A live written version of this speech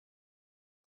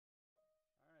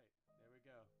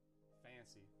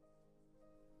fancy.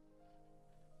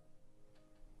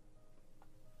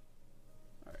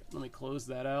 All right, let me close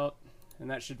that out, and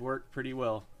that should work pretty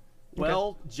well. Okay.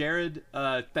 Well, Jared,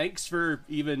 thanks for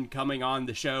even coming on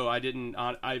the show.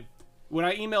 When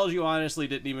I emailed you, honestly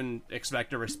didn't even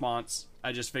expect a response.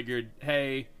 I just figured,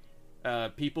 hey,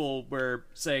 people were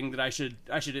saying that I should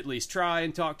at least try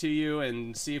and talk to you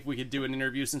and see if we could do an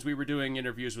interview, since we were doing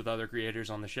interviews with other creators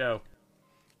on the show.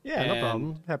 Yeah, no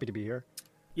problem. Happy to be here.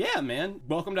 Yeah, man.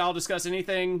 Welcome to I'll Discuss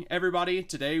Anything, everybody.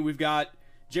 Today we've got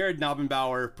Jared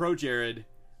Knaubenbauer, Projared.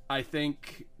 I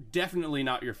think definitely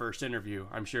not your first interview,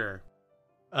 I'm sure.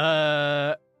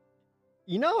 It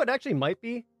actually might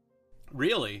be.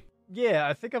 Really? Yeah,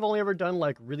 I think I've only ever done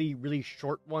like really, really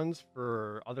short ones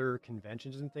for other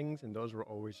conventions and things, and those were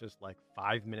always just like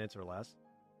 5 minutes or less.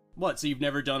 What, so you've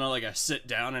never done a sit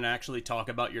down and actually talk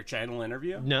about your channel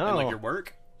interview? No. And your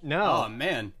work? No. Oh,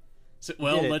 man. So,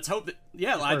 well, let's hope that...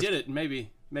 Yeah, I did it.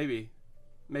 Maybe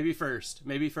first.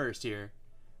 Maybe first here.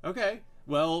 Okay.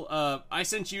 Well, I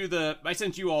sent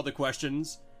you all the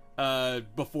questions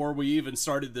before we even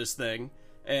started this thing.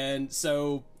 And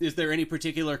so, is there any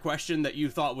particular question that you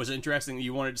thought was interesting that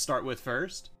you wanted to start with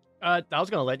first? I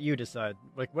was gonna let you decide.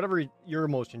 Like, whatever you're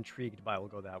most intrigued by, we'll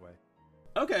go that way.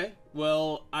 Okay.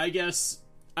 Well, I guess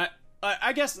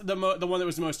the one that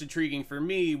was most intriguing for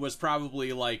me was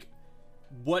probably like,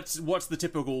 what's the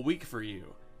typical week for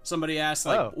you? Somebody asked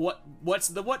like, what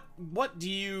do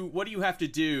you have to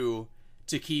do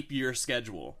to keep your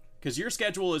schedule? Because your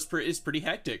schedule is pretty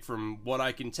hectic from what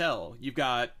I can tell. You've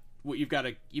got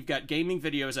gaming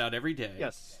videos out every day.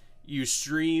 Yes. You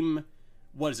stream,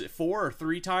 what is it, 4 or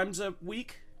 3 times a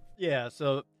week? Yeah,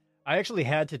 so I actually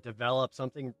had to develop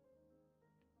something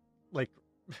like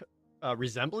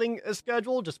resembling a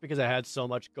schedule, just because I had so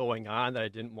much going on that I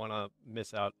didn't want to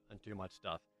miss out on too much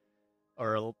stuff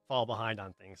or fall behind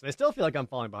on things. And I still feel like I'm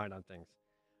falling behind on things.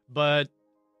 But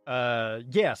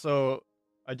yeah, so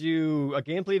I do a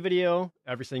gameplay video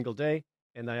every single day,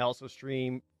 and I also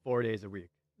stream 4 days a week.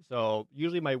 So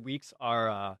usually my weeks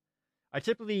are, I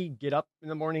typically get up in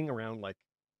the morning around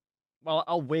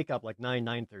I'll wake up like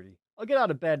 9:30. I'll get out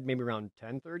of bed maybe around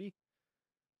 10:30.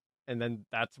 And then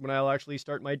that's when I'll actually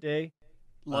start my day.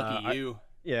 Lucky you.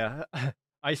 Yeah.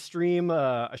 I stream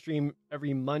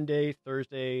every Monday,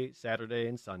 Thursday, Saturday,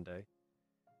 and Sunday.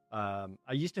 I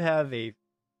used to have a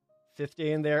 5th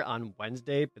day in there on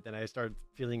Wednesday, but then I started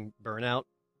feeling burnout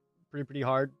pretty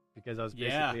hard, because I was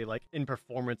basically like in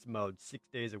performance mode 6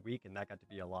 days a week, and that got to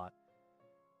be a lot.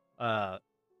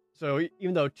 So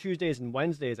even though Tuesdays and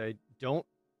Wednesdays I don't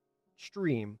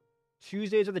stream,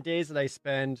 Tuesdays are the days that I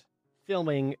spend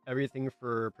filming everything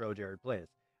for Projared Plays.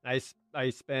 And I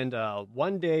spend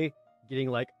 1 day getting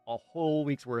like a whole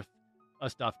week's worth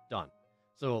of stuff done.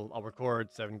 So I'll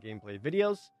record 7 gameplay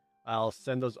videos. I'll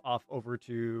send those off over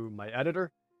to my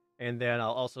editor, and then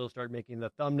I'll also start making the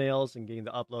thumbnails and getting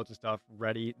the uploads and stuff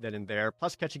ready then and there,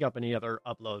 plus catching up any other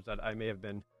uploads that I may have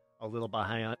been a little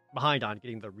behind on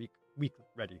getting the week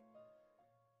ready.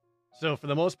 So for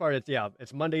the most part,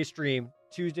 it's Monday stream,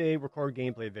 Tuesday record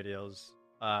gameplay videos,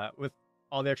 with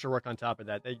all the extra work on top of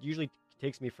that. That usually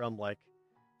takes me from like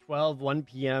 1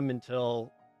 p.m.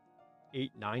 until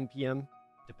 9 p.m.,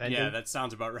 depending. Yeah, that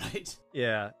sounds about right.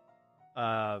 Yeah.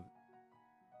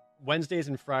 Wednesdays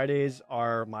and Fridays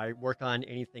are my work on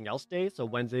anything else days. So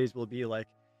Wednesdays will be like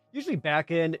usually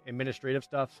back-end administrative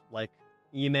stuff like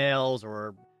emails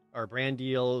or brand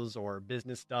deals or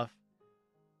business stuff,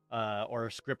 or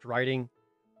script writing.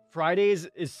 Fridays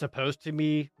is supposed to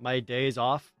be my days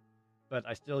off, but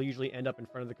I still usually end up in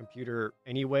front of the computer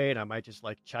anyway, and I might just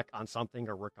like check on something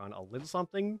or work on a little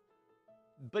something.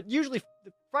 But usually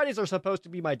Fridays are supposed to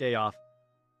be my day off.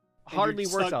 Hardly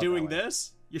works out. Stuck doing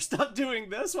this? You're stuck doing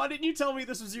this? Why didn't you tell me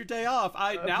this was your day off?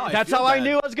 That's how I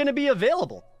knew I was going to be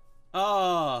available.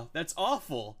 Oh, that's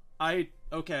awful.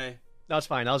 Okay. That's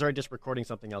fine. I was already just recording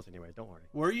something else anyway. Don't worry.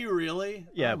 Were you really?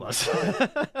 Yeah, it was.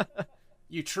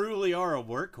 You truly are a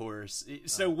workhorse.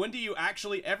 So when do you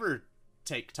actually ever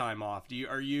take time off?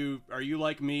 Are you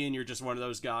like me and you're just one of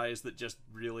those guys that just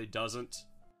really doesn't?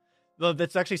 Well,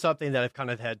 that's actually something that I've kind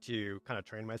of had to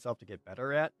train myself to get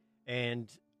better at, and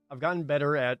I've gotten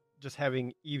better at just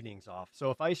having evenings off. So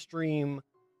if I stream,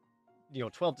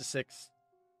 12 to 6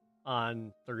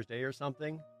 on Thursday or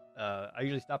something, I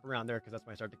usually stop around there because that's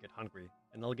when I start to get hungry,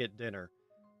 and I'll get dinner.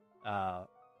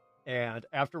 And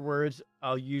afterwards,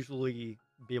 I'll usually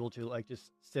be able to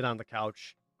just sit on the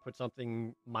couch, put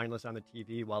something mindless on the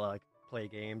TV while I play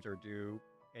games or do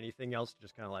anything else,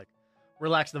 just kind of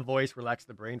relax the voice, relax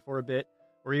the brain for a bit.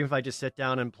 Or even if I just sit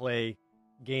down and play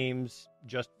games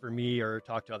just for me or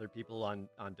talk to other people on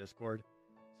Discord.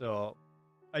 So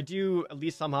I do at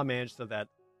least somehow manage so that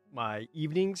my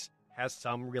evenings has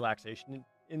some relaxation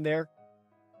in there.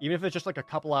 Even if it's just like a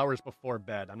couple hours before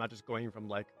bed, I'm not just going from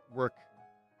like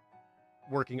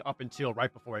working up until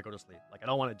right before I go to sleep. Like I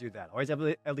don't want to do that. I always have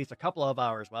at least a couple of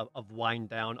hours of wind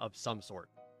down of some sort.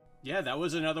 Yeah, that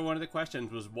was another one of the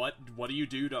questions was what do you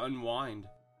do to unwind?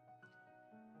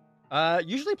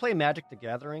 Usually play Magic the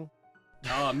Gathering.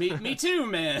 Oh, me too,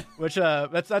 man. Which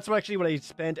that's actually what I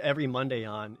spend every Monday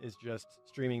on is just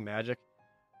streaming Magic.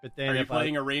 But then are you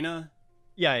playing Arena?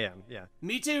 Yeah, I am. Yeah.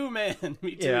 Me too, man.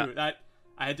 Me too. Yeah.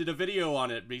 I did a video on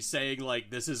it, me saying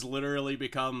like this has literally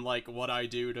become like what I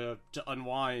do to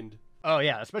unwind. Oh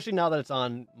yeah, especially now that it's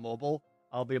on mobile,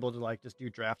 I'll be able to like just do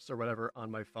drafts or whatever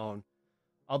on my phone.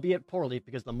 Albeit poorly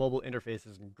because the mobile interface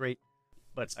isn't great,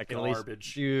 but I can at least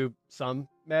do some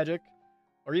Magic.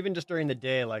 Or even just during the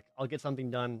day, like I'll get something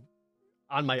done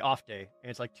on my off day, and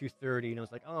it's like 2:30, and I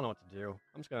was like, I don't know what to do.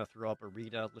 I'm just gonna throw up a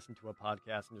readout, listen to a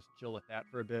podcast, and just chill with that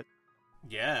for a bit.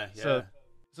 Yeah. So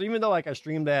even though like I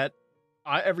stream that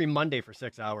every Monday for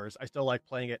 6 hours, I still like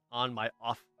playing it on my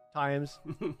off times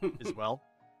as well.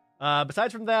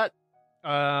 Besides from that,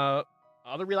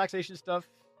 other relaxation stuff.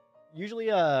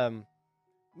 Usually, I'm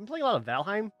playing a lot of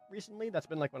Valheim recently. That's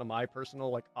been like one of my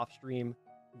personal like off-stream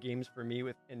games for me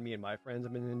me and my friends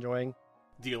have been enjoying.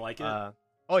 Do you like it?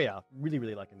 Oh yeah,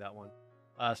 really liking that one.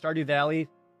 Stardew Valley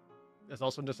is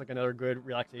also just like another good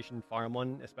relaxation farm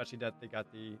one, especially that they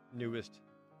got the newest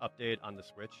update on the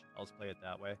Switch. I'll just play it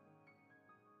that way.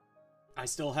 I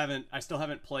still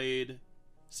haven't played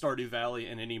Stardew Valley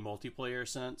in any multiplayer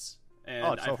sense,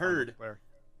 and I've heard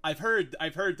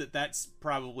that that's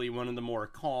probably one of the more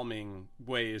calming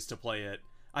ways to play it.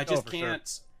 I just can't.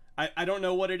 Sure. I don't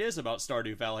know what it is about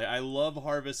Stardew Valley. I love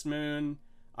Harvest Moon.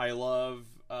 I love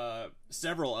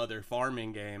several other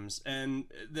farming games, and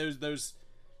those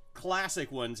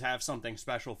classic ones have something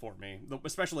special for me,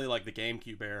 especially like the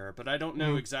GameCube era. But I don't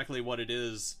know exactly what it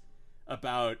is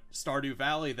about Stardew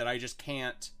Valley that I just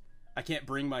can't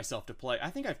bring myself to play.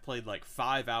 I think I've played like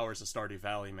 5 hours of Stardew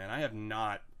Valley, man. I have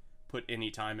not put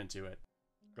any time into it.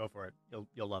 Go for it.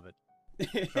 You'll love it.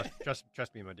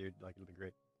 Trust me, my dude. Like it'll be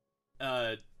great.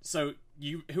 So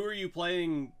who are you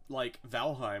playing like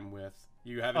Valheim with?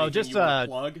 You have anything you want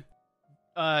to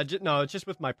plug? No, it's just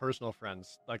with my personal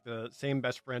friends, like the same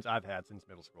best friends I've had since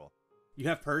middle school. You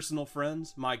have personal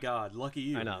friends? My God, lucky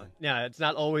you. I know. Man. Yeah, it's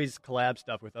not always collab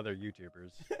stuff with other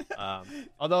YouTubers.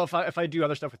 Although if I do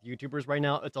other stuff with YouTubers right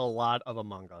now, it's a lot of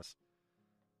Among Us.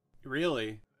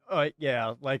 Really?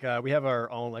 Yeah. Like we have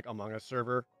our own like Among Us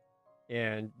server,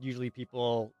 and usually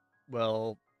people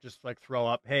will just like throw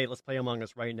up, "Hey, let's play Among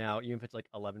Us right now," even if it's like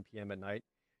 11 p.m. at night.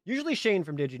 Usually Shane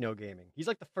from Did You Know Gaming. He's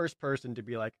like the first person to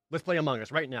be like, "Let's play Among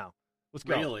Us right now. Let's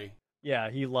go." Really?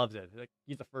 Yeah, he loves it. Like,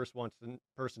 he's the first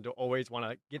person to always want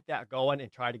to get that going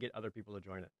and try to get other people to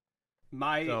join it.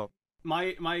 My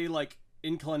like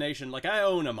inclination, like I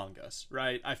own Among Us,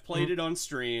 right? I've played it on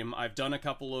stream. I've done a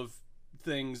couple of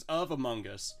things of Among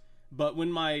Us, but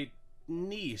when my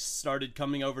niece started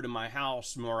coming over to my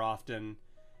house more often,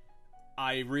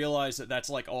 I realized that that's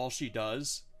like all she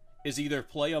does is either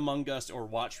play Among Us or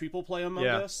watch people play Among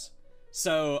Us.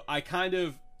 So I kind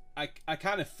of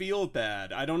feel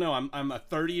bad. I don't know. I'm a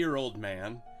 30-year-old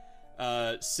man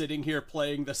sitting here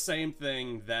playing the same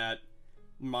thing that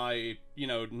my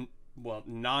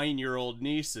 9-year-old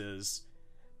niece is,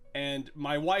 and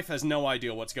my wife has no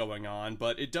idea what's going on.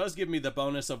 But it does give me the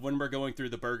bonus of when we're going through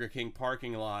the Burger King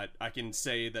parking lot, I can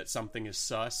say that something is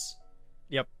sus.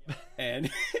 Yep. And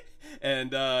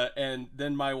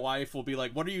then my wife will be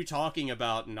like, "What are you talking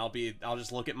about?" And I'll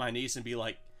just look at my niece and be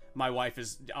like, my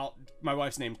wife's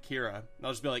named Kira.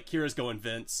 I'll just be like, Kira's going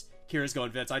Vince.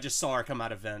 I just saw her come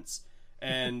out of Vince.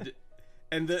 And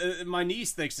my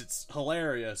niece thinks it's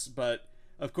hilarious, but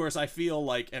of course I feel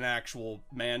like an actual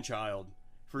man-child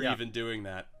for even doing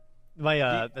that.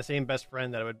 My the same best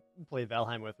friend that I would play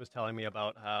Valheim with was telling me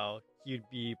about how he'd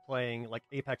be playing like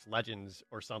Apex Legends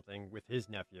or something with his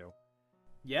nephew.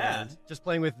 Yeah. And just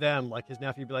playing with them, like his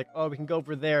nephew would be like, "Oh, we can go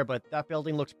over there, but that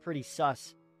building looks pretty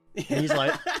sus." And he's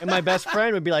like, and my best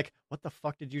friend would be like, "What the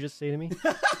fuck did you just say to me?"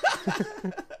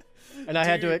 And I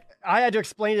had to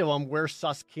explain to him where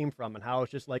sus came from and how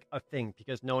it's just like a thing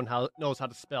because no one knows how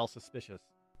to spell suspicious.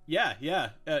 Yeah.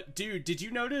 Dude, did you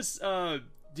notice?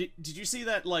 Did you see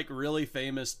that like really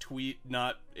famous tweet?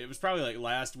 It was probably like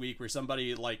last week where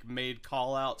somebody like made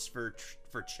call outs for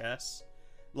chess.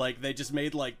 Like they just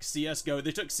made like CS:GO.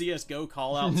 They took CS:GO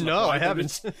call outs. No, I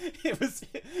haven't. It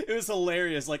was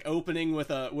hilarious. Like opening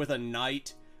with a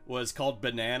knight was called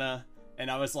banana, and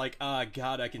I was like,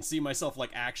 God, I can see myself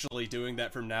like actually doing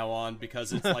that from now on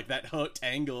because it's like that hooked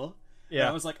angle. Yeah. And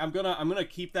I was like, I'm gonna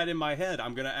keep that in my head.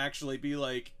 I'm gonna actually be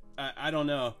like, I don't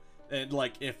know. And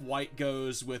like if white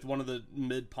goes with one of the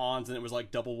mid pawns and it was like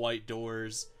double white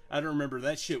doors. I don't remember.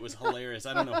 That shit was hilarious.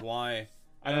 I don't know why.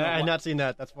 I've not seen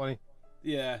that. That's funny.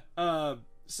 Yeah.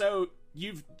 So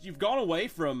you've gone away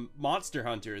from Monster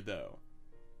Hunter though.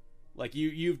 Like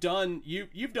you've done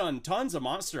tons of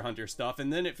Monster Hunter stuff,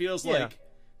 and then it feels like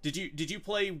did you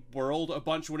play World a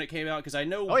bunch when it came out? Because I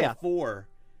know before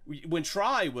when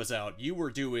Try was out, you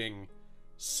were doing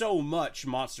so much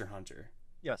Monster Hunter.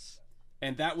 Yes.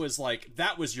 And that was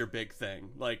your big thing.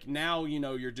 Like now,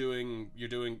 you're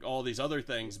doing all these other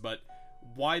things, but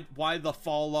why the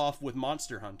fall off with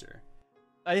Monster Hunter?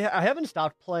 I haven't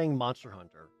stopped playing Monster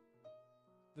Hunter.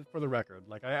 For the record,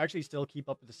 like I actually still keep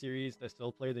up with the series. I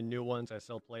still play the new ones. I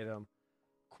still play them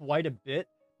quite a bit.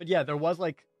 But yeah, there was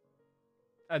like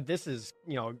this is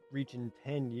reaching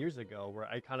 10 years ago where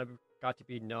I kind of got to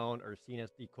be known or seen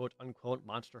as the quote unquote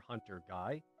Monster Hunter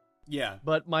guy. Yeah.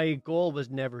 But my goal was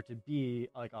never to be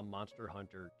like a Monster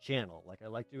Hunter channel. Like I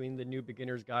like doing the new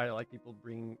beginner's guide. I like people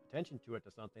bringing attention to it,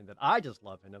 to something that I just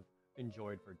love and have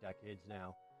enjoyed for decades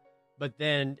now. But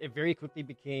then it very quickly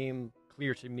became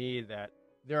clear to me that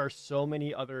there are so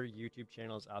many other YouTube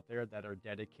channels out there that are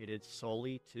dedicated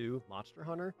solely to Monster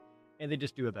Hunter, and they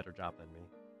just do a better job than me.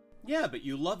 Yeah, but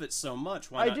you love it so much.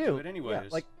 Why not do it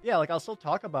anyways? Yeah, like I'll still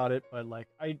talk about it, but like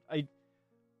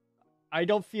I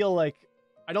don't feel like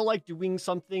I don't like doing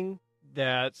something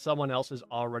that someone else has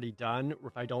already done, or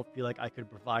if I don't feel like I could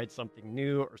provide something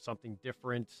new or something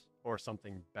different or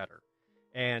something better.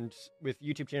 And with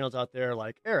YouTube channels out there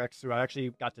like Eric's, who I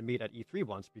actually got to meet at E3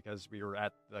 once because we were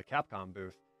at the Capcom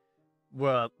booth,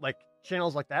 like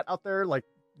channels like that out there, like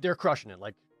they're crushing it.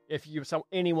 Like if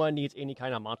anyone needs any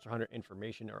kind of Monster Hunter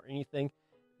information or anything,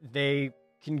 they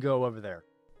can go over there.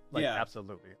 Like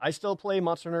absolutely. I still play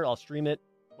Monster Hunter. I'll stream it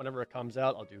whenever it comes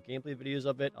out. I'll do gameplay videos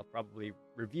of it. I'll probably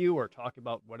review or talk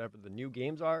about whatever the new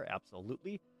games are.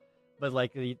 Absolutely. But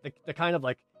like the kind of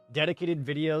like dedicated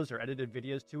videos or edited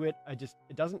videos to it,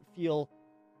 it doesn't feel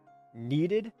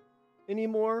needed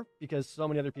anymore because so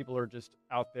many other people are just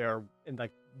out there and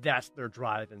like that's their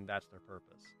drive and that's their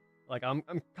purpose. Like I'm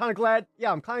kind of glad.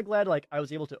 Yeah, I'm kind of glad like I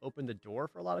was able to open the door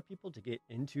for a lot of people to get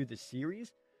into the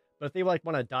series. But if they like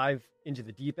want to dive into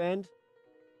the deep end,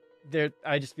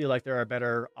 I just feel like there are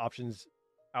better options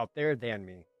out there than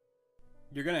me.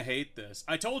 You're gonna hate this.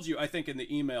 I told you, I think, in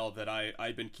the email that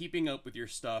I've been keeping up with your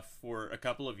stuff for a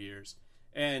couple of years,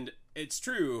 and it's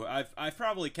true. I've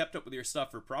probably kept up with your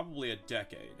stuff for probably a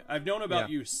decade. I've known about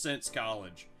you since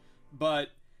college,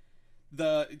 but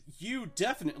you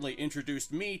definitely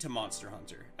introduced me to Monster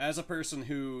Hunter as a person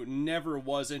who never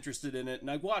was interested in it,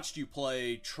 and I watched you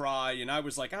try, and I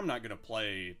was like, I'm not gonna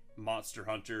play Monster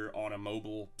Hunter on a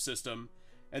mobile system.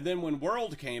 And then when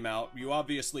World came out, you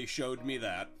obviously showed me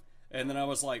that. And then I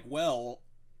was like, well,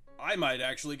 I might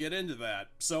actually get into that.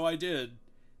 So I did.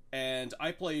 And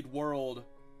I played World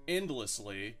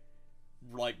endlessly,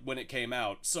 like, when it came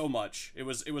out. So much. It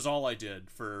was all I did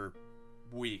for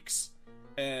weeks.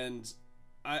 And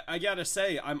I gotta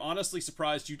say, I'm honestly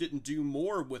surprised you didn't do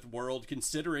more with World,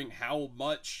 considering how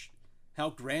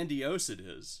grandiose it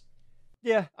is.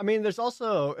 Yeah, I mean, it's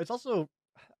also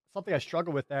something I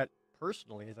struggle with that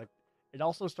personally. Is like, it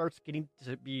also starts getting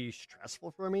to be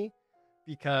stressful for me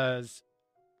because,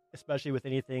 especially with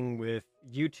anything with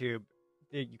YouTube,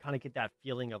 you kind of get that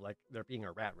feeling of like there being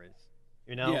a rat race,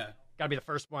 Yeah. Gotta be the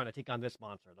first one to take on this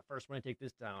monster, the first one to take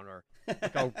this down, or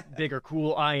look how big or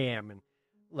cool I am. And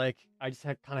like, I just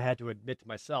kind of had to admit to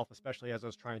myself, especially as I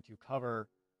was trying to cover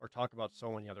or talk about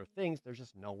so many other things, there's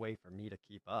just no way for me to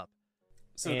keep up.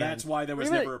 So that's why there was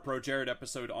never a Projared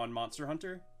episode on Monster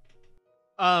Hunter?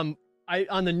 On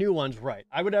the new ones, right.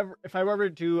 If I were ever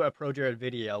to do a Projared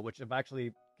video, which I've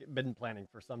actually been planning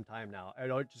for some time now, I'd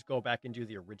just go back and do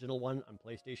the original one on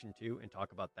PlayStation 2 and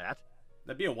talk about that.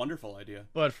 That'd be a wonderful idea.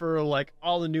 But for like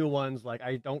all the new ones, like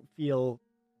I don't feel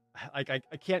like I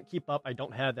can't keep up. I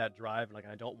don't have that drive. Like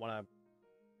I don't want to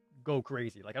go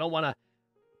crazy. Like I don't want to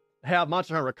have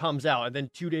Monster Hunter comes out and then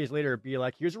 2 days later be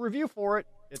like, here's a review for it.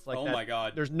 It's like, oh my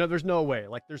god, there's no way.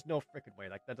 Like there's no freaking way.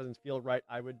 Like that doesn't feel right.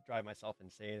 I would drive myself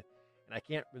insane, and I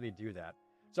can't really do that.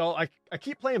 So I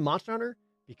keep playing Monster Hunter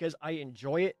because I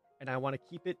enjoy it and I want to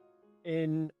keep it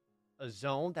in a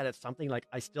zone that it's something like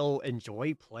I still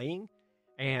enjoy playing.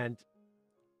 And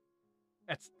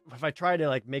if I try to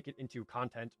like make it into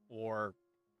content or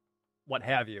what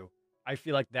have you, I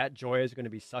feel like that joy is going to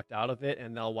be sucked out of it,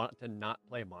 and they'll want to not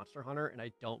play Monster Hunter, and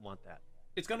I don't want that.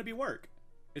 It's going to be work.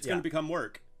 It's going to become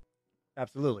work.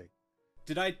 Absolutely.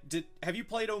 Have you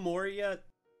played Omori yet?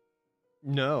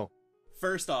 No.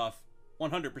 First off,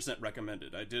 100%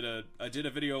 recommended. I did a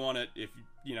video on it.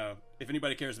 If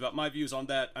anybody cares about my views on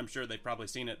that, I'm sure they've probably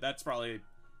seen it.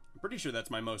 I'm pretty sure that's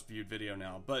my most viewed video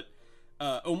now. But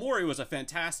Omori was a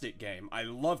fantastic game. I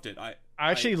loved it. I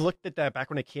actually looked at that back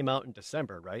when it came out in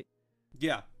December, right?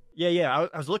 Yeah. Yeah.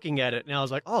 I was looking at it and I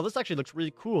was like, oh, this actually looks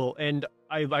really cool. And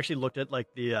I actually looked at like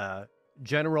the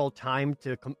general time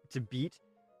to beat.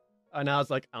 And I was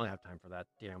like, I don't have time for that.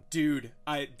 Damn. Dude,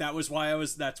 that's why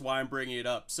I'm bringing it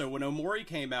up. So when Omori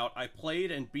came out, I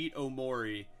played and beat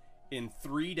Omori in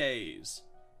 3 days.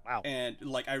 Wow. And,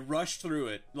 like, I rushed through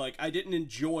it. Like, I didn't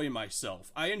enjoy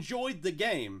myself. I enjoyed the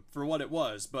game for what it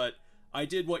was, but I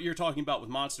did what you're talking about with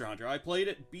Monster Hunter. I played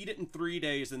it, beat it in 3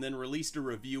 days, and then released a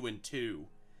review in 2.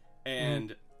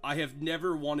 And I have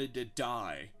never wanted to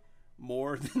die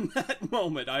more than that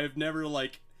moment. I have never,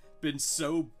 like, been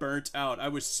so burnt out. I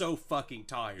was so fucking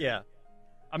tired. Yeah.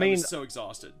 I mean, was so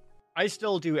exhausted. I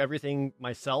still do everything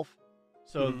myself,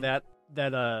 so that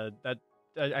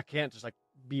I can't just like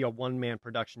be a one-man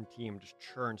production team, just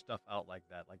churn stuff out like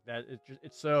that. Like that,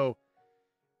 it's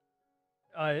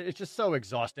just so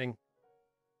exhausting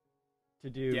to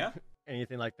do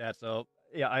anything like that. So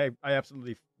yeah, I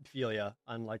absolutely feel you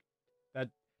on like that,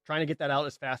 trying to get that out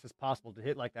as fast as possible to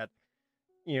hit like that,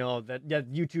 that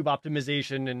YouTube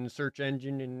optimization and search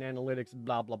engine and analytics,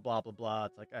 blah, blah, blah, blah, blah.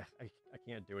 It's like, I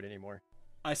can't do it anymore.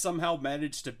 I somehow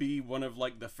managed to be one of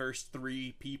like the first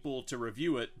 3 people to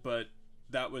review it, but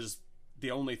that was the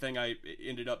only thing I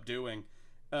ended up doing.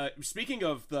 Speaking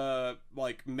of the,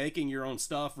 like, making your own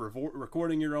stuff,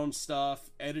 recording your own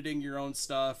stuff, editing your own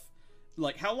stuff,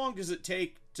 like, how long does it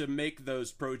take to make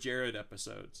those Projared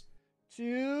episodes?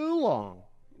 Too long.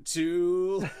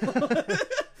 Too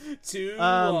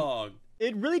long.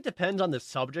 It really depends on the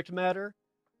subject matter.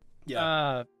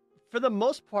 Yeah. For the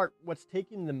most part, what's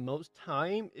taking the most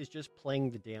time is just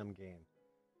playing the damn game.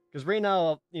 Because right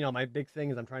now, my big thing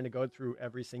is I'm trying to go through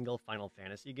every single Final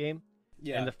Fantasy game.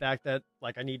 Yeah. And the fact that,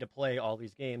 like, I need to play all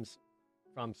these games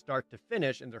from start to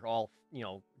finish, and they're all,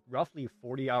 roughly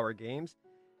 40-hour games,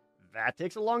 that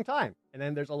takes a long time. And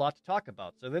then there's a lot to talk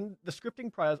about. So then the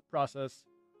scripting process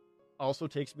also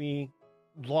takes me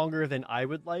longer than I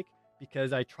would like,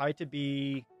 because I try to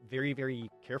be very, very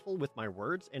careful with my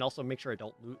words and also make sure I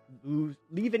don't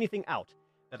leave anything out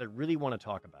that I really want to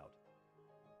talk about.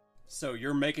 So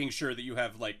you're making sure that you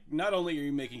have, like, not only are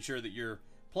you making sure that you're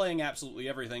playing absolutely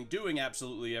everything, doing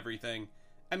absolutely everything.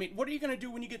 I mean, what are you going to do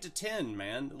when you get to 10,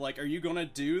 man? Like, are you going to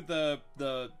do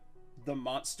the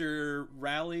monster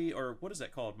rally, or what is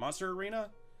that called? Monster Arena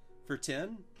for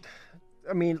 10?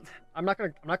 I mean, I'm not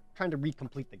trying to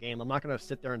recomplete the game. I'm not going to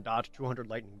sit there and dodge 200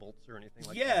 lightning bolts or anything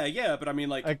like that. Yeah, but I mean,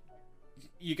 like,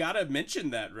 you got to mention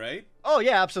that, right? Oh,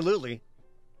 yeah, absolutely.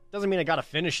 Doesn't mean I got to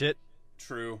finish it.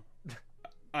 True.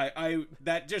 I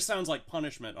that just sounds like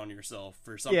punishment on yourself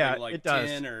for something like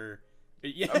 10 or...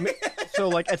 Yeah. I mean, so,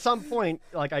 like, at some point,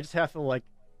 like, I just have to, like,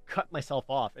 cut myself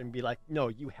off and be like, no,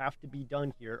 you have to be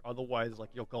done here. Otherwise,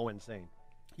 like, you'll go insane.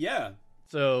 Yeah.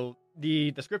 So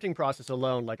the scripting process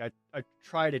alone, like, I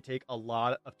try to take a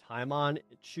lot of time on,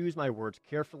 choose my words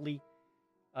carefully,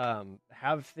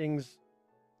 have things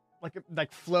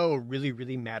like flow really,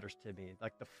 really matters to me.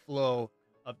 Like, the flow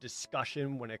of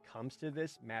discussion when it comes to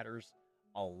this matters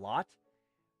a lot.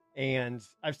 And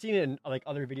I've seen it in, like,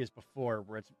 other videos before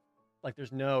where it's like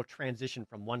there's no transition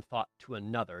from one thought to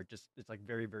another. It's like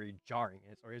very, very jarring,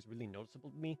 and it's always really noticeable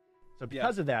to me. So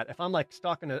because of that, if I'm like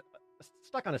stuck on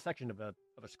a section of a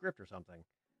script or something,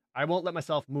 I won't let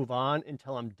myself move on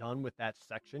until I'm done with that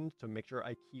section, to make sure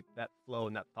I keep that flow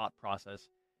and that thought process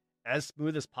as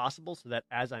smooth as possible, so that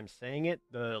as I'm saying it,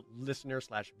 the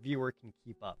listener/viewer can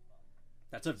keep up.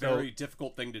 That's a very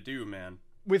difficult thing to do, man.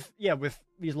 With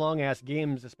these long ass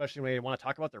games, especially when they want to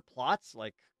talk about their plots,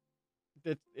 like,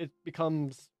 it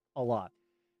becomes a lot.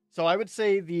 So I would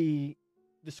say the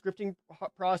scripting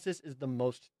process is the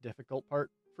most difficult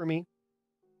part for me,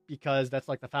 because that's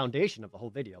like the foundation of the whole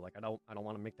video. Like, I don't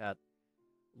want to make that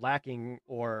lacking,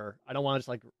 or I don't want to just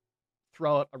like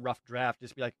throw out a rough draft,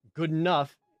 just be like good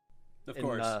enough, of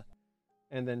course,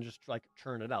 and then just like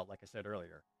churn it out, like I said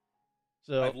earlier.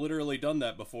 So I've literally done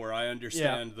that before. I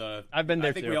understand I've been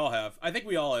there I think too. we all have. I think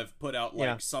we all have put out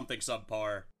like something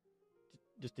subpar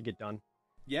just to get done.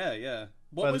 Yeah.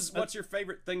 What's your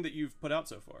favorite thing that you've put out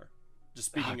so far? Just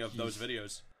speaking of those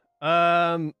videos.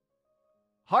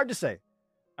 Hard to say.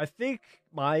 I think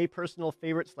my personal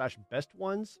favorite / best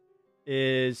ones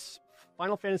is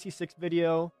Final Fantasy VI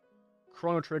video,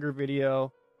 Chrono Trigger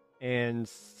video, and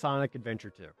Sonic Adventure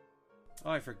 2.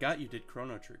 Oh, I forgot you did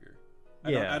Chrono Trigger.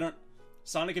 I don't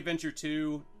Sonic Adventure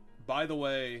 2, by the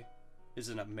way, is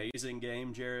an amazing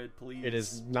game, Jared, please. It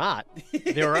is not.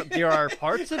 There are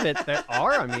parts of it that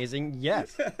are amazing,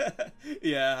 yes.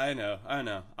 Yeah, I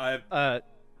know.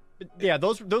 Yeah,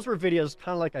 those were videos,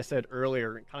 kind of like I said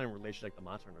earlier, kind of in relation to like the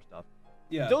Monster Hunter stuff.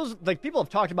 Yeah. Those, like, people have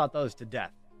talked about those to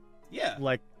death. Yeah.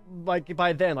 Like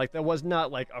by then, like, that was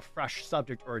not like a fresh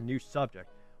subject or a new subject.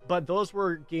 But those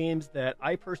were games that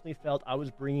I personally felt I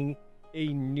was bringing a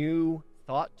new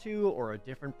thought to, or a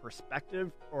different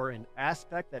perspective, or an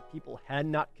aspect that people had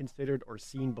not considered or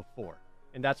seen before.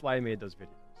 And that's why I made those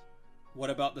videos. What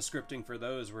about the scripting for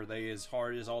those? Were they as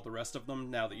hard as all the rest of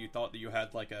them, now that you thought that you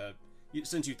had like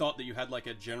since you thought that you had like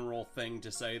a general thing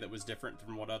to say that was different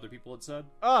from what other people had said?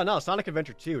 Oh no, Sonic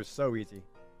Adventure 2 is so easy.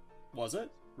 Was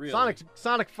it? Really?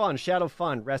 Sonic fun, Shadow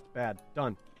fun, rest bad.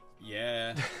 Done.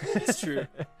 Yeah, it's true.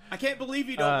 I can't believe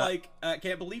you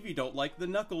don't like the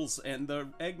Knuckles and the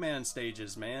Eggman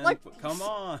stages, man. Like, come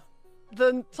on.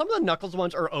 Some of the Knuckles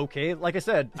ones are okay. Like I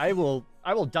said, I will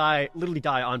literally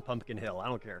die on Pumpkin Hill. I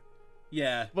don't care.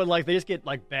 Yeah. But like they just get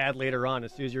like bad later on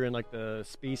as soon as you're in like the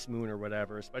Space Moon or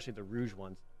whatever, especially the Rouge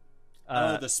ones.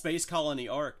 The Space Colony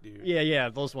arc, dude. Yeah,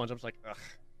 those ones. I'm just like, ugh,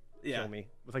 yeah. Kill me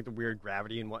with like the weird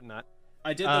gravity and whatnot.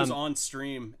 I did those on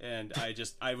stream, and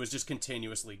I was just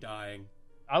continuously dying.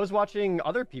 I was watching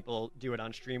other people do it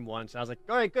on stream once, and I was like,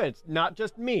 all right, good. It's not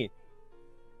just me.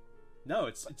 No,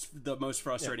 it's the most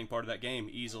frustrating part of that game,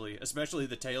 easily. Especially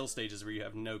the tail stages where you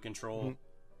have no control.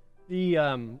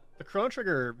 Mm-hmm. The Chrono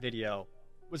Trigger video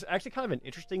was actually kind of an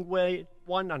interesting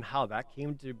one on how that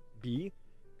came to be,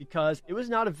 because it was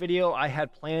not a video I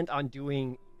had planned on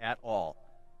doing at all.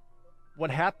 What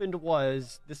happened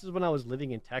was, this is when I was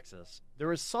living in Texas. There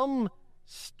was some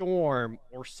storm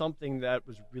or something that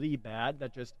was really bad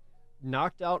that just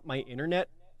knocked out my internet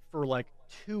for like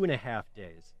 2.5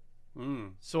 days.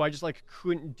 So I just like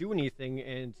couldn't do anything,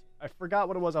 and I forgot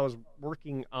what it was I was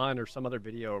working on, or some other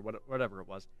video or whatever it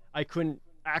was. I couldn't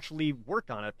actually work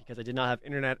on it because I did not have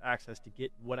internet access to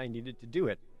get what I needed to do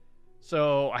it.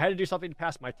 So I had to do something to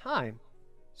pass my time.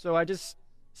 So I just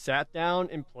sat down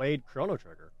and played Chrono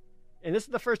Trigger. And this is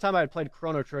the first time I had played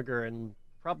Chrono Trigger in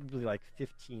probably like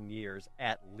 15 years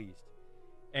at least.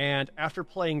 And after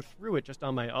playing through it just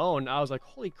on my own, I was like,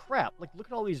 holy crap, like look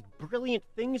at all these brilliant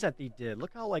things that they did.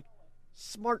 Look how like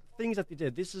smart things that they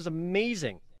did. This is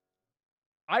amazing.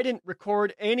 I didn't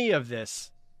record any of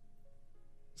this.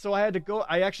 So I had to go,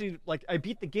 I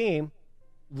beat the game,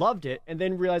 loved it, and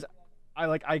then realized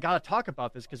I gotta talk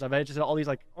about this because I've just had all these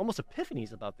like almost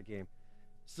epiphanies about the game.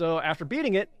 So after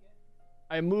beating it,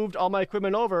 I moved all my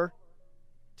equipment over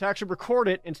to actually record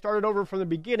it and started over from the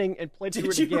beginning and played through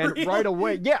it again right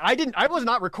away. Yeah, I was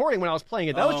not recording when I was playing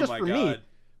it. That was just for me.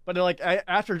 But like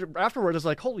afterwards, I was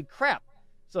like, holy crap.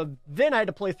 So then I had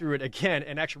to play through it again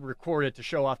and actually record it to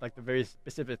show off like the very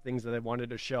specific things that I wanted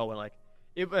to show, and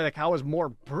like how it was more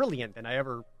brilliant than I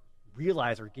ever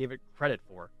realized or gave it credit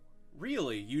for.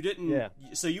 Really? You didn't? Yeah.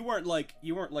 So you weren't like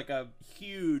a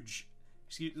huge,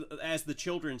 as the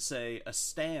children say, a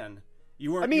stan.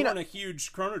 You weren't a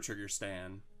huge Chrono Trigger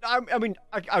stan. I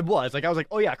was like,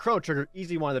 oh yeah, Chrono Trigger,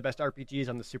 easily one of the best RPGs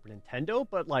on the Super Nintendo,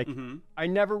 but like, I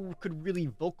never could really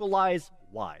vocalize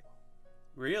why.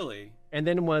 Really? And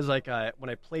then was like, when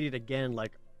I played it again,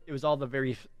 like, it was all the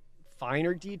very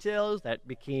finer details that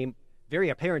became very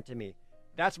apparent to me.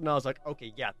 That's when I was like,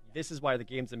 okay, yeah, this is why the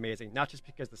game's amazing. Not just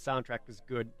because the soundtrack is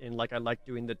good and like I like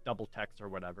doing the double text or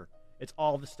whatever. It's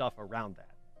all the stuff around that.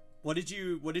 What did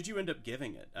you end up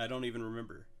giving it? I don't even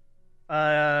remember.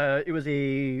 It was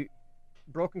a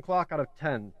broken clock out of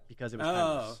 10 because it was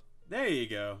endless. There you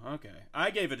go. Okay,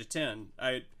 I gave it a 10.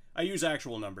 I use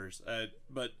actual numbers,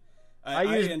 but I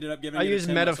ended up giving it a 10 use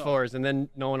metaphors, myself. And then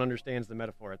no one understands the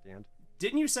metaphor at the end.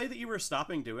 Didn't you say that you were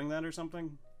stopping doing that or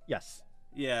something? Yes.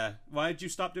 Yeah. Why did you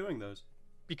stop doing those?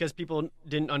 Because people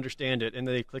didn't understand it and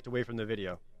they clicked away from the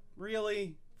video.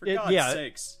 Really? For God's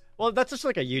sakes. Well, that's just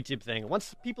like a YouTube thing.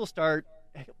 Once people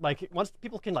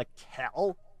can like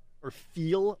tell or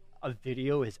feel a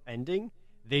video is ending,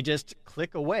 they just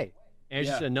click away. And it's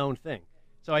just a known thing.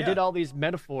 So I did all these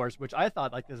metaphors, which I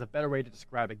thought like there's a better way to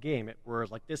describe a game. Where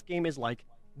like this game is like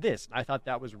this. I thought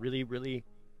that was really, really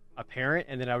apparent.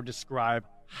 And then I would describe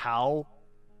how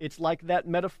it's like that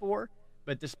metaphor.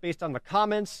 But just based on the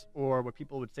comments or what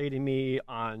people would say to me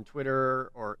on Twitter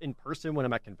or in person when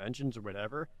I'm at conventions or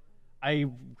whatever, I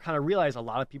kind of realized a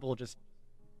lot of people just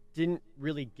didn't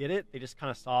really get it. They just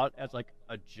kind of saw it as like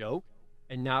a joke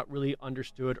and not really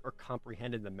understood or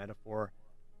comprehended the metaphor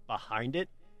behind it.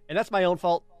 And that's my own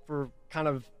fault for kind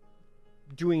of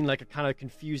doing like a kind of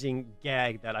confusing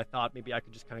gag that I thought maybe I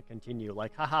could just kind of continue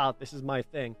like, haha, this is my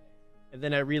thing. And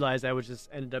then I realized I was just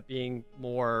ended up being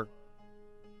more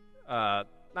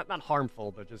not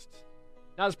harmful, but just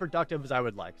not as productive as I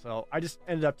would like. So I just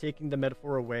ended up taking the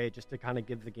metaphor away just to kind of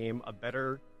give the game a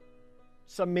better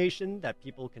summation that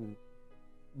people can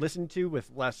listen to with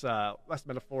less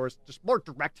metaphors, just more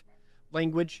direct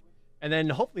language. And then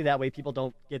hopefully that way people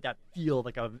don't get that feel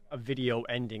like a video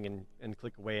ending and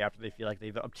click away after they feel like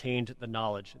they've obtained the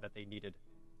knowledge that they needed.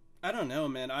 I don't know,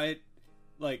 man.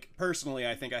 Personally,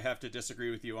 I think I have to disagree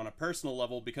with you on a personal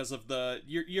level because of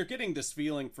you're getting this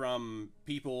feeling from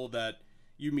people that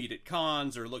you meet at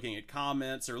cons or looking at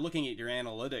comments or looking at your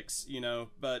analytics,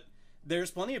 but there's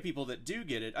plenty of people that do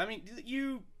get it. I mean,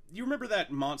 you remember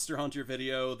that Monster Hunter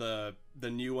video, the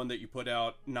new one that you put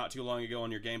out not too long ago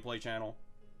on your gameplay channel?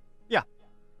 Yeah.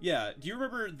 Yeah. Do you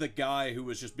remember the guy who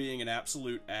was just being an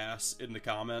absolute ass in the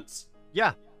comments?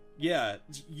 Yeah. Yeah.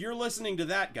 You're listening to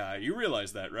that guy. You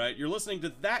realize that, right? You're listening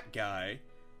to that guy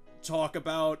talk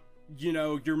about,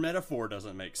 your metaphor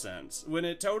doesn't make sense. When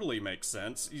it totally makes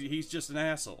sense. He's just an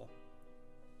asshole.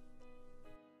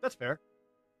 That's fair.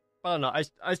 I don't know.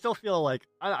 I still feel like,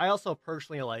 I also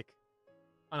personally like,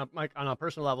 on a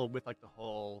personal level with like the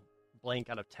whole blank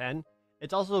out of 10,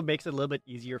 it also makes it a little bit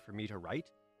easier for me to write.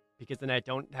 Because then I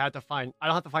don't have to find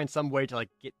some way to like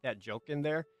get that joke in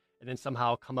there and then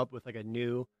somehow come up with like a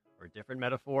new or different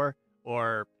metaphor,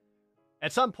 or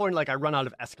at some point like I run out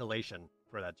of escalation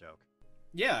for that joke.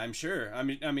 Yeah, I'm sure. I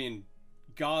mean,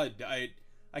 God, I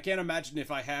can't imagine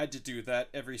if I had to do that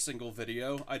every single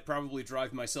video. I'd probably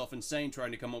drive myself insane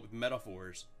trying to come up with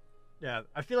metaphors. Yeah,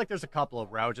 I feel like there's a couple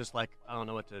where I was just like, I don't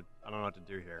know what to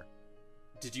do here.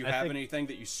 Did you have anything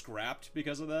that you scrapped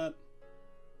because of that?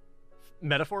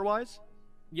 Metaphor-wise?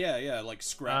 Yeah, like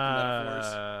scrapped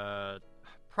metaphors.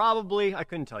 Probably. I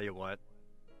couldn't tell you what.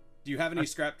 Do you have any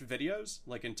scrapped videos?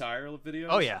 Like entire videos?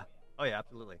 Oh yeah,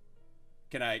 absolutely.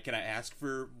 Can I ask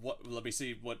for what? Let me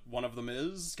see what one of them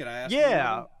is. Can I ask?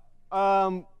 Yeah.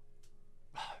 What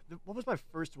was my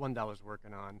first one that I was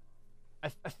working on?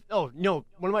 Oh no,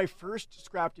 one of my first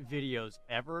scrapped videos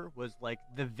ever was like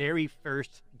the very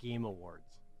first Game Awards.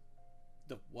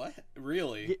 The what?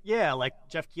 Really? Yeah, like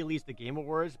Jeff Keighley's The Game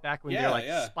Awards back when they're like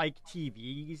yeah. Spike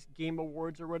TV's Game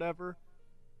Awards or whatever,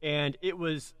 and it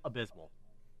was abysmal,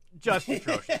 just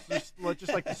atrocious,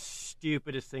 just like the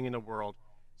stupidest thing in the world.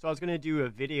 So I was gonna do a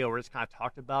video where it's kind of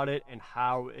talked about it and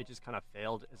how it just kind of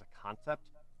failed as a concept.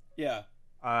 Yeah.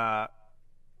 I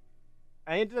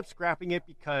ended up scrapping it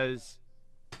because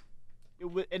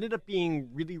it ended up being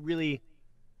really, really.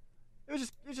 It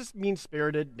was just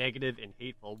mean-spirited, negative, and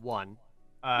hateful. One.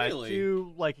 Really?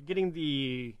 Two, like getting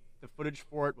the footage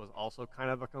for it was also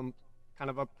kind of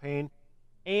a pain,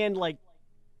 and like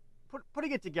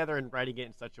putting it together and writing it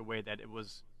in such a way that it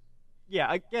was,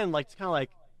 yeah, again, like it's kind of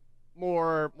like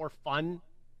more fun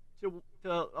to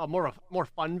more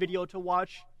fun video to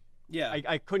watch. Yeah,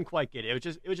 I couldn't quite get it.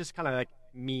 It was just kind of like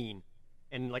mean,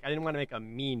 and like I didn't want to make a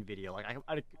mean video. Like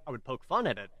I would poke fun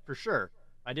at it for sure.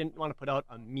 I didn't want to put out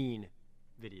a mean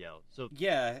video. So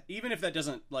yeah, even if that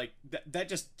doesn't like that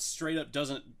just straight up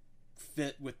doesn't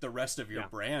fit with the rest of your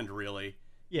brand, really.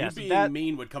 Yeah, you being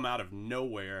mean would come out of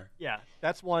nowhere. Yeah,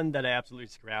 that's one that I absolutely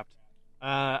scrapped.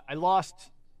 I lost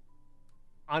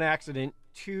on accident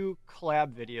 2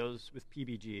 collab videos with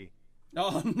PBG.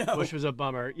 Oh no, which was a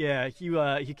bummer. Yeah,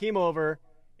 he came over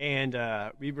and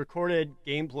we recorded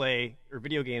gameplay or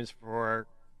video games for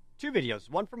 2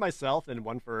 videos, one for myself and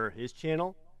one for his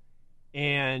channel.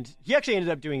 And he actually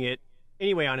ended up doing it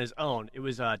anyway on his own. It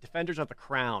was Defenders of the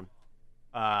Crown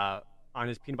on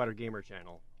his Peanut Butter Gamer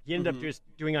channel. He ended up just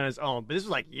doing it on his own, but this was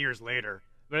like years later.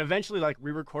 But eventually, like,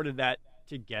 we recorded that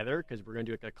together because we're going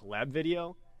to do like a collab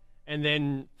video. And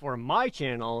then for my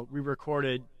channel, we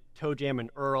recorded Toe Jam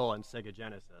and Earl on Sega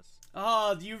Genesis.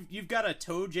 Oh, you've got a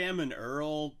Toe Jam and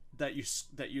Earl that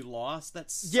you lost? That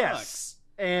sucks. Yes.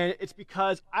 And it's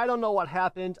because I don't know what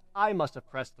happened. I must have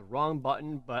pressed the wrong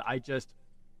button, but I just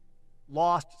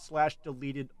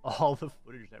lost/deleted all the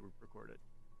footage that we recorded.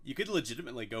 You could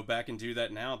legitimately go back and do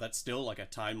that now. That's still like a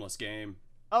timeless game.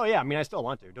 Oh yeah, I mean I still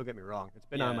want to. Don't get me wrong. It's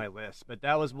been on my list, but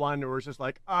that was one where it's just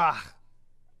like,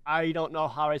 I don't know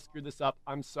how I screwed this up.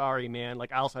 I'm sorry, man.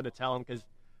 Like I also had to tell him because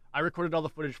I recorded all the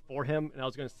footage for him, and I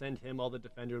was going to send him all the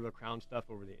Defender of the Crown stuff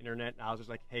over the internet. And I was just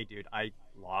like, hey, dude, I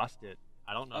lost it.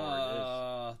 I don't know where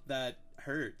it is. That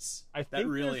hurts. That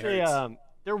really hurts.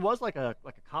 There was like a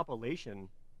compilation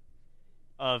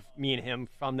of me and him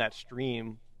from that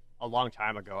stream a long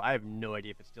time ago. I have no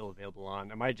idea if it's still available on.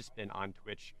 It might have just been on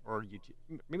Twitch or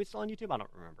YouTube. Maybe it's still on YouTube. I don't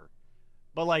remember.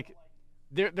 But like,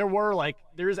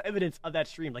 there's evidence of that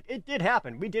stream. Like it did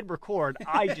happen. We did record.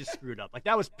 I just screwed up. Like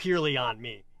that was purely on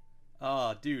me.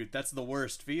 Oh, dude, that's the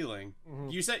worst feeling.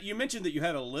 Mm-hmm. You mentioned that you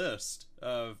had a list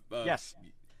of Yes.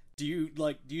 Do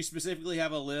you specifically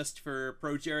have a list for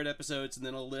Projared episodes and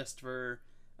then a list for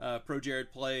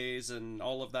Projared plays and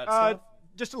all of that stuff?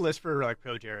 Just a list for like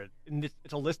Projared. And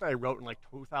it's a list I wrote in like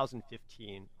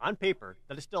 2015 on paper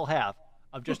that I still have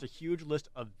of just a huge list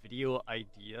of video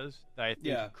ideas that I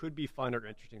think could be fun or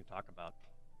interesting to talk about.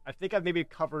 I think I've maybe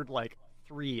covered like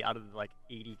 3 out of the like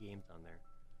 80 games on there.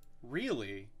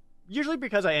 Really? Usually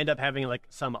because I end up having like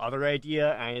some other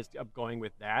idea and I end up going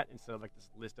with that instead of like this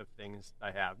list of things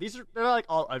I have. They're like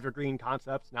all evergreen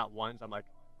concepts, not ones I'm like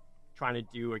trying to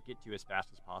do or get to as fast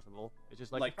as possible. It's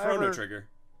just like Chrono Trigger.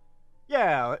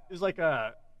 Yeah, it's like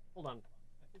hold on.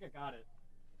 I think I got it.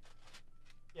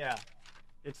 Yeah.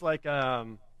 It's like what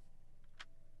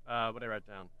did I write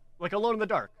down? Like Alone in the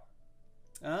Dark.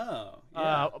 Oh.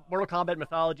 Yeah. Mortal Kombat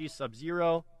Mythology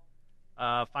Sub-Zero.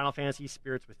 Final Fantasy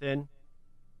Spirits Within.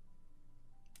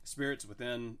 Spirits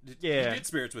Within. You did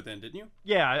Spirits Within, didn't you?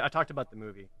 Yeah, I talked about the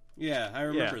movie. Yeah, I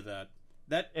remember that.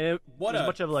 What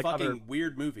a fucking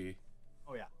weird movie.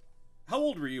 Oh yeah. How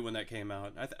old were you when that came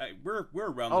out? We're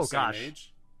around the same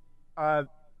age. I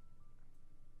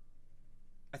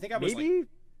think I was maybe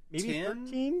 10?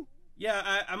 13.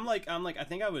 Yeah, I'm like I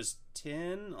think I was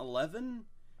 10, 11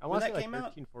 when that came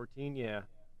out. 13, 14, yeah.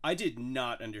 I did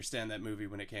not understand that movie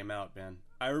when it came out, man.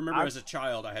 I remember as a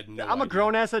child, I had no idea. I'm a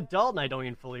grown-ass adult, and I don't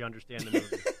even fully understand the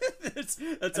movie. that's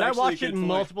and I watched it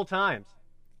multiple times.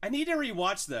 I need to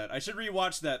rewatch that. I should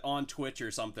rewatch that on Twitch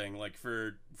or something, like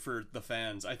for the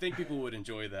fans. I think people would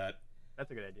enjoy that.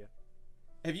 That's a good idea.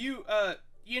 Have you,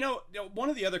 one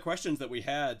of the other questions that we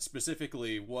had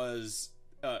specifically was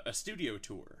a studio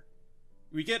tour.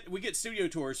 We get studio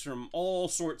tours from all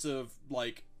sorts of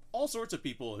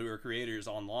people who are creators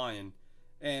online,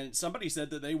 and somebody said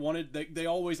that they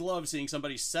always love seeing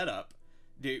somebody's setup.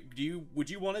 Would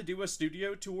you want to do a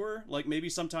studio tour, like maybe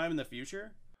sometime in the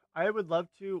future? I would love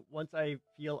to once I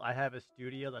feel I have a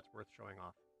studio that's worth showing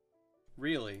off.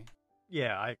 Really?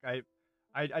 Yeah,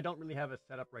 I don't really have a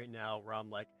setup right now where I'm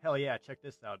like, hell yeah, check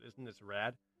this out, isn't this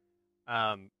rad?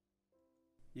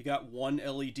 You got one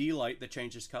LED light that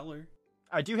changes color.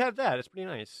 I do have that. It's pretty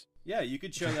nice. Yeah, you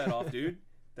could show that off, dude.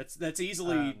 That's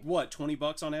easily what,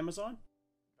 $20 on Amazon?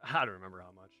 I don't remember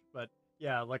how much, but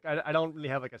yeah, like I don't really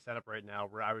have like a setup right now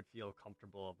where I would feel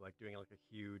comfortable of like doing like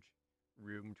a huge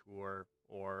room tour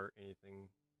or anything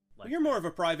like You're more of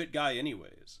a private guy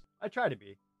anyways. I try to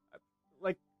be.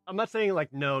 Like, I'm not saying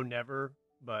like no, never,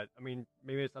 but I mean,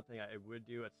 maybe it's something I would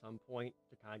do at some point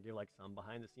to kind of give like some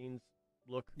behind the scenes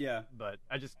look. Yeah. But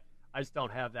I just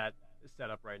don't have that set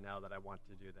up right now that I want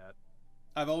to do that.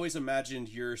 I've always imagined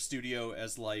your studio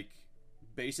as like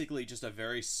basically just a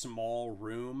very small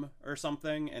room or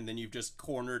something, and then you've just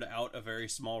cornered out a very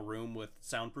small room with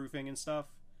soundproofing and stuff.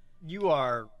 You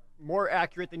are more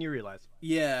accurate than you realize.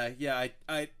 Yeah,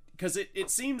 I because it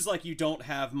seems like you don't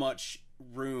have much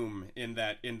room in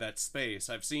that space.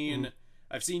 I've seen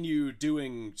you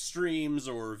doing streams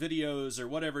or videos or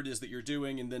whatever it is that you're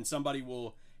doing, and then somebody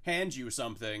will hand you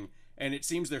something and it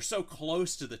seems they're so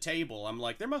close to the table. I'm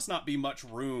like, there must not be much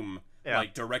room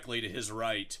like directly to his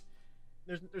right.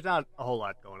 There's not a whole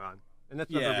lot going on, and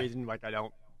that's another reason like I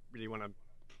don't really want to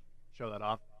show that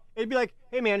off. It'd be like,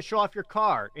 hey man, show off your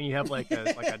car, and you have like a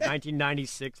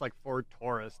 1996 like Ford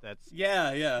Taurus that's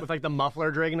with like the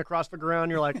muffler dragging across the ground.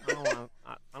 You're like, I don't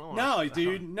want. No,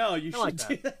 dude, no, you should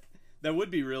do that. That would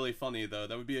be really funny though.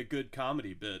 That would be a good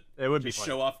comedy bit. It would be funny.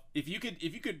 Show off if you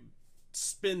could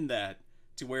spin that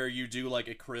to where you do like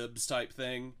a cribs type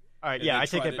thing. All right, I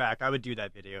take it back. I would do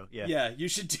that video. Yeah, you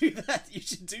should do that. You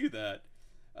should do that.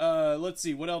 Let's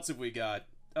see, what else have we got?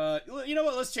 You know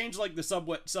what? Let's change like the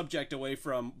subject away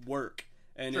from work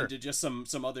and into just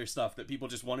some other stuff that people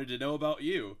just wanted to know about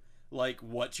you. Like,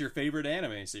 what's your favorite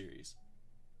anime series?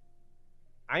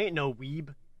 I ain't no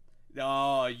weeb.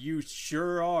 Oh, you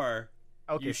sure are.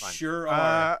 Okay, you fine. Sure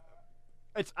are.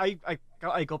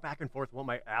 I go back and forth what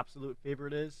my absolute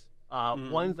favorite is.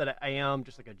 Ones that I am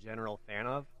just like a general fan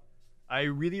of. I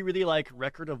really, really like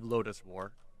Record of Lotus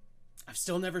War. I've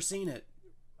still never seen it.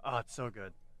 Oh, it's so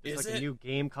good. There's Is like it? a new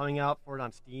game coming out for it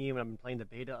on Steam, and I've been playing the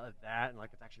beta of that, and like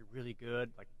it's actually really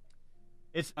good. Like,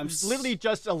 it's literally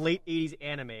just a late '80s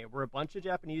anime where a bunch of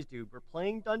Japanese dudes were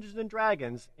playing Dungeons and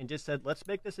Dragons and just said, "Let's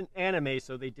make this an anime,"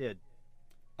 so they did.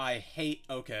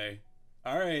 Okay,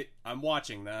 all right, I'm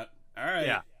watching that. All right,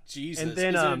 yeah. Jesus, and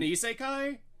then, is it an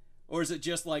isekai, or is it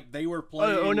just like they were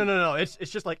playing? Oh no, it's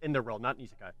just like in their world, not an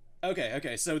isekai.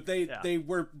 Okay, so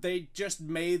they just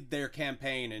made their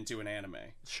campaign into an anime.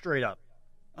 Straight up.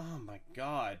 Oh my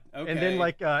god. Okay. And then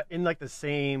like in like the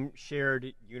same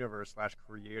shared universe slash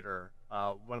creator,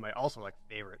 one of my also like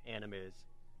favorite animes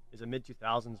is a mid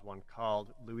 2000s one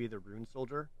called Louis the Rune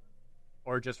Soldier,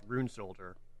 or just Rune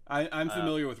Soldier. I'm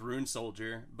familiar with Rune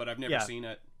Soldier, but I've never Yeah, seen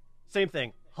it. same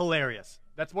thing. Hilarious.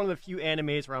 That's one of the few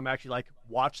animes where I'm actually like,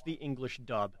 watch the English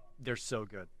dub. They're so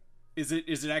good. Is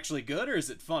it actually good or is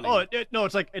it funny? Oh no,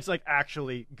 it's like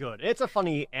actually good. It's a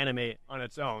funny anime on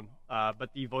its own, but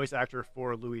the voice actor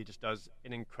for Louis just does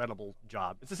an incredible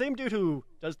job. It's the same dude who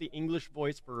does the English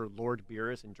voice for Lord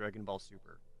Beerus in Dragon Ball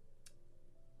Super.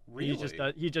 Really?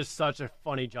 He just such a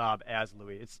funny job as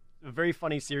Louis. It's a very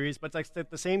funny series, but it's like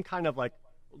the same kind of like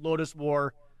Lotus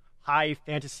War, high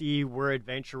fantasy. We're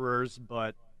adventurers,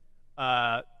 but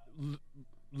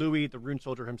Louis, the Rune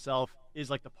Soldier himself, is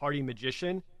like the party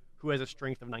magician who has a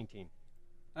strength of 19.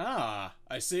 Ah,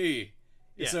 I see.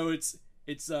 Yeah. So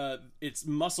it's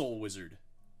Muscle Wizard.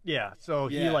 Yeah, so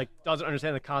he like doesn't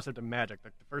understand the concept of magic.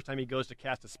 Like the first time he goes to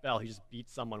cast a spell, he just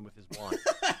beats someone with his wand.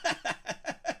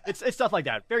 It's stuff like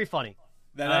that. Very funny.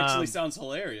 That actually sounds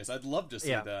hilarious. I'd love to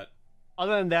see that.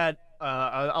 Other than that,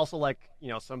 I also like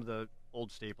some of the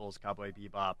old staples, Cowboy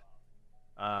Bebop,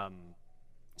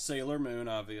 Sailor Moon,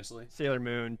 obviously. Sailor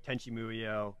Moon, Tenchi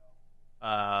Muyo,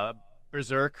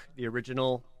 Berserk, the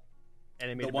original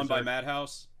animated. The one Berserk. by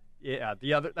Madhouse. Yeah,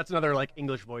 that's another like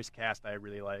English voice cast I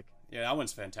really like. Yeah, that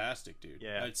one's fantastic, dude.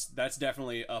 Yeah, that's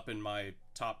definitely up in my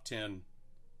top 10.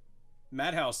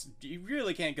 Madhouse, you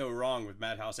really can't go wrong with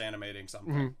Madhouse animating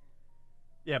something. Mm-hmm.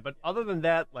 Yeah, but other than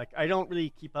that, like I don't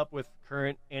really keep up with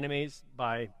current animes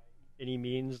by any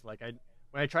means. Like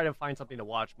when I try to find something to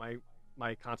watch,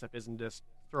 my concept isn't just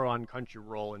throw on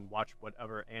Crunchyroll and watch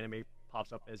whatever anime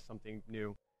pops up as something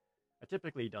new. I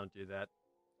typically don't do that.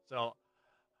 So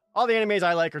all the animes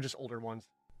I like are just older ones.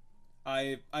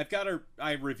 I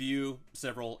review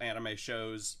several anime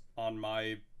shows on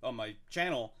my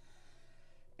channel,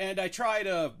 and I try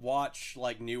to watch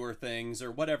like newer things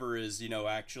or whatever is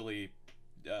actually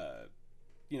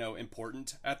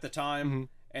important at the time. Mm-hmm.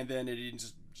 And then it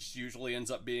just usually ends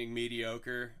up being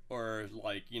mediocre, or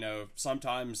like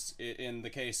sometimes in the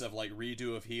case of like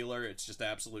Redo of Healer, it's just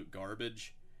absolute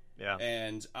garbage. Yeah.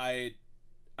 And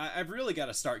I've really got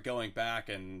to start going back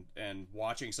and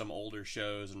watching some older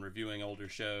shows and reviewing older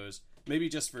shows, maybe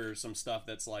just for some stuff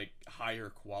that's like higher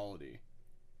quality.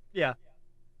 Yeah.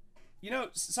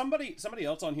 Somebody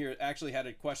else on here actually had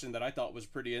a question that I thought was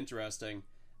pretty interesting.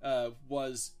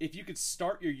 Was if you could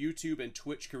start your YouTube and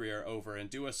Twitch career over and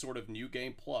do a sort of New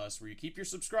Game Plus where you keep your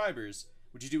subscribers,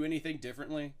 would you do anything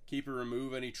differently? Keep or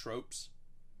remove any tropes?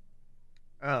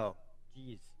 Oh,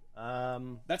 jeez.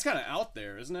 That's kind of out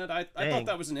there, isn't it? I thought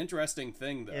that was an interesting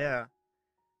thing, though. Yeah.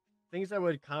 Things I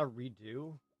would kind of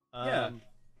redo. Yeah.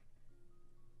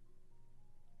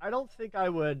 I don't think I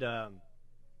would. I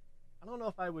don't know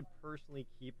if I would personally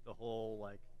keep the whole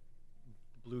like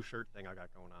blue shirt thing I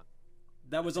got going on.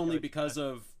 That was only because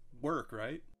of work,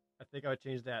 right? I think I would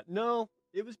change that. No,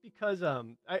 it was because I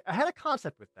had a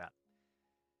concept with that.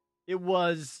 It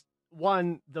was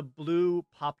one, the blue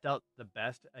popped out the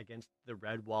best against the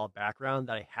red wall background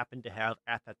that I happened to have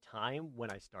at the time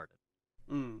when I started.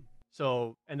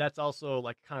 So, and that's also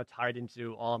like kind of tied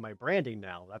into all of my branding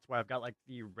now. That's why I've got like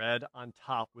the red on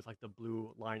top with like the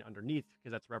blue line underneath,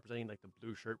 because that's representing like the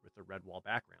blue shirt with the red wall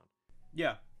background.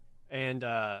 Yeah. And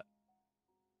I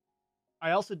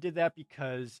also did that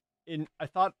because I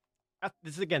thought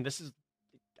this is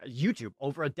YouTube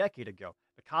over a decade ago.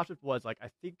 The concept was like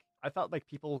I thought like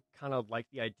people kind of like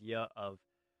the idea of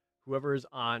whoever's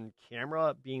on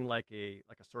camera being like a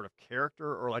sort of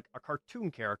character or like a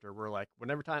cartoon character, where like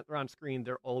whenever time they're on screen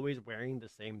they're always wearing the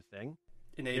same thing,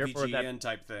 an AVGN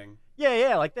type thing.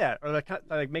 Yeah, like that, or that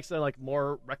like makes them like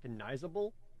more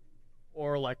recognizable,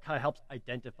 or like kind of helps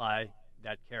identify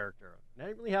that character. And I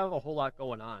didn't really have a whole lot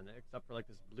going on except for like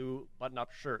this blue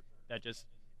button-up shirt that just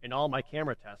in all my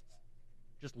camera tests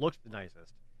just looked the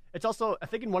nicest. It's also, I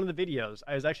think in one of the videos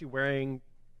I was actually wearing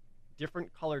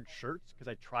different colored shirts because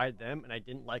I tried them and I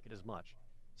didn't like it as much,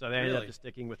 so I ended up just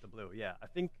sticking with the blue. Yeah, I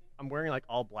think I'm wearing like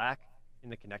all black in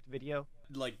the Connect video.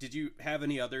 Like, did you have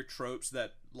any other tropes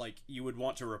that like you would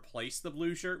want to replace the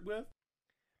blue shirt with?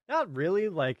 Not really.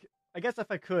 Like, I guess if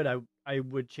I could, I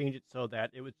would change it so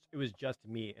that it was just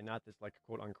me and not this like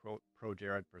quote unquote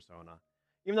Projared persona.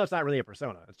 Even though it's not really a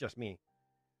persona, it's just me.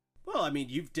 Well, I mean,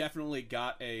 you've definitely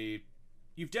got a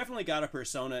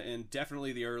persona in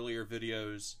definitely the earlier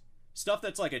videos. Stuff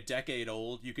that's like a decade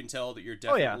old, you can tell that you're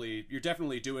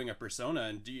definitely doing a persona,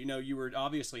 and you were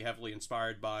obviously heavily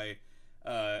inspired by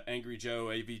Angry Joe,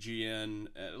 AVGN,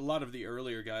 a lot of the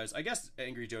earlier guys. I guess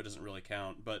Angry Joe doesn't really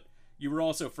count, but you were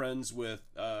also friends with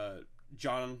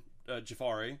John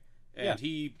Jafari, and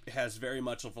he has very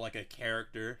much of like a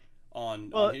character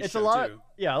on his it's show a lot. too.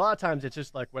 Yeah, a lot of times it's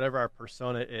just like whatever our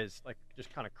persona is, like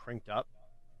just kind of cranked up.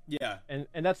 Yeah,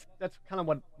 And that's kind of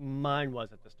what mine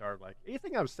was at the start. Like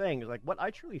anything I was saying is like what I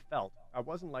truly felt. I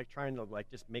wasn't like trying to like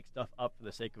just make stuff up for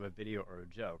the sake of a video or a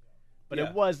joke, but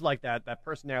it was like that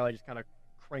personality just kind of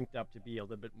cranked up to be a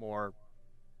little bit more,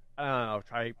 I don't know,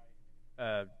 try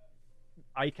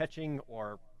eye catching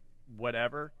or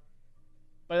whatever.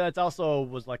 But that's also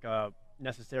was like a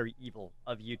necessary evil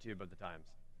of YouTube at the times.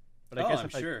 But I guess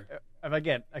if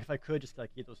I could just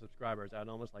like get those subscribers, I'd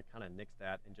almost like kind of nix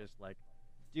that and just like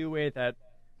do it that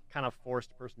kind of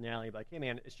forced personality. Like, hey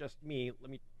man, it's just me. Let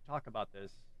me talk about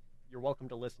this. You're welcome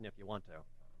to listen if you want to.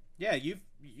 Yeah,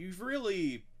 you've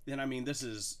really, and I mean this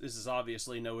is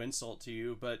obviously no insult to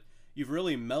you, but you've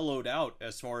really mellowed out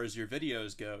as far as your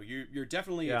videos go. You're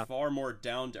definitely far more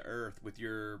down to earth with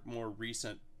your more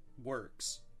recent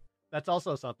works. That's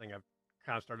also something I've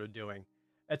kind of started doing.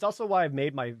 It's also why I've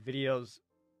made my videos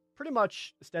pretty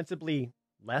much ostensibly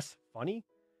less funny,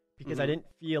 because I didn't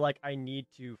feel like I need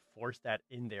to force that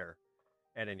in there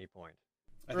at any point.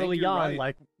 Early on,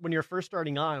 like when you're first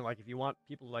starting on, like if you want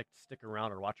people to like stick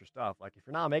around or watch your stuff, like if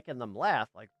you're not making them laugh,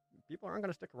 like people aren't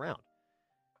going to stick around.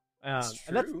 And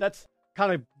that's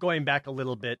kind of going back a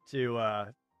little bit to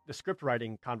the script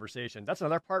writing conversation. That's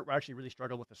another part where I actually really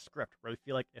struggle with the script, where I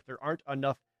feel like if there aren't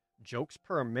enough jokes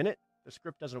per minute, the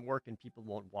script doesn't work and people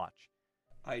won't watch.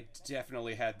 I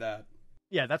definitely had that.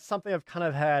 Yeah, that's something I've kind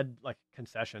of had like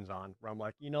concessions on, where I'm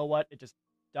like, you know what, it just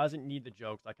doesn't need the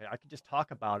jokes. Like I could just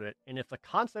talk about it, and if the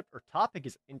concept or topic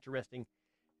is interesting,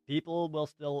 people will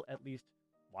still at least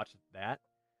watch that.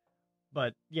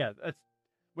 But yeah, that's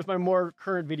with my more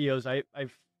current videos.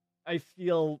 I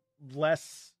feel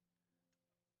less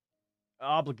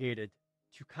obligated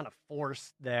to kind of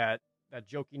force that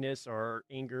jokiness or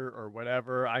anger or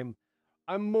whatever. I'm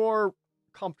more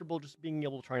comfortable just being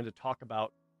able trying to talk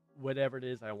about whatever it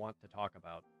is I want to talk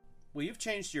about. Well, you've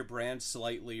changed your brand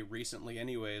slightly recently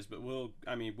anyways, but we'll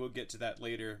get to that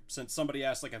later, since somebody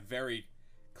asked like a very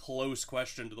close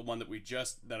question to the one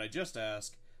that I just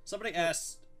asked. Somebody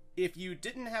asked, if you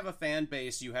didn't have a fan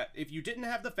base if you didn't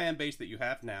have the fan base that you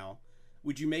have now,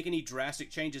 would you make any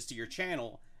drastic changes to your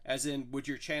channel? As in, would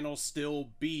your channel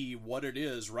still be what it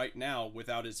is right now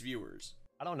without its viewers?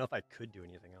 I don't know if I could do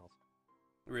anything else.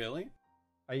 Really?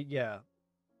 I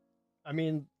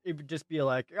mean, it would just be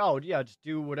like, oh yeah, just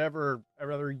do whatever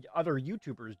other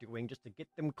YouTubers doing just to get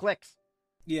them clicks.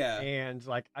 Yeah. And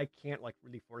like, I can't like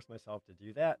really force myself to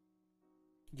do that.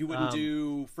 You wouldn't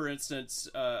do, for instance,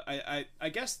 I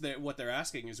guess that what they're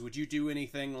asking is, would you do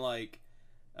anything like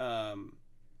VODs,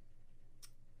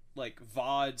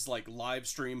 like live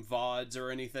stream VODs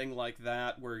or anything like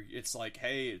that, where it's like,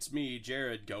 hey, it's me,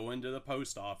 Jared, go into the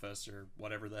post office or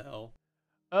whatever the hell?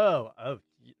 I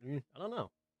don't know.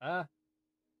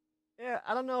 Yeah,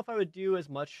 I don't know if I would do as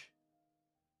much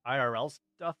IRL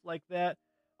stuff like that.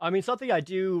 I mean, something I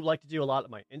do like to do a lot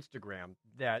on my Instagram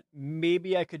that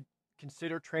maybe I could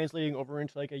consider translating over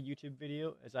into like a YouTube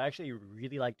video is I actually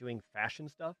really like doing fashion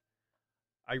stuff.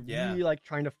 I really like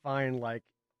trying to find like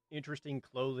interesting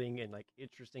clothing and like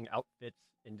interesting outfits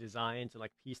and designs and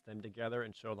like piece them together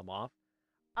and show them off.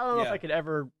 I don't know if I could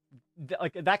ever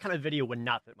like that kind of video would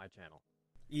not fit my channel.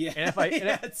 Yeah, and if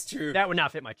that's true. That would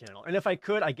not fit my channel. And if I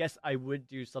could, I guess I would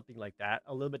do something like that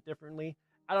a little bit differently.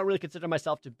 I don't really consider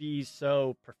myself to be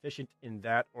so proficient in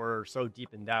that or so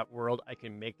deep in that world. I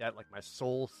can make that like my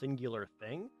sole singular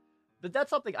thing. But that's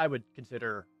something I would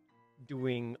consider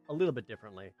doing a little bit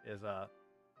differently is, I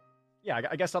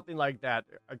guess something like that.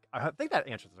 I think that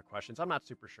answers the questions. I'm not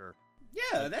super sure.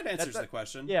 Yeah, that answers the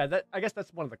question. Yeah, I guess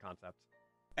that's one of the concepts.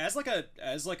 As a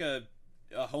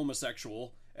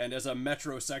homosexual and as a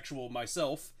metrosexual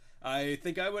myself, I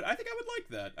think I would like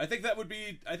that. I think that would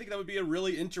be a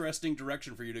really interesting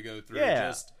direction for you to go through.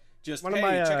 Yeah. Just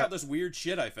hey, check out this weird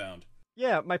shit I found.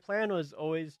 Yeah, my plan was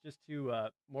always just to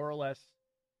more or less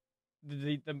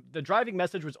the driving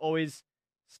message was always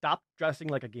stop dressing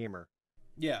like a gamer.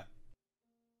 Yeah.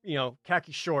 You know,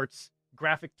 khaki shorts,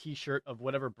 graphic t-shirt of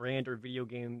whatever brand or video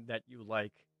game that you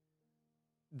like.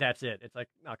 That's it. It's like,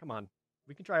 no, come on.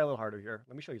 We can try a little harder here.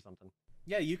 Let me show you something.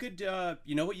 Yeah, you could,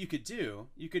 you know what you could do?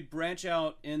 You could branch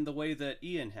out in the way that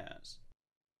Ian has.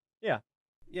 Yeah.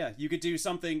 Yeah, you could do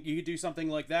something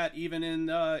like that, even in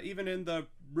the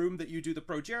room that you do the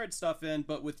Projared stuff in,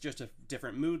 but with just a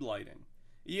different mood lighting.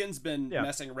 Ian's been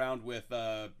messing around with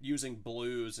using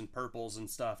blues and purples and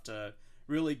stuff to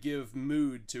really give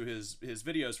mood to his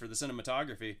videos for the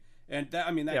cinematography. And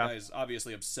that guy's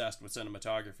obviously obsessed with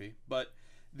cinematography. But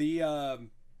You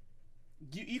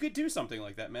could do something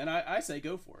like that, man. I say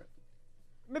go for it.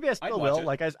 Maybe I I'd still watch will. it.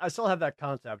 Like I still have that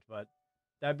concept, but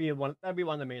that'd be one of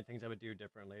the main things I would do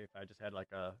differently if I just had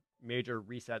like a major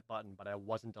reset button, but I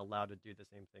wasn't allowed to do the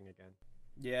same thing again.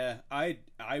 Yeah, I'd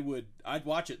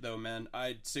watch it though, man.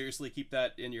 I'd seriously keep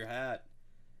that in your hat.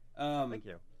 Thank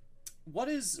you. What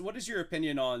is your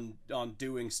opinion on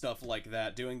doing stuff like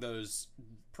that, doing those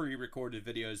pre-recorded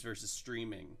videos versus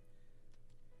streaming?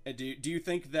 And do you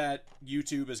think that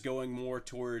YouTube is going more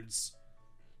towards?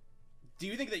 Do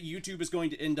you think that YouTube is going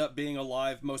to end up being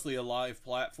mostly a live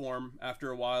platform after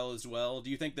a while as well?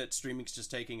 Do you think that streaming's just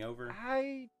taking over?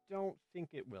 I don't think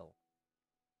it will.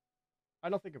 I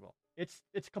don't think it will. It's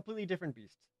a completely different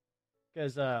beast.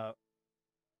 Because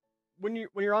when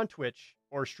you're on Twitch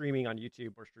or streaming on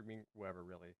YouTube or streaming wherever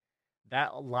really,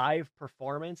 that live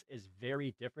performance is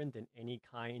very different than any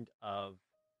kind of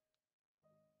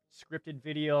scripted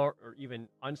video or even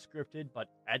unscripted but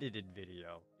edited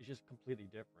video. It's just completely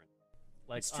different.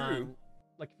 Like It's true.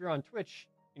 Like if you're on Twitch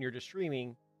and you're just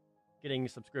streaming, getting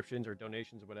subscriptions or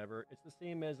donations or whatever, it's the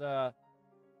same as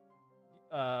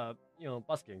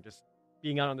busking, just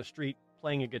being out on the street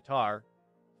playing a guitar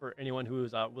for anyone who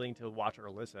is willing to watch or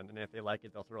listen, and if they like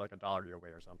it, they'll throw like $1 your way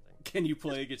or something. Can you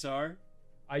play guitar?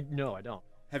 I don't.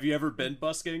 Have you ever been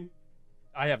busking?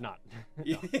 I have not.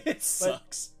 No. It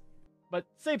sucks. But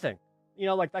same thing,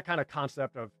 like that kind of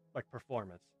concept of like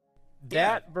performance.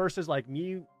 Yeah. That versus like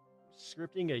me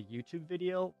scripting a YouTube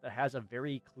video that has a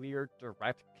very clear,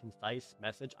 direct, concise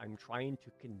message I'm trying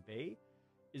to convey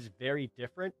is very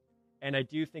different. And I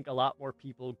do think a lot more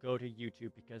people go to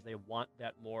YouTube because they want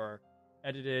that more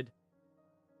edited,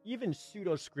 even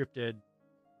pseudo-scripted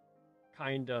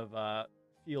kind of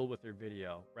feel with their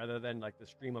video, rather than like the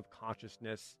stream of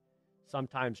consciousness,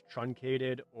 sometimes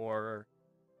truncated or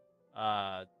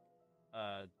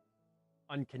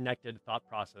unconnected thought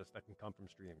process that can come from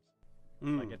streams.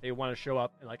 Like if they want to show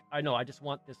up and like, I just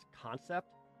want this concept.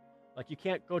 Like you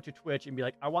can't go to Twitch and be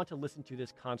like, I want to listen to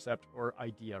this concept or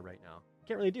idea right now. You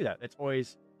can't really do that. It's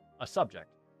always a subject.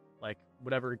 Like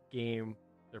whatever game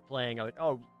they're playing, I'm like,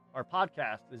 oh, our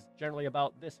podcast is generally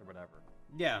about this or whatever.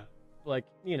 Yeah. Like,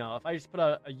 if I just put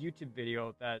a YouTube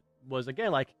video that was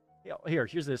again like,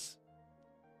 here's this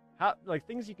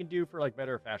things you can do for like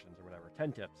better fashions or whatever,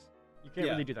 10 tips. You can't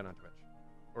really do that on Twitch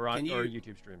or on or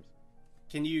YouTube streams.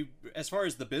 Can you, as far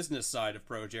as the business side of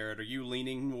Projared, are you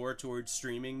leaning more towards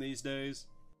streaming these days?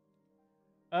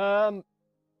 I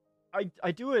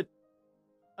do it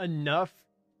enough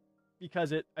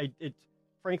because it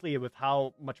frankly, with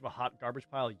how much of a hot garbage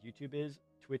pile YouTube is,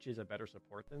 Twitch is a better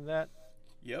support than that.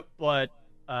 Yep. But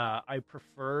I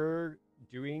prefer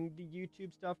doing the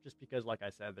YouTube stuff just because, like I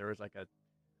said, there is like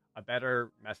a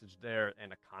better message there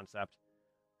and a concept.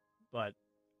 But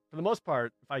for the most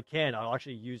part, if I can, I'll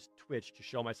actually use Twitch to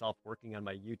show myself working on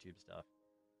my YouTube stuff.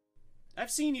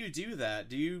 I've seen you do that.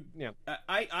 Do you? Yeah.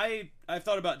 I've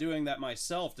thought about doing that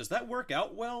myself. Does that work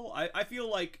out well? I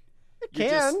feel like it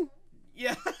can.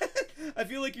 Yeah. I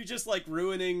feel like you're just like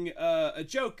ruining a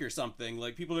joke or something.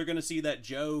 Like people are gonna see that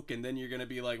joke, and then you're gonna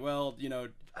be like, well,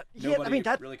 nobody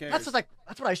really cares.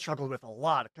 That's what I struggle with a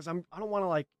lot because I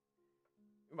want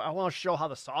to show how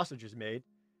the sausage is made,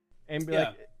 and be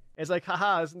like, it's like,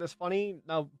 haha, isn't this funny?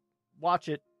 Now watch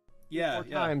it. Four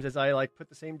times as I like put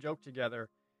the same joke together.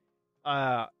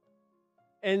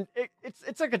 And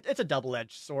it's a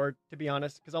double-edged sword, to be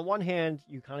honest, because on one hand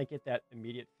you kind of get that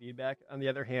immediate feedback. On the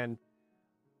other hand,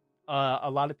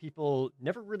 a lot of people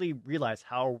never really realize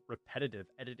how repetitive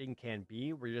editing can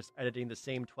be. We're just editing the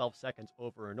same 12 seconds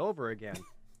over and over again.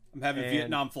 I'm having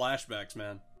Vietnam flashbacks,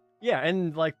 man. Yeah,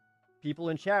 and like people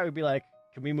in chat would be like,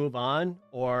 can we move on?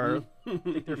 Or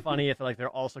think they're funny if like they're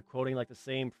also quoting like the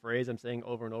same phrase I'm saying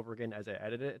over and over again as I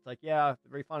edit it. It's like, yeah,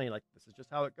 very funny. Like this is just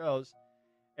how it goes.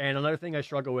 And another thing I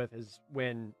struggle with is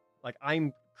when like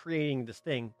I'm creating this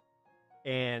thing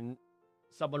and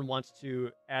someone wants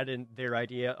to add in their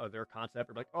idea or their concept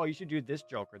or like, oh, you should do this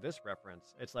joke or this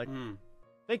reference. It's like,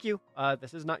 thank you.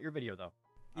 This is not your video though.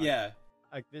 Yeah.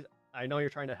 I know you're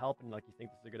trying to help and like you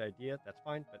think this is a good idea. That's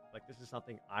fine. But like this is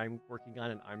something I'm working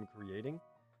on and I'm creating.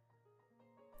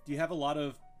 Do you have a lot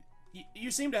of...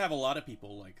 You seem to have a lot of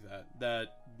people like that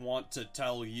want to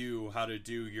tell you how to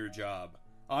do your job.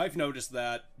 I've noticed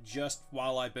that just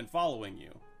while I've been following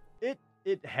you.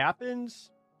 It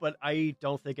happens, but I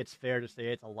don't think it's fair to say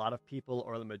it's a lot of people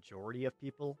or the majority of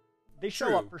people. They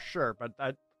show up for sure, but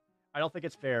I don't think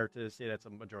it's fair to say that's a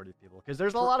majority of people because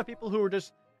there's a lot of people who are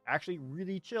just actually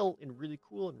really chill and really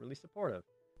cool and really supportive.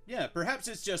 Yeah, perhaps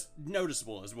it's just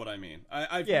noticeable is what I mean.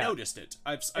 I've Yeah. noticed it.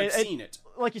 I've seen it.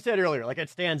 Like you said earlier, like it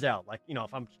stands out. Like,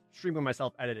 if I'm streaming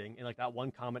myself editing and like that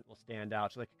one comment will stand out.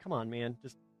 It's like, come on, man,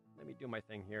 just let me do my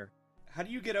thing here. How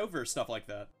do you get over stuff like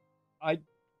that? I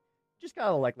just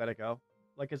gotta like let it go.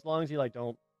 Like as long as you like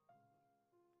don't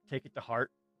take it to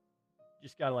heart, you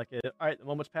just gotta like it. All right, the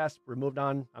moment's passed. We're moved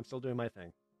on. I'm still doing my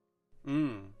thing.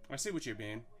 I see what you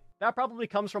mean. That probably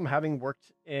comes from having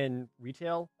worked in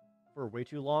retail for way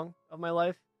too long of my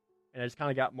life, and I just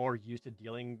kind of got more used to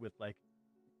dealing with like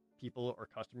people or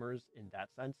customers in that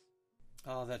sense.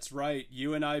 Oh, that's right.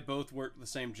 You and I both worked the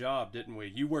same job, didn't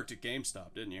we? You worked at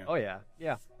GameStop, didn't you? Oh yeah.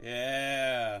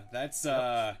 Yeah, that's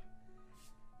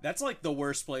like the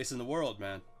worst place in the world,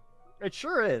 man. It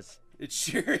sure is. It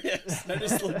sure is. That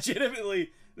is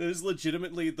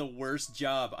legitimately the worst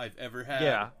job I've ever had.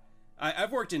 Yeah.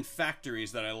 I've worked in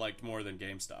factories that I liked more than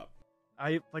GameStop.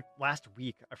 I like last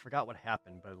week, I forgot what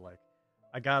happened, but like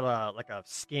I got a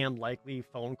scam likely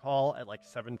phone call at like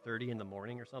 7:30 in the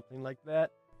morning or something like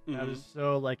that. Mm-hmm. I was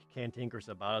so like cantankerous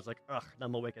about it. I was like, ugh,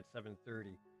 I'm awake at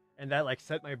 7:30. And that like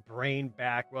set my brain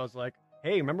back where I was like,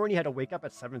 hey, remember when you had to wake up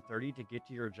at 7:30 to get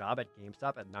to your job at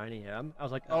GameStop at 9 a.m.? I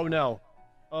was like, oh no,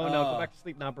 go back to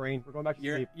sleep now, brain. We're going back to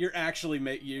sleep. You're actually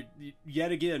you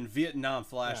yet again Vietnam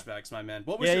flashbacks, my man.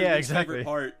 What was your least favorite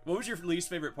part? What was your least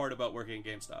favorite part about working at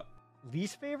GameStop?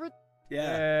 Least favorite?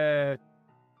 Yeah.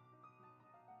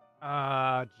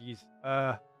 Geez.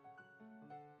 I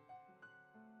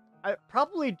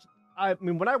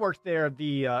mean, when I worked there,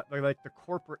 the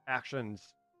corporate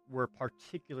actions were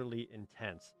particularly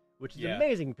intense, which is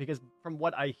amazing because from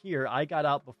what I hear, I got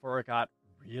out before it got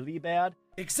really bad.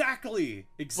 Exactly.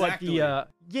 But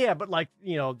but like,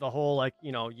 the whole like,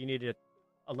 you needed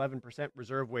 11%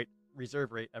 reserve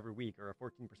rate every week or a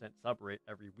 14% sub rate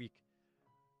every week.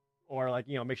 Or like,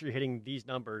 make sure you're hitting these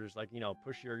numbers, like,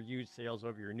 push your used sales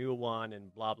over your new one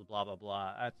and blah, blah, blah, blah,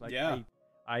 blah. That's like,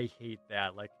 I hate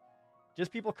that. Like,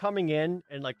 just people coming in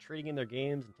and like trading in their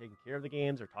games and taking care of the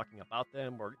games or talking about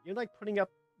them or like putting up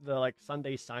the like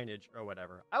Sunday signage or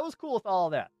whatever. I was cool with all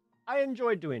of that. I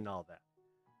enjoyed doing all that.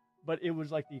 But it was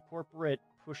like the corporate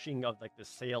pushing of like the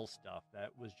sales stuff that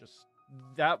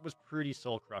was pretty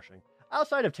soul crushing.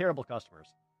 Outside of terrible customers.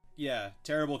 Yeah,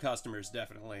 terrible customers,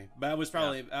 definitely. But that was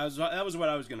probably that was what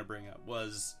I was going to bring up.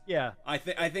 I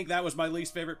think that was my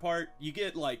least favorite part. You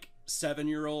get like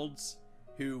 7-year-olds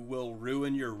who will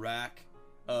ruin your rack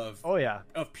of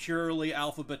purely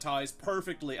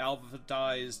perfectly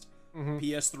alphabetized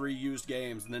PS3 used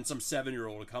games, and then some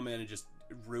 7-year-old will come in and just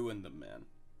ruin them, man.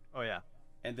 Oh yeah.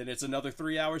 And then it's another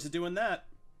 3 hours of doing that.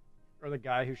 Or the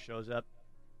guy who shows up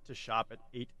to shop at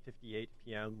 8:58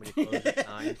 p.m. when he closes at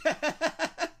 9.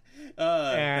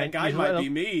 That guy might be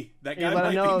me. That guy might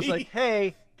be me. It's like,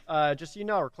 hey, just so you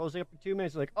know, we're closing up in 2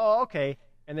 minutes. Like, oh, okay.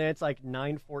 And then it's like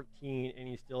 9:14, and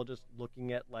he's still just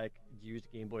looking at like used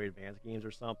Game Boy Advance games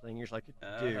or something. You're just like,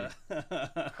 dude,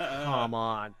 come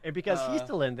on. And because he's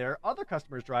still in there, other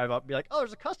customers drive up and be like, oh,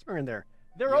 there's a customer in there.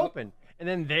 They're open. And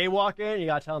then they walk in, and you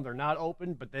gotta tell them they're not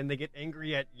open, but then they get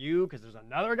angry at you because there's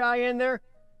another guy in there.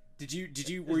 Did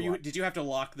you have to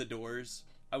lock the doors?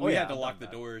 We had to lock the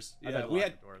doors. Yeah,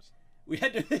 we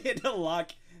had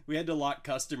to lock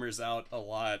customers out a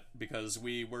lot because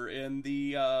we were in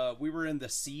the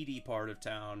seedy part of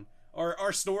town.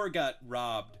 Our store got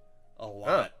robbed a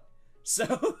lot.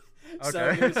 So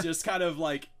it was just kind of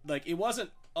like it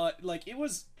wasn't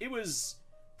it was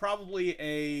probably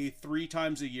a 3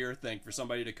 times a year thing for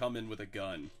somebody to come in with a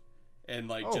gun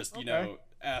and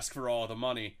ask for all the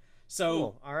money. So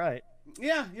cool. All right.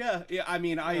 Yeah. I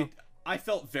mean, I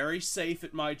felt very safe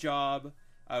at my job.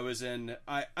 I was in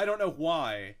I don't know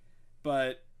why,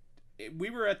 but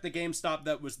we were at the GameStop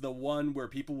that was the one where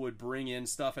people would bring in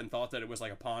stuff and thought that it was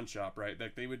like a pawn shop, right?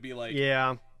 Like they would be like,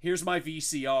 "Yeah, here's my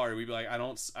VCR." We'd be like,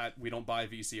 we don't buy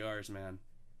VCRs, man."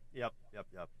 Yep.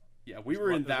 Yeah, we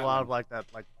were in that. There's a lot of like that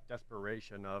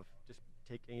desperation of just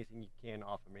take anything you can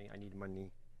off of me. I need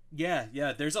money.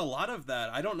 Yeah, there's a lot of that.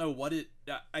 I don't know what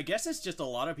I guess it's just a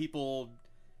lot of people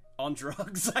on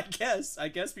drugs, I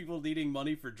guess people needing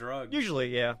money for drugs.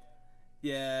 Usually, yeah.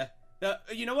 Yeah.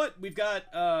 You know what? We've got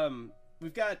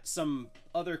some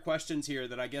other questions here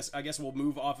that I guess we'll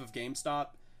move off of GameStop.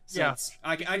 Since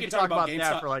I can talk about GameStop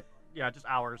that for like just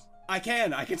hours. I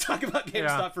can talk about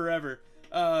GameStop forever.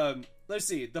 Let's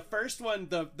see. The first one,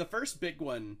 the first big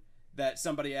one that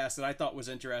somebody asked that I thought was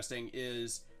interesting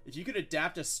is, if you could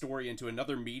adapt a story into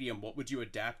another medium, what would you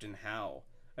adapt and how?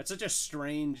 That's such a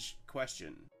strange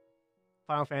question.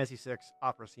 Final Fantasy VI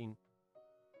opera scene.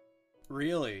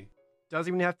 Really? Doesn't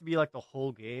even have to be like the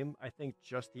whole game. I think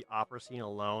just the opera scene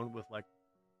alone with like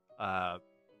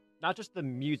not just the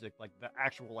music, like the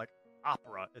actual like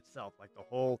opera itself, like the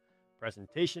whole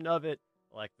presentation of it,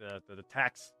 like the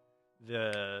text,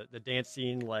 the dance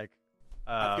scene, like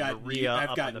Maria I've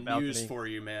up got on the balcony. news for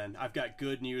you, man. I've got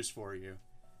good news for you.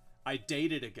 I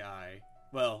dated a guy.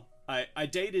 Well, I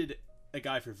dated a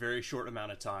guy for a very short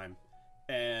amount of time,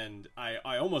 and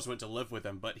I almost went to live with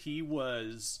him, but he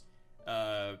was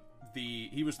the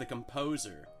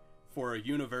composer for a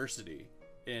university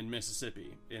in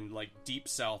Mississippi, in like deep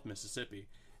South Mississippi,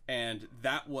 and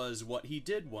that was what he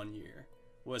did one year.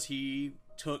 Was he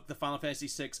took the Final Fantasy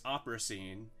VI opera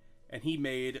scene and he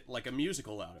made like a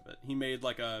musical out of it. He made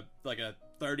like a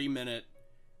 30-minute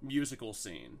musical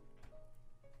scene.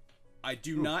 I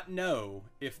do not know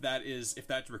if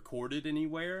that's recorded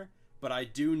anywhere, but I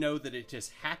do know that it has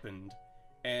happened,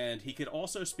 and he could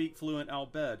also speak fluent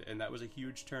Albed, and that was a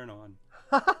huge turn on.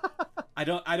 I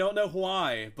don't know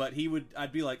why, but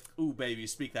I'd be like, "Ooh, baby,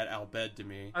 speak that Albed to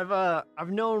me."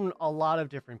 I've known a lot of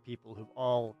different people who've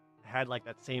all had like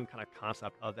that same kind of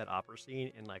concept of that opera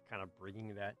scene and like kind of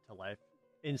bringing that to life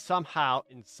in some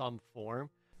form.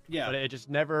 Yeah, but it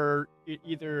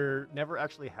either never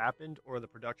actually happened, or the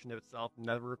production of itself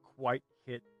never quite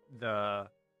hit the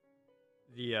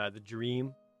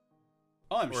dream.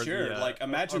 Oh, I'm sure.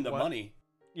 Imagine the money.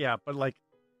 Yeah, but like,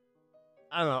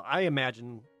 I don't know. I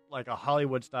imagine like a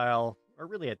Hollywood style, or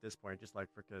really at this point, just like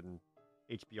freaking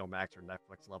HBO Max or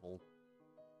Netflix level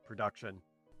production.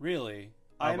 Really?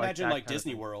 I imagine like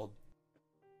Disney World.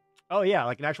 Oh yeah,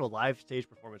 like an actual live stage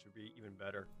performance would be even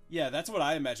better. Yeah, that's what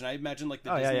I imagine. I imagine like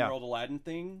the Disney World Aladdin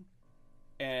thing.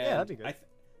 And yeah, that'd be good.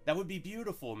 That would be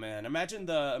beautiful, man. Imagine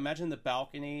the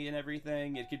balcony and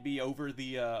everything. It could be over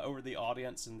the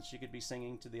audience, and she could be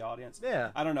singing to the audience.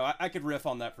 Yeah. I don't know. I could riff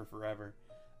on that for forever.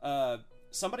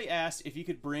 Somebody asked if you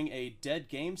could bring a dead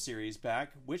game series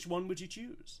back. Which one would you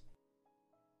choose?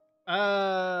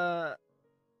 I've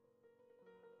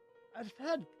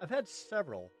had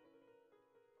several.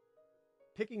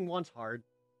 Picking one's hard.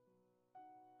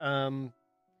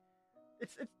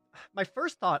 It's my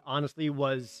first thought honestly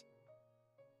was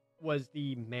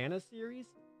the Mana series,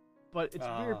 but it's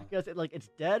weird because it's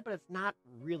dead, but it's not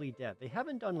really dead. They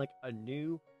haven't done like a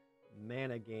new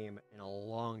Mana game in a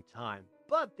long time,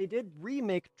 but they did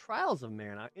remake Trials of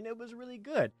Mana, and it was really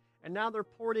good. And now they're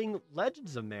porting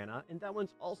Legends of Mana, and that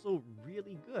one's also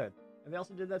really good. And they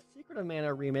also did that Secret of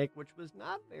Mana remake, which was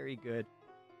not very good.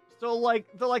 So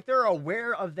they're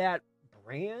aware of that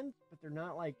brand, but they're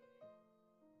not like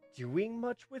doing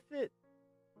much with it.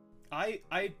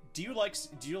 Do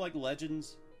you like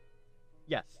Legends?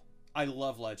 Yes. I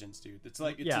love Legends, dude. It's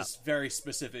like a very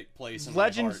specific place in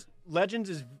Legends. my heart.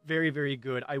 Legends is very, very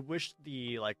good. I wish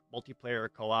the like multiplayer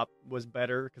co-op was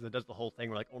better, because it does the whole thing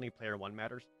where like only player one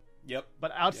matters. Yep.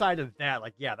 But outside of that,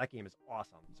 that game is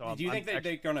awesome. So do you think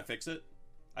they're gonna fix it?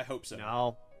 I hope so.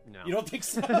 No. You don't think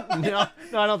so? No,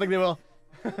 I don't think they will.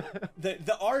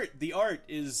 the art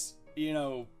is,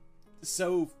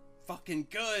 so fucking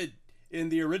good in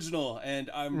the original, and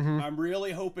I'm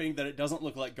really hoping that it doesn't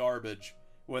look like garbage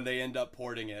when they end up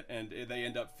porting it and they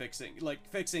end up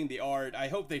fixing the art. I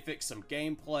hope they fix some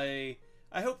gameplay.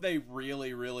 I hope they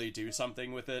really, really do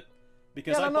something with it,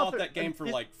 because I bought that game for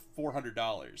like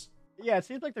 $400. Yeah, it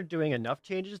seems like they're doing enough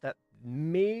changes that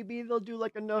maybe they'll do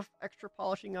like enough extra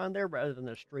polishing on there rather than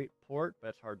a straight port, but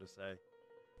it's hard to say.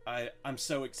 I'm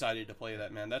so excited to play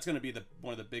that, man. That's going to be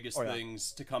one of the biggest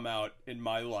things to come out in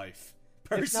my life,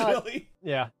 personally.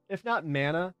 If not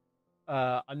Mana,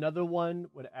 another one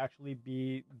would actually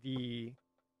be the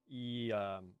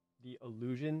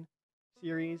Illusion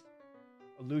series.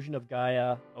 Illusion of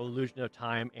Gaia, Illusion of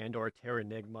Time, and/or Terra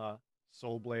Enigma,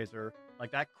 Soul Blazer,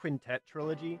 like that quintet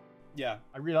trilogy. Yeah.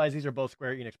 I realize these are both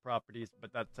Square Enix properties,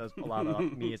 but that says a lot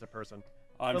about me as a person.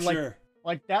 I'm sure.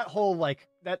 Like that whole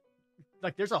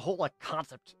there's a whole like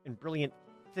concept and brilliant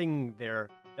thing there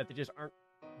that they just aren't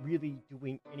really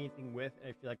doing anything with, and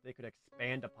I feel like they could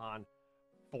expand upon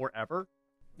forever.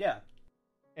 Yeah.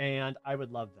 And I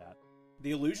would love that.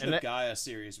 The Illusion of Gaia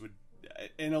series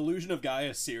an Illusion of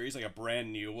Gaia series, like a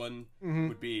brand new one,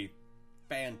 would be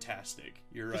fantastic.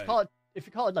 You're right. If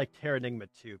you call it like Terra Enigma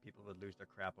 2, people would lose their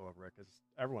crap over it, because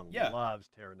everyone loves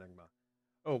Terra Enigma.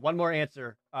 Oh, one more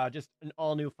answer. Just an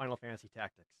all-new Final Fantasy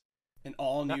Tactics. An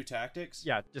all-new Tactics?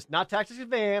 Yeah, just not Tactics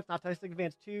Advance, not Tactics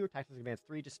Advance 2, Tactics Advance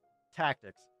 3, just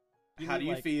Tactics. How do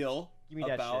you feel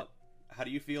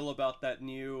about that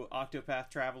new Octopath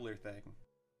Traveler thing?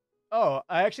 Oh,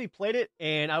 I actually played it,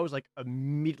 and I was like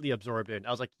immediately absorbed in.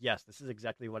 I was like, yes, this is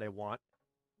exactly what I want.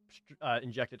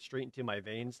 Inject it straight into my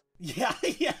veins. Yeah.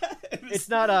 It's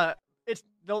not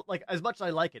as much as I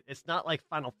like it, it's not like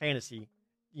Final Fantasy.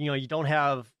 you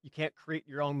can't create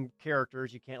your own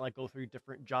characters. You can't like go through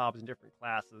different jobs and different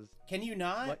classes. Can you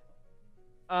not? Like,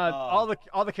 all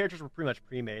the characters were pretty much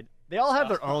pre-made. They all have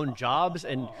their own jobs,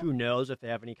 and who knows if they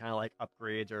have any kind of like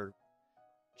upgrades or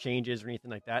changes or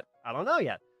anything like that. I don't know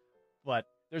yet. But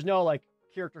there's no like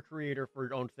character creator for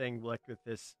your own thing like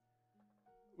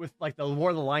with like the War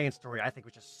of the Lion story. I think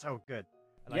was just so good.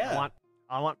 And, like,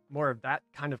 I want more of that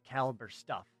kind of caliber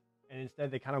stuff. And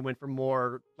instead, they kind of went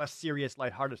for less serious,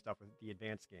 lighthearted stuff with the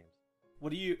advanced games. What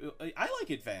do you? I like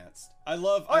advanced. I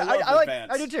love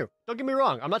advanced. I do too. Don't get me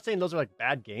wrong. I'm not saying those are like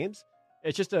bad games.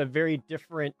 It's just a very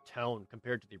different tone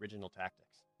compared to the original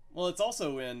Tactics. Well, it's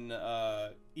also in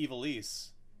Ivalice,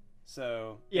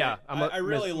 so yeah, I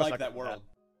really like that world.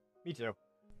 Me too.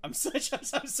 I'm such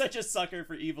a sucker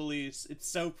for Ivalice. It's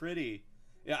so pretty.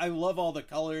 Yeah, I love all the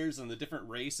colors and the different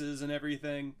races and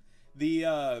everything.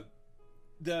 I'm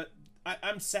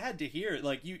sad to hear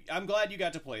I'm glad you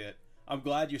got to play it. I'm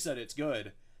glad you said it's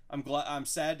good. I'm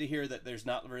sad to hear that there's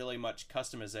not really much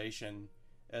customization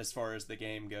as far as the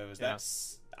game goes. Yeah.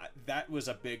 That was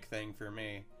a big thing for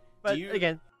me. But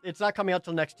again, it's not coming out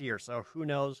till next year, so who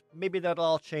knows? Maybe that'll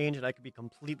all change, and I could be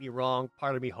completely wrong.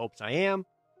 Part of me hopes I am,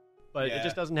 but it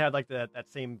just doesn't have like that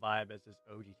same vibe as this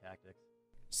OG Tactics.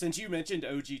 Since you mentioned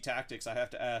OG Tactics, I have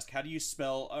to ask: how do you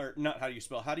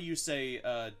say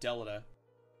Delta?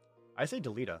 I say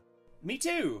Delita. Me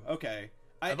too. Okay.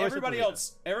 Everybody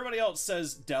else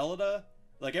says Delta.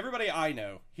 Like everybody I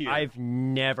know here. I've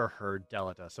never heard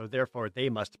Delta, so therefore they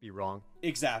must be wrong.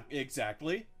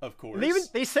 Exactly. Of course.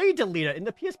 They say Delita in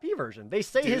the PSP version. They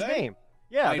say his name.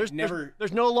 Yeah.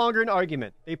 There's no longer an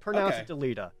argument. They pronounce it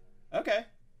Delita. Okay.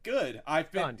 Good. I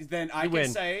can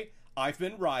say I've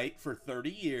been right for 30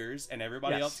 years, and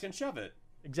everybody else can shove it.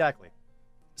 Exactly.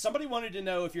 Somebody wanted to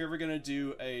know if you're ever going to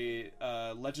do a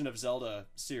Legend of Zelda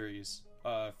series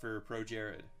for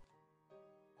Projared.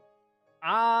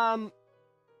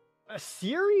 A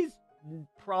series?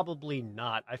 Probably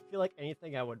not. I feel like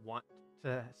anything I would want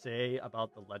to say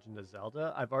about The Legend of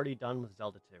Zelda, I've already done with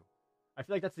Zelda 2. I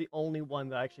feel like that's the only one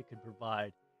that I actually could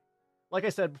provide, like I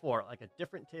said before, like a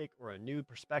different take or a new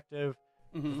perspective,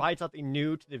 provide something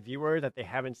new to the viewer that they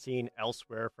haven't seen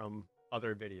elsewhere from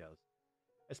other videos.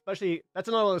 Especially, that's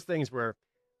another one of those things where,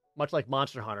 much like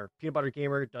Monster Hunter, Peanut Butter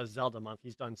Gamer does Zelda Month.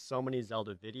 He's done so many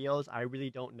Zelda videos. I really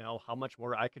don't know how much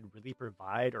more I could really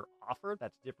provide or offer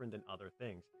that's different than other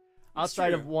things.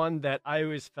 Outside of one that I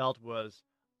always felt was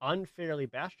unfairly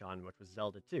bashed on, which was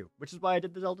Zelda 2, which is why I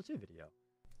did the Zelda 2 video.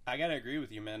 I gotta agree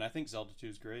with you, man. I think Zelda 2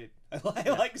 is great. I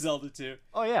like Zelda 2.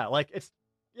 Oh yeah, it's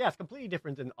completely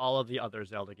different than all of the other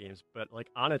Zelda games, but like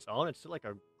on its own, it's still like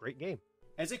a great game.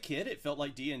 As a kid, it felt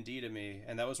like D&D to me,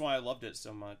 and that was why I loved it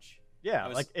so much. Yeah,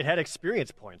 like it had experience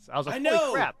points. I was like,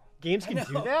 holy crap, games can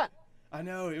do that? I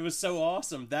know, it was so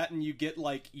awesome. That, and you get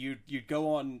like, you'd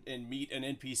go on and meet an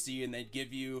NPC and they'd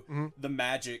give you the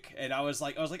magic, and I was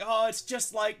like, oh, it's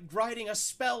just like writing a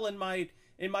spell in my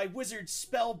wizard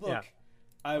spell book. Yeah.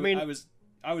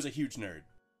 I was a huge nerd.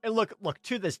 And look,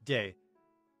 to this day,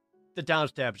 the down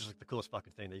stab is just like the coolest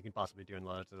fucking thing that you can possibly do in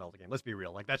the Zelda game. Let's be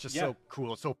real. Like, that's just so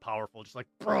cool. It's so powerful. Just like,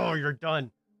 bro, you're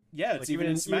done. Yeah, it's like, even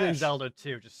in Smash. Even in Zelda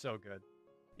 2, just so good.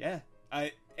 Yeah.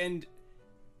 I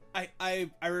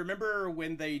remember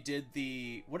when they did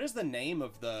what is the name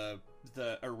of the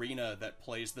arena that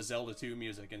plays the Zelda 2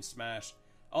 music in Smash?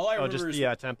 All I remember is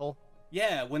the temple.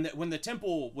 Yeah, when the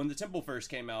temple first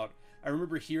came out, I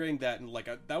remember hearing that, and like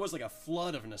that was like a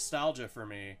flood of nostalgia for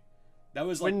me. That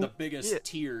was like the biggest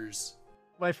tears.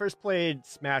 When I first played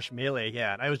Smash Melee,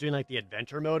 and I was doing like the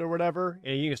adventure mode or whatever,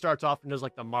 and you start off and there's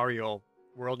like the Mario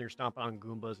world and you're stomping on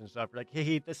Goombas and stuff. You're like,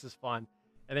 hey, this is fun.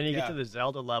 And then you get to the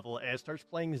Zelda level and it starts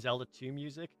playing Zelda 2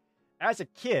 music. As a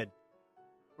kid,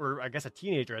 or I guess a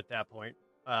teenager at that point,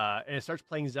 and it starts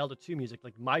playing Zelda 2 music,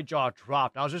 like my jaw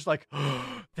dropped. I was just like,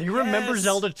 they remember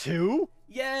Zelda 2?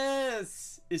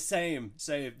 Yes! Same.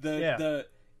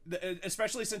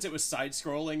 Especially since it was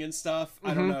side-scrolling and stuff.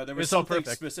 I don't know. There was something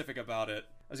specific about it.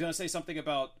 I was going to say something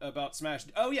about Smash.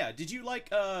 Oh, yeah. Did you like,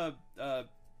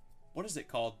 what is it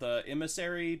called? The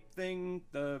emissary thing?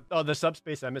 The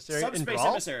Subspace Emissary? Subspace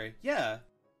Emissary. Yeah.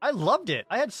 I loved it.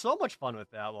 I had so much fun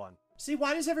with that one. See,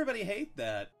 why does everybody hate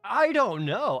that? I don't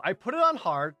know. I put it on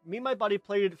hard. Me and my buddy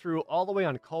played it through all the way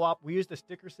on co-op. We used the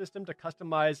sticker system to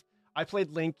customize. I played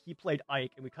Link, he played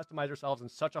Ike, and we customized ourselves in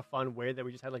such a fun way that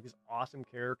we just had like these awesome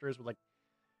characters with like,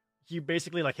 he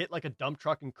basically like hit like a dump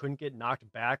truck and couldn't get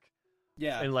knocked back.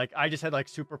 Yeah. And like, I just had like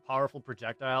super powerful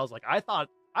projectiles. Like I thought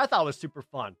it was super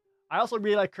fun. I also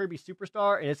really like Kirby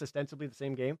Superstar, and it's ostensibly the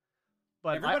same game.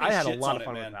 But I had a lot of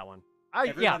fun with that one. I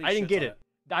didn't get it.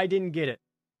 I didn't get it.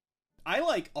 I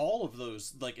like all of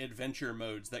those like adventure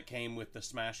modes that came with the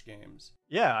Smash games.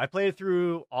 Yeah, I played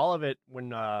through all of it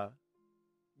when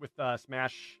with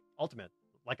Smash Ultimate.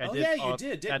 Like I did. Yeah, you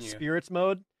did, didn't that you? Spirits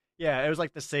mode. Yeah, it was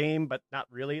like the same, but not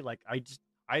really. Like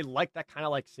I like that kind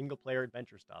of like single player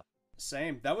adventure stuff.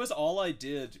 Same. That was all I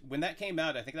did when that came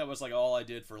out. I think that was like all I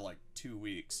did for like 2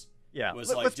 weeks. Yeah,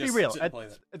 was let's be real. At play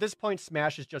that. At this point,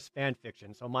 Smash is just fan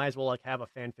fiction, so might as well like have a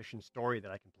fan fiction story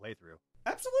that I can play through.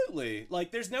 Absolutely.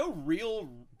 Like, there's no real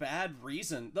bad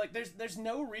reason. Like, there's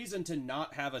no reason to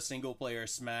not have a single player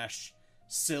Smash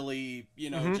silly,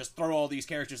 just throw all these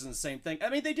characters in the same thing. I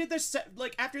mean, they did this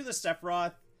like after the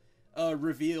Sephiroth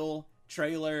reveal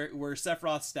trailer where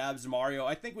Sephiroth stabs Mario.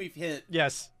 I think we've hit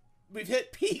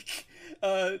peak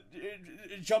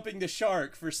jumping the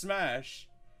shark for Smash.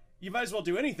 You might as well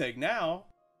do anything now.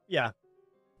 Yeah.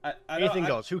 Anything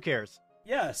goes. Who cares?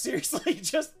 Yeah, seriously,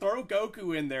 just throw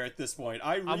Goku in there at this point.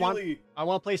 I want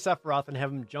to play Sephiroth and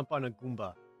have him jump on a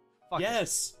Goomba.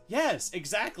 Yes,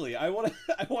 exactly. I want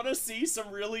to see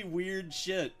some really weird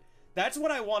shit. That's what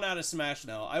I want out of Smash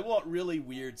now. I want really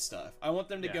weird stuff. I want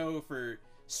them to go for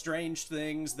strange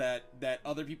things that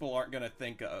other people aren't going to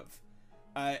think of.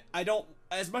 I don't,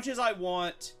 as much as I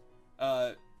want,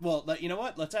 you know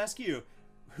what? Let's ask you.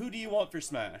 Who do you want for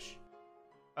Smash?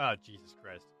 Oh, Jesus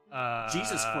Christ.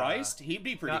 Jesus Christ? He'd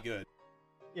be pretty good.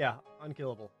 Yeah,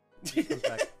 unkillable.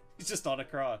 He's just on a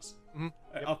cross. Mm-hmm.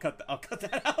 Yep. I'll cut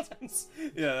that out.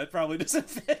 Yeah, that probably doesn't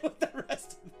fit with the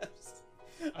rest of this.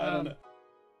 I don't know.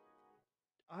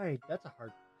 Alright, that's a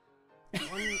hard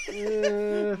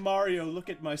one. Mario, look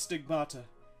at my stigmata.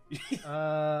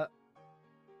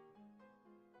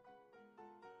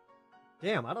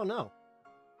 Damn, I don't know.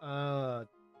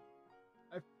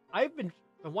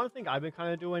 The one thing I've been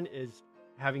kind of doing is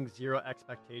having zero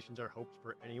expectations or hopes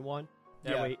for anyone.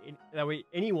 That way,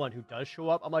 anyone who does show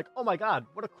up, I'm like, oh my god,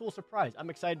 what a cool surprise! I'm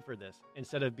excited for this.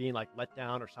 Instead of being like let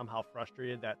down or somehow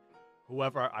frustrated that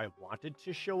whoever I wanted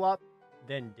to show up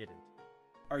then didn't.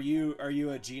 Are you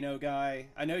a Geno guy?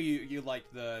 I know you like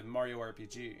the Mario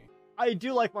RPG. I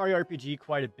do like Mario RPG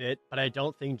quite a bit, but I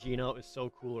don't think Geno is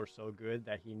so cool or so good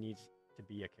that he needs to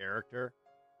be a character.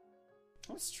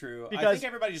 That's true. I think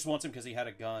everybody just wants him because he had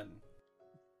a gun.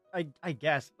 I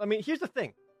guess. I mean, here's the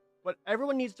thing. What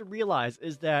everyone needs to realize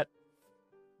is that,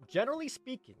 generally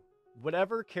speaking,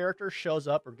 whatever character shows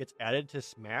up or gets added to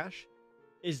Smash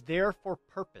is there for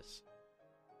purpose.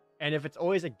 And if it's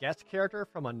always a guest character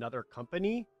from another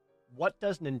company, what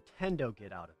does Nintendo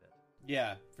get out of it?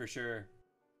 Yeah, for sure.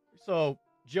 So,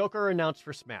 Joker announced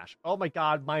for Smash. Oh my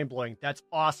god, mind-blowing. That's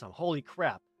awesome. Holy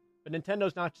crap. But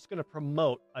Nintendo's not just going to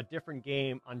promote a different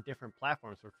game on different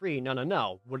platforms for free.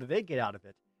 No. What do they get out of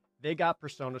it? They got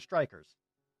Persona Strikers.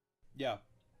 Yeah,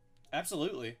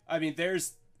 absolutely. I mean, there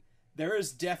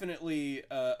is definitely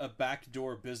a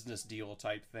backdoor business deal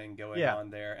type thing going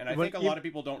on there. And I think a lot of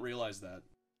people don't realize that.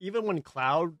 Even when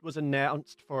Cloud was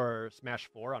announced for Smash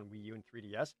 4 on Wii U and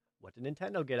 3DS, what did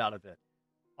Nintendo get out of it?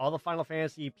 All the Final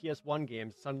Fantasy PS1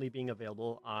 games suddenly being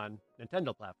available on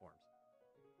Nintendo platforms.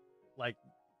 Like,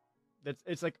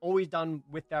 it's like always done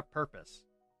with that purpose.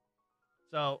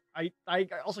 So I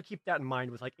also keep that in mind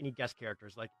with like any guest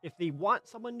characters. Like if they want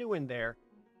someone new in there,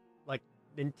 like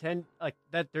Nintendo, like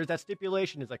that, there's that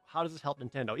stipulation is like, how does this help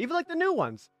Nintendo? Even like the new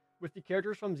ones with the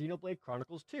characters from Xenoblade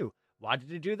Chronicles 2. Why did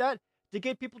they do that? To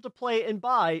get people to play and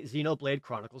buy Xenoblade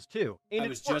Chronicles 2. And I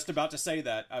was just about to say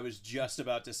that.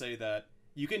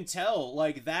 You can tell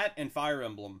like that and Fire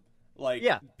Emblem. Like,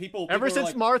 people ever since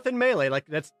like, Marth and Melee, like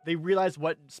they realized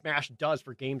what Smash does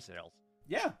for game sales.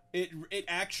 Yeah, it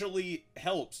actually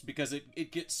helps because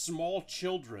it gets small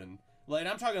children, like, and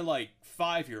I'm talking like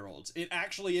 5-year-olds. It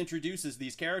actually introduces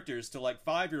these characters to like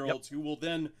 5-year-olds who will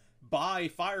then buy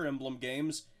Fire Emblem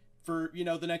games for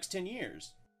the next 10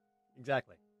 years.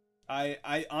 Exactly.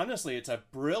 I honestly, it's a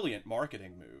brilliant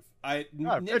marketing move.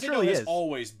 Nintendo really has is.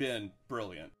 always been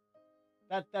brilliant.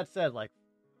 That said, like,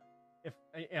 if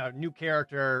new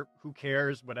character, who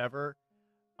cares, whatever.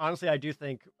 Honestly, I do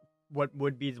think what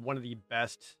would be one of the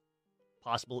best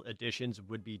possible additions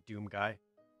would be Doom Guy.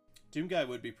 Doom Guy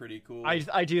would be pretty cool.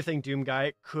 I do think Doom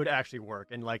Guy could actually work,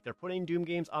 and like they're putting Doom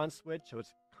games on Switch, so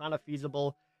it's kind of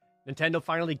feasible. Nintendo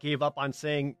finally gave up on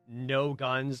saying no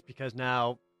guns because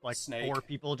now like Snake. 4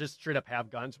 people just straight up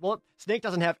have guns. Well, Snake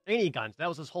doesn't have any guns. That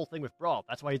was his whole thing with Brawl.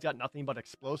 That's why he's got nothing but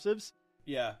explosives.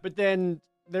 Yeah. But then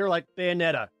they're like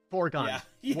Bayonetta, 4 guns. Yeah.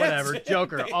 Yes, whatever.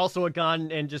 Joker, also a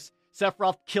gun, and just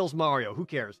Sephiroth kills Mario. Who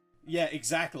cares? Yeah,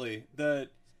 exactly. Did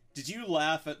you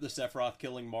laugh at the Sephiroth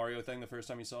killing Mario thing the first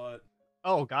time you saw it?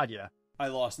 Oh god, yeah. I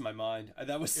lost my mind.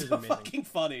 That was so fucking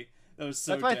funny. That was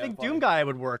so That's why I damn think funny. Doom Guy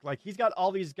would work. Like, he's got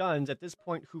all these guns. At this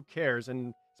point, who cares?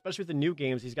 And especially with the new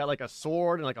games, he's got like a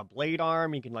sword and like a blade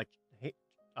arm. He can like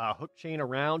hook chain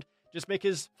around. Just make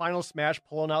his final smash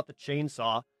pulling out the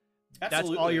chainsaw.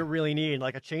 Absolutely. That's all you really need.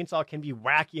 Like, a chainsaw can be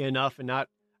wacky enough and not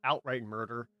outright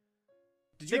murder.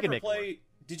 Did you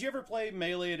ever play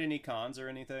Melee at any cons or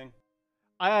anything?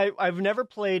 I've never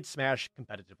played Smash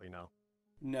competitively. No.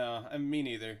 No, me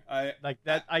neither. I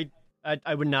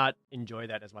would not enjoy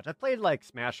that as much. I played like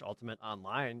Smash Ultimate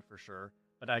online for sure,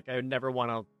 but I would never want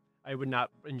to. I would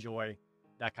not enjoy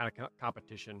that kind of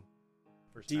competition.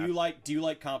 For Smash. Do you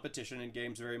like competition in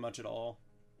games very much at all?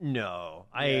 No,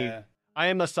 Yeah. I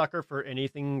am a sucker for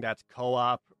anything that's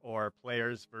co-op or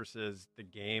players versus the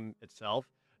game itself.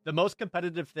 The most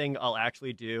competitive thing I'll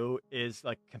actually do is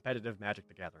like competitive Magic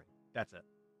the Gathering. That's it.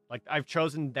 Like, I've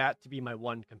chosen that to be my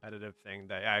one competitive thing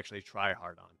that I actually try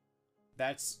hard on.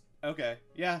 That's okay.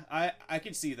 Yeah, I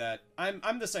can see that.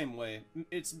 I'm the same way.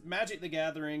 It's Magic the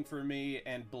Gathering for me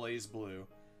and Blaze Blue.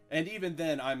 And even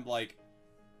then I'm like,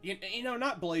 you know,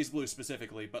 not Blaze Blue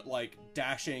specifically, but like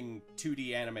dashing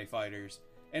 2D anime fighters.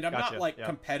 And I'm not like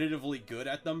competitively good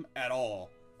at them at all.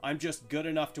 I'm just good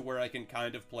enough to where I can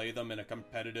kind of play them in a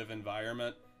competitive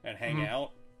environment and hang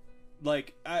out.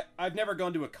 Like, I've never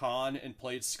gone to a con and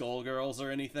played Skullgirls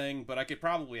or anything, but I could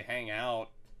probably hang out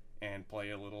and play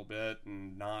a little bit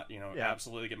and not,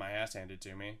 absolutely get my ass handed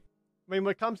to me. I mean,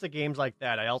 when it comes to games like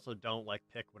that, I also don't like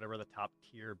pick whatever the top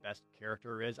tier best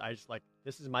character is. I just like,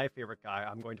 this is my favorite guy,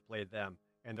 I'm going to play them.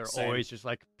 And they're always just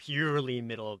like purely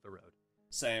middle of the road.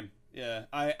 Same. Yeah.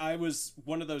 I was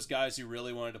one of those guys who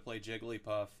really wanted to play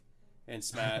Jigglypuff in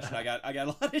Smash, and I got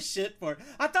a lot of shit for it.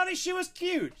 I thought she was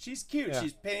cute. She's cute. Yeah.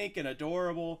 She's pink and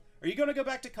adorable. Are you going to go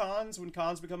back to cons when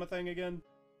cons become a thing again?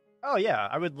 Oh yeah,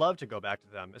 I would love to go back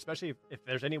to them, especially if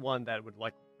there's anyone that would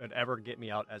ever get me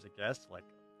out as a guest. Like,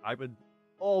 I would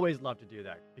always love to do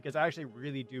that because I actually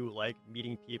really do like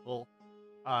meeting people.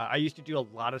 I used to do a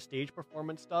lot of stage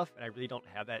performance stuff, and I really don't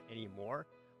have that anymore.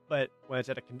 But when it's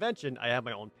at a convention, I have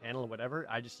my own panel and whatever.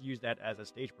 I just use that as a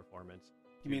stage performance.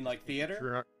 You mean like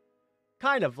theater?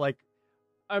 Kind of. Like,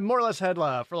 I more or less had,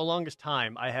 for the longest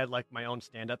time, I had like my own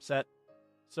stand-up set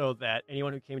so that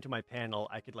anyone who came to my panel,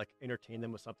 I could like entertain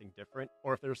them with something different.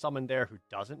 Or if there's someone there who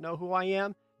doesn't know who I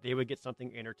am, they would get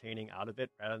something entertaining out of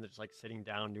it rather than just like sitting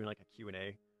down doing like a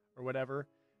Q&A or whatever.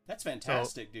 That's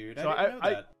fantastic, dude. I didn't know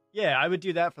that. Yeah, I would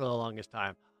do that for the longest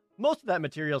time. Most of that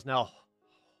material is now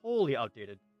wholly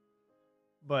outdated.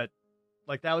 But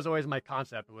like, that was always my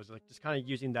concept. It was like just kind of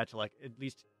using that to like at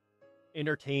least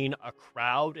entertain a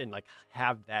crowd and like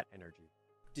have that energy.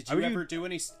 Did you ever do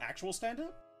any actual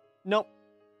stand-up? Nope.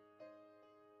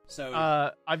 So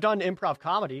I've done improv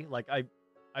comedy. Like,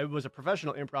 I was a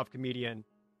professional improv comedian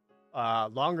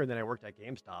longer than I worked at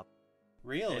GameStop.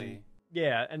 Really?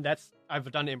 And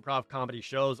I've done improv comedy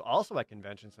shows also at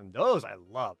conventions, and those I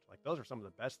loved. Like, those are some of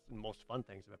the best and most fun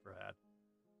things I've ever had.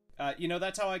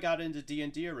 That's how I got into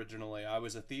D&D originally. I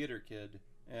was a theater kid,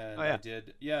 and I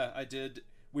did.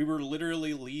 We were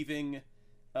literally leaving,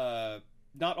 not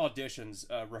auditions,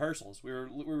 rehearsals. We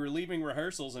were leaving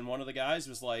rehearsals, and one of the guys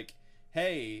was like,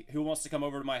 "Hey, who wants to come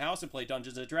over to my house and play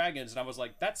Dungeons and Dragons?" And I was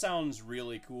like, "That sounds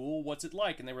really cool. What's it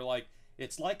like?" And they were like,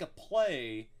 "It's like a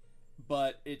play,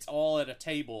 but it's all at a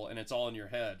table and it's all in your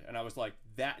head." And I was like,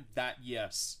 that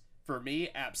yes, for me,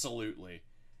 absolutely.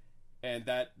 And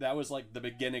that was like the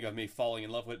beginning of me falling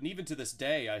in love with it. And even to this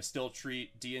day, I still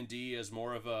treat D&D as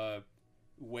more of a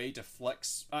way to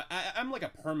flex. I'm like a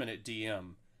permanent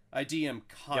DM. I DM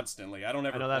constantly. Yep. I don't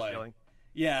ever play. I know that feeling.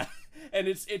 Yeah, and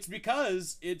it's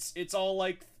because it's all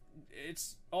like,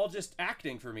 it's all just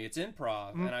acting for me. It's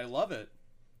improv, and I love it.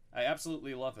 I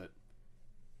absolutely love it.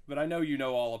 But I know you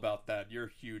know all about that. You're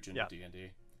huge into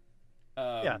D&D.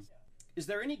 Yes. Is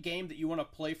there any game that you want to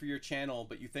play for your channel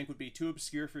but you think would be too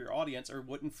obscure for your audience or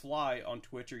wouldn't fly on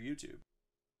Twitch or YouTube?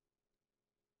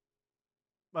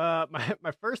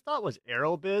 My first thought was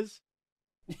Aerobiz.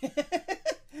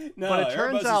 No, but it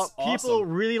turns out awesome. People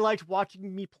really liked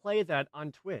watching me play that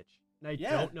on Twitch, and I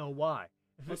don't know why.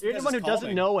 If anyone who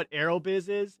doesn't know what Aerobiz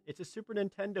is, it's a Super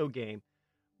Nintendo game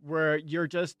where you're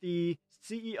just the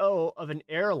CEO of an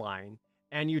airline,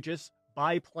 and you just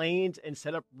buy planes and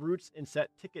set up routes and set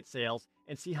ticket sales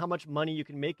and see how much money you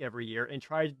can make every year and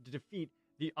try to defeat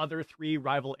the other 3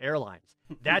 rival airlines.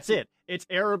 That's it. It's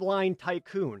Airline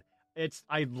Tycoon.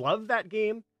 I love that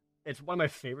game. It's one of my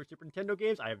favorite Super Nintendo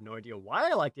games. I have no idea why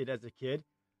I liked it as a kid.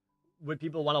 Would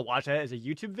people want to watch that as a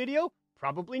YouTube video?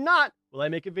 Probably not. Will I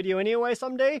make a video anyway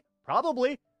someday?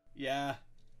 Probably. Yeah.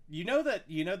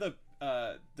 The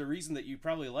reason that you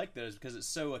probably like that is because it's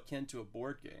so akin to a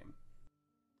board game.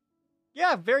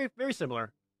 Yeah, very very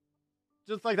similar.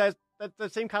 Just like that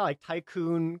same kind of like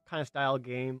tycoon kind of style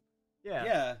game. Yeah.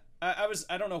 Yeah.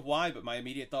 I don't know why, but my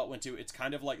immediate thought went to it's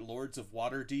kind of like Lords of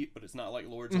Waterdeep, but it's not like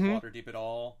Lords of Mm-hmm. Waterdeep at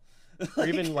all. Or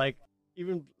even like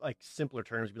simpler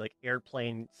terms, be like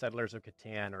Airplane Settlers of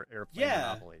Catan or Airplane Yeah.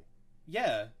 Monopoly.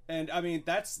 Yeah, and I mean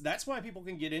that's why people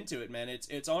can get into it, man.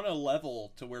 It's on a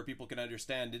level to where people can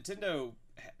understand. Nintendo,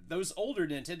 those older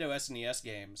Nintendo SNES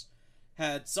games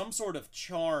had some sort of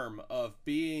charm of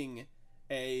being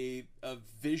a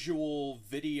visual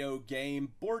video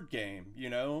game board game, you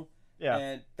know? Yeah.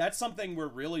 And that's something we're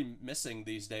really missing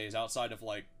these days outside of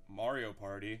like Mario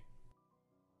Party.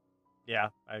 Yeah,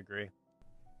 I agree.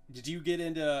 Did you get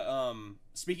into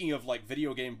speaking of like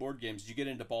video game board games, did you get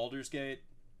into Baldur's Gate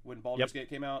when Baldur's Gate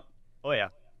came out? Oh yeah.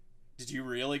 Did you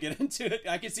really get into it?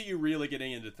 I can see you really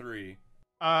getting into 3.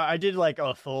 I did like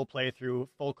a full playthrough,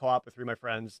 full co-op with 3 of my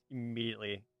friends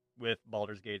immediately with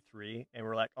Baldur's Gate 3, and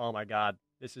we're like, oh my god,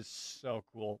 this is so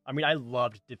cool. I mean, I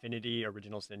loved Divinity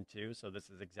Original Sin 2, so this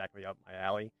is exactly up my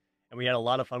alley, and we had a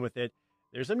lot of fun with it.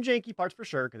 There's some janky parts for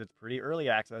sure because it's pretty early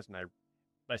access, but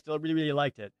I still really really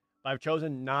liked it. But I've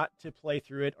chosen not to play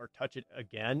through it or touch it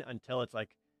again until it's like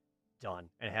done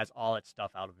and it has all its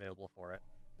stuff out available for it.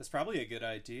 That's probably a good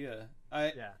idea.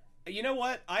 Yeah. You know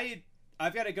what?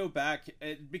 I've got to go back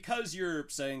because you're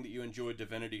saying that you enjoyed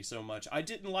Divinity so much. I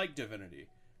didn't like Divinity,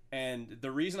 and the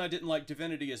reason I didn't like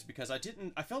Divinity is because I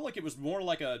felt like it was more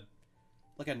like a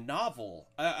novel.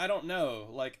 I don't know.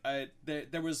 Like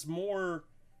there was more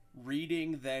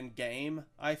reading than game.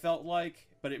 I felt like,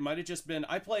 but it might have just been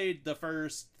I played the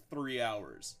first 3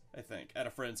 hours I think at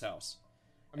a friend's house.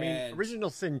 I mean, Original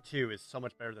Sin 2 is so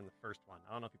much better than the first one.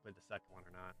 I don't know if you played the second one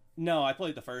or not. No, I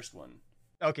played the first one.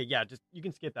 Okay, yeah, just you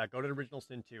can skip that. Go to Original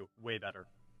Sin 2. Way better.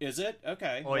 Is it?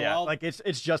 Okay. Oh, well, yeah. Like,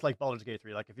 it's just like Baldur's Gate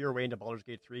 3. Like, if you're way into Baldur's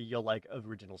Gate 3, you'll like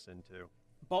Original Sin 2.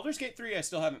 Baldur's Gate 3 I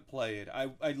still haven't played.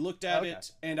 I looked at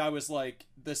it, and I was like,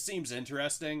 this seems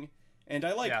interesting. And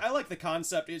I like the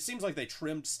concept. It seems like they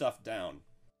trimmed stuff down.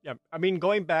 Yeah, I mean,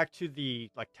 going back to the,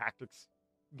 like, tactics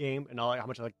game and all, how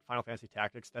much I like Final Fantasy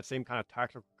Tactics, that same kind of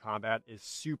tactical combat is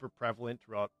super prevalent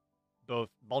throughout both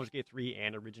Baldur's Gate 3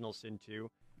 and Original Sin 2.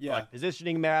 Yeah. Like,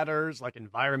 positioning matters, like,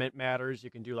 environment matters.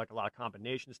 You can do, like, a lot of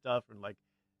combination stuff and, like,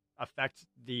 affect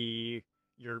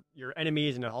your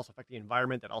enemies, and it also affect the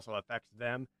environment that also affects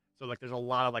them. So, like, there's a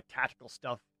lot of, like, tactical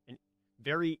stuff and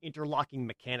very interlocking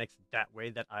mechanics that way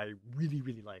that I really,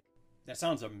 really like. That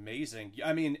sounds amazing.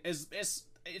 I mean, it's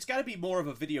got to be more of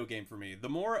a video game for me. The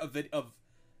more of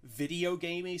video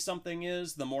gamey something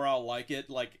is, the more I'll like it.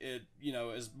 Like, it, you know,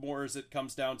 as more as it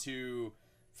comes down to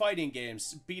fighting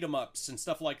games, beat 'em ups and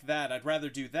stuff like that, I'd rather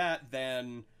do that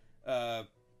than I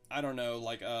don't know,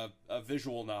 like a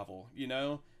visual novel, you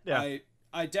know? Yeah.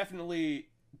 I definitely,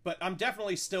 but I'm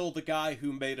definitely still the guy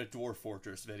who made a Dwarf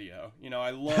Fortress video. You know,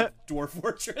 I love Dwarf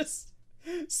Fortress.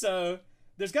 So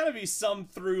there's got to be some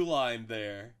through line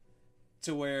there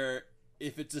to where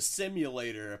if it's a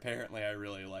simulator, apparently I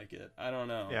really like it. I don't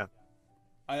know. Yeah.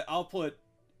 I'll put,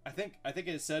 I think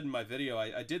it said in my video,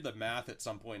 I did the math at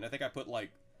some point. I think I put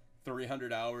like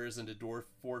 300 hours into Dwarf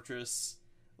Fortress,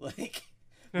 like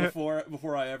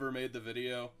before I ever made the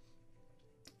video.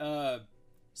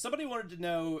 Somebody wanted to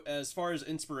know, as far as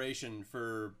inspiration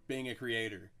for being a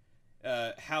creator,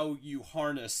 how you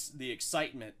harness the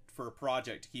excitement for a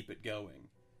project to keep it going,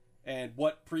 and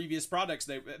what previous projects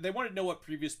they wanted to know what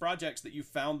previous projects that you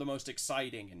found the most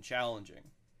exciting and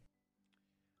challenging.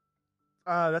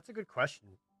 That's a good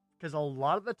question, because a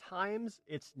lot of the times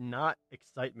it's not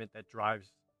excitement that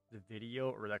drives the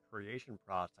video or that creation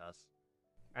process.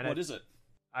 And what is it?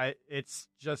 It's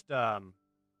just what's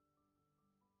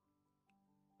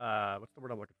the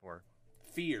word I'm looking for?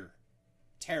 Fear,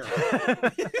 terror.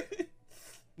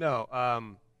 No,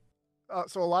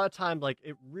 so a lot of times, like,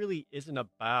 it really isn't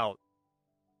about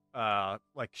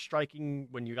like striking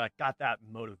when you got that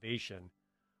motivation,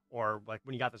 or like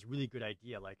when you got this really good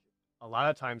idea. Like, a lot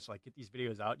of times, like, get these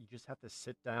videos out, you just have to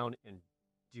sit down and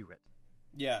do it.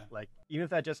 Yeah. Like, even if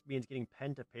that just means getting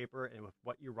pen to paper, and if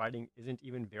what you're writing isn't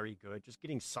even very good, just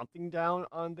getting something down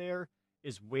on there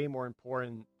is way more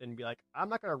important than be like, I'm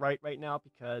not going to write right now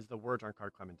because the words aren't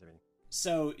coming to me.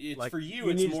 So it's like, for you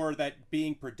it's more that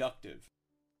being productive.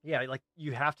 Yeah, like,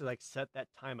 you have to, like, set that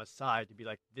time aside to be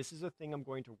like, this is a thing I'm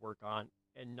going to work on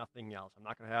and nothing else. I'm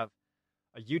not going to have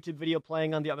a YouTube video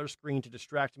playing on the other screen to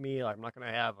distract me. Like, I'm not going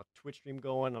to have a Twitch stream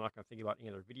going. I'm not going to think about any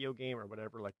other video game or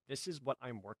whatever. Like, this is what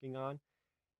I'm working on.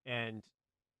 And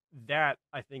that,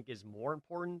 I think, is more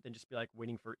important than just be like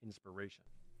waiting for inspiration.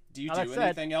 Do you do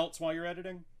anything else while you're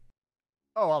editing?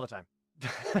 Oh, all the time.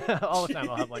 All the time.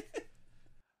 I'll have like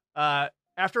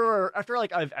after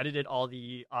like I've edited all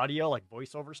the audio, like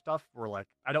voiceover stuff, where like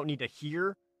I don't need to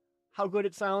hear how good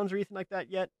it sounds or anything like that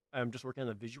yet. I'm just working on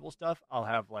the visual stuff. I'll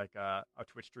have like a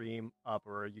Twitch stream up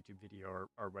or a YouTube video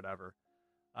or whatever.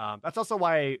 That's also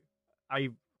why I,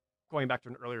 going back to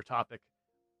an earlier topic,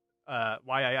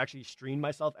 why I actually stream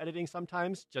myself editing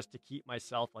sometimes, just to keep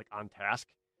myself like on task,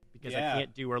 because I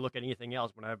can't do or look at anything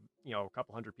else when I have, you know, a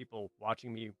couple hundred people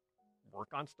watching me work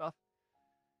on stuff.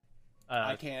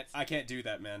 I can't do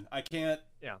that, man. I can't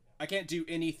do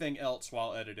anything else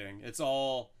while editing. It's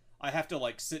all, I have to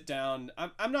like sit down.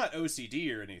 I'm not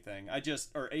OCD or anything.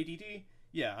 Or ADD.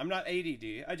 Yeah, I'm not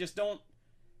ADD. I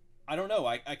don't know.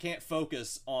 I can't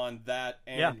focus on that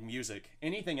and music.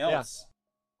 Anything else.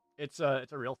 Yeah. It's a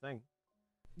real thing.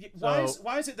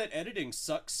 Why is it that editing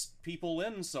sucks people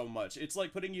in so much? It's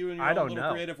like putting you in your own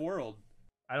little creative world.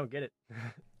 I don't get it.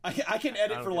 I can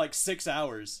edit for like 6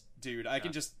 hours, dude. I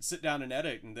can just sit down and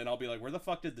edit, and then I'll be like, where the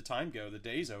fuck did the time go? The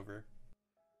day's over.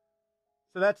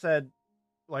 So that said,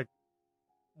 like,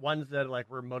 ones that like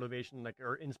were motivation, like,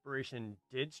 or inspiration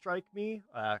did strike me,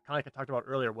 kind of like I talked about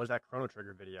earlier, was that Chrono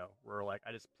Trigger video where like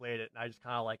I just played it and I just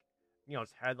kind of like, you know,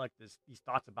 just had like these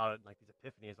thoughts about it and like these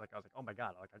epiphanies. Like I was like, oh my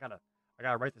god, like I gotta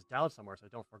write this down somewhere so I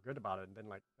don't forget about it, and then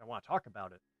like I want to talk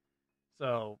about it.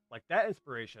 So like that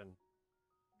inspiration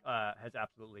has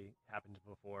absolutely happened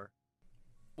before.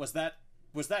 Was that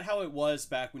how it was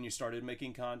back when you started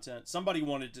making content? Somebody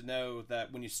wanted to know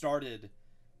that when you started,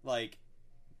 like,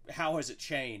 how has it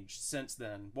changed since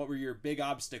then? What were your big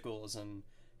obstacles, and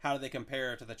how do they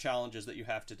compare to the challenges that you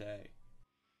have today?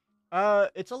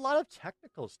 It's a lot of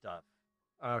technical stuff.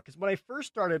 Because when I first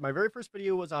started, my very first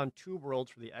video was on Two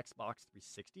Worlds for the Xbox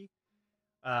 360.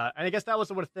 And I guess that was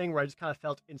the one thing where I just kind of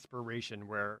felt inspiration,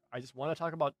 where I just want to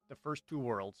talk about the first Two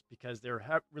Worlds because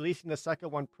they're releasing the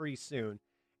second one pretty soon.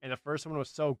 And the first one was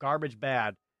so garbage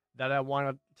bad that I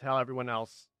wanted to tell everyone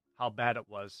else how bad it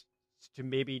was, to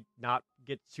maybe not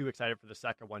get too excited for the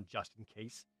second one just in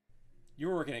case. You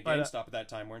were working at GameStop at that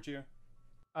time, weren't you?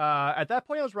 At that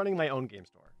point, I was running my own game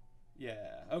store.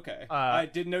 Yeah, okay. I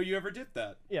didn't know you ever did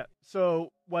that. Yeah,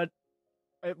 so what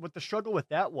the struggle with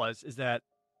that is that,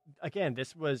 again,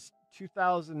 this was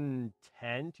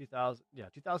 2010.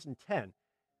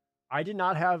 I did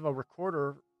not have a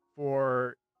recorder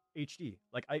for HD.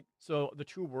 So the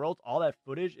Two Worlds, all that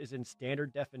footage is in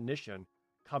standard definition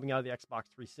coming out of the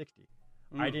Xbox 360.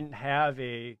 I didn't have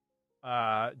a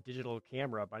digital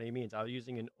camera by any means. I was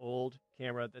using an old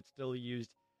camera that still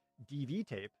used DV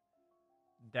tape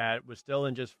that was still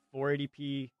in just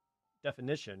 480p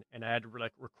definition, and I had to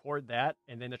like record that,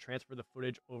 and then to transfer the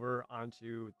footage over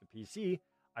onto the PC,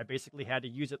 I basically had to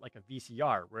use it like a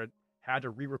VCR, where it had to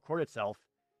re-record itself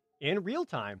in real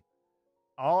time,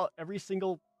 every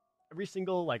single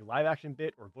like live action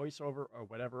bit or voiceover or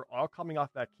whatever, all coming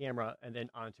off that camera and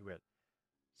then onto it.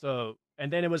 So,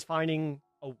 and then it was finding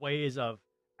ways of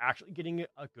actually getting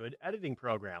a good editing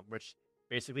program, which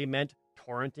basically meant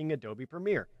torrenting Adobe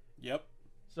Premiere. Yep.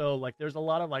 So like there's a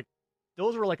lot of like,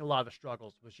 those were like a lot of the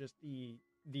struggles, was just the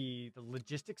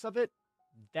logistics of it.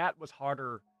 That was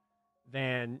harder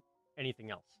than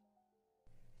anything else.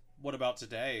 What about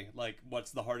today? Like,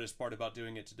 what's the hardest part about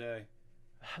doing it today?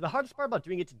 The hardest part about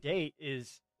doing it today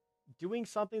is doing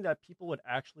something that people would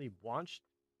actually watch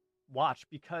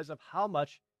because of how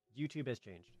much YouTube has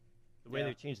changed. The way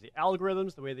they've changed the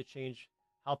algorithms, the way they change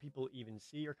how people even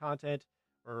see your content,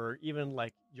 or even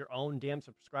like your own damn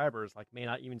subscribers like may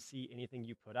not even see anything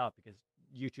you put out because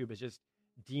YouTube has just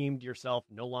deemed yourself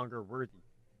no longer worthy.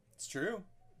 It's true.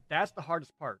 That's the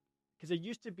hardest part, because it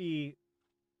used to be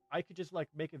I could just like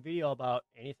make a video about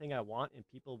anything I want and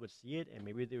people would see it and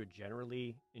maybe they would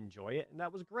generally enjoy it, and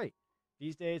that was great.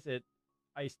 These days there's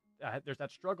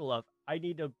that struggle of I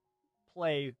need to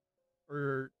play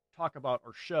or talk about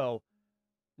or show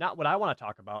not what I want to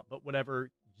talk about, but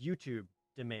whatever YouTube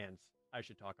demands I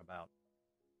should talk about.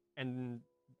 And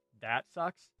that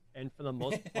sucks. And for the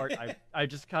most part, I've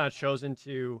just kind of chosen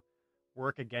to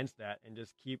work against that and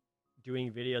just keep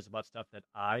doing videos about stuff that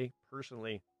I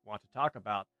personally want to talk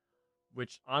about,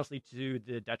 which honestly to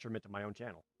the detriment of my own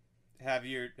channel.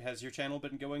 Has your channel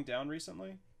been going down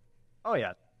recently? Oh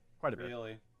yeah, quite a bit.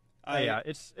 Really? Yeah,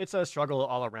 it's a struggle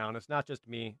all around. It's not just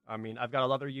me. I mean, I've got a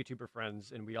lot of other YouTuber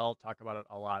friends, and we all talk about it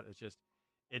a lot.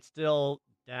 It's still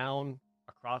down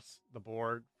across the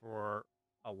board for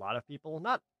a lot of people.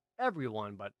 Not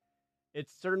everyone, but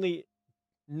it's certainly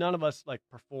none of us like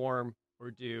perform or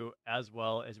do as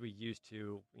well as we used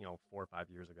to, 4 or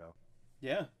 5 years ago.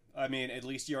 Yeah, I mean, at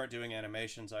least you aren't doing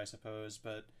animations, I suppose.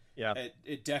 But yeah,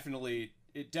 it definitely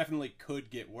could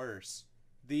get worse.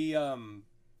 The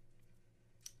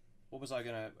what was I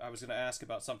was gonna ask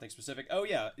about something specific. Oh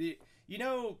yeah, you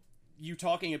know, you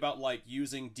talking about like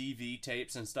using DV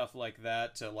tapes and stuff like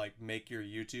that to like make your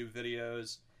YouTube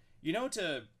videos. You know,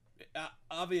 to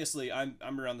obviously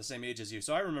I'm around the same age as you,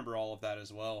 so I remember all of that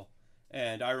as well.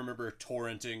 And I remember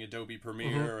torrenting Adobe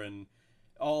Premiere and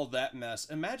all that mess.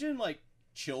 Imagine like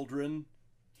children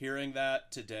hearing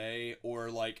that today, or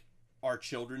like our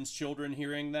children's children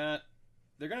hearing that.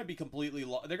 They're gonna be completely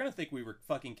they're gonna think we were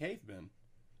fucking cavemen.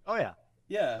 Oh yeah.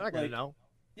 Yeah, They're not gonna know.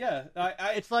 Yeah,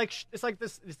 it's like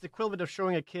this. It's the equivalent of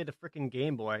showing a kid a freaking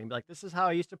Game Boy and be like, "This is how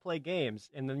I used to play games,"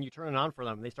 and then you turn it on for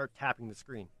them, and they start tapping the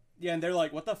screen. Yeah, and they're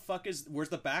like, "What the fuck is? Where's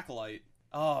the backlight?"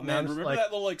 Oh man, remember like,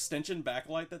 that little extension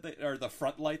backlight that they, or the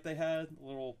front light they had, the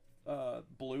little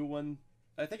blue one?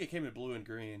 I think it came in blue and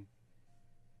green.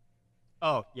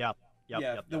 Oh yeah,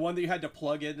 yep. The one that you had to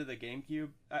plug into the GameCube,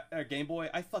 Game Boy.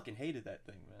 I fucking hated that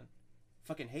thing, man.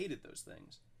 Fucking hated those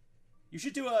things. You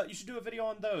should do a video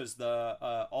on those. The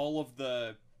all of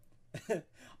the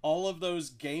all of those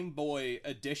Game Boy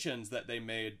editions that they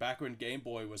made back when Game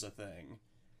Boy was a thing.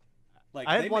 Like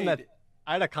I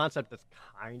had a concept that's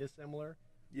kind of similar.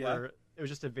 Yeah. Where it was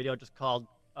just a video just called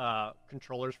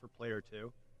Controllers for Player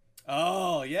 2.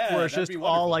 Oh yeah. Where it's just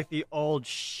all like the old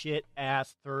shit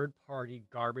ass third party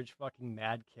garbage fucking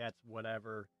Mad Cats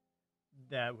whatever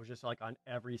that was just like on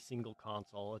every single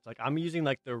console. It's like I'm using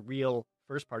like the real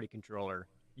first party controller.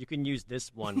 You can use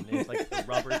this one. And it's like the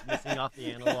rubber's missing off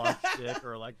the analog stick,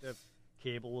 or like the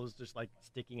cable is just like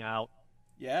sticking out.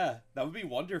 Yeah, that would be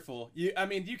wonderful. You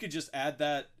could just add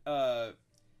that.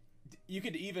 You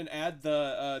could even add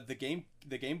the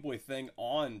Game Boy thing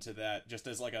on to that, just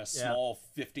as like a small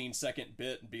 15-second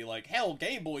bit, and be like, "Hell,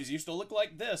 Game Boys used to look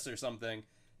like this" or something.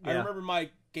 Yeah. I remember my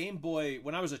Game Boy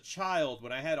when I was a child,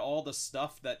 when I had all the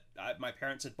stuff that my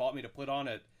parents had bought me to put on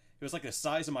it. It was like the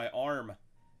size of my arm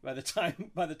by the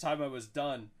time I was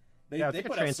done. They put like a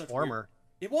transformer.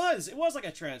 It was like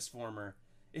a transformer.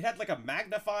 It had like a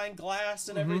magnifying glass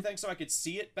and everything, so I could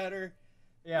see it better.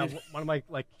 Yeah, one of my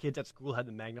like kids at school had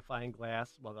the magnifying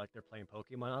glass while like they're playing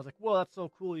Pokemon. I was like, "Whoa, that's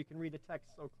so cool! You can read the text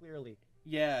so clearly."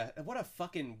 Yeah, what a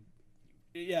fucking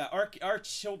our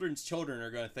children's children are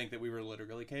going to think that we were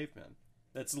literally cavemen.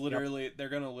 That's literally they're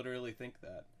going to literally think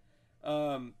that.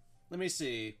 Let me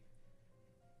see.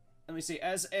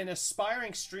 As an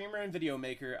aspiring streamer and video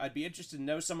maker, I'd be interested to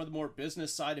know some of the more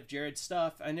business side of Jared's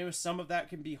stuff. I know some of that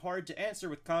can be hard to answer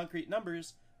with concrete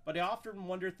numbers, but I often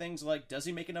wonder things like, does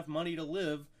he make enough money to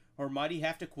live, or might he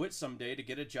have to quit someday to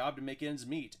get a job to make ends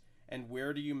meet? And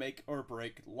where do you make or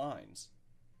break lines?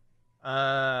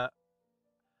 I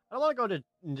don't want to go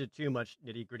into too much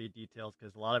nitty-gritty details,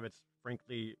 because a lot of it's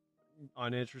frankly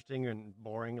uninteresting and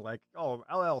boring, like, oh,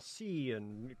 LLC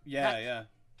and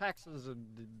taxes and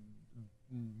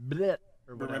bleh,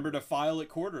 or whatever. Remember to file it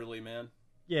quarterly, man.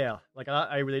 Yeah, like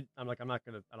I don't want to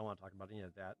talk about any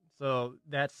of that. So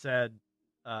that said,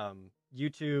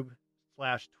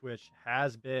 YouTube/Twitch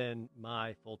has been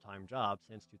my full-time job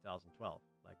since 2012.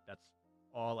 Like that's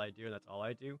all I do. That's all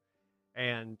I do,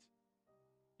 and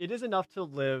it is enough to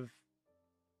live.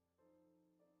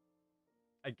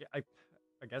 I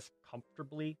guess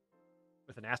comfortably,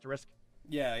 with an asterisk.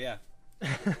 Yeah. Yeah.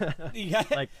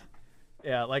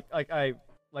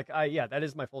 That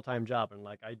is my full-time job, and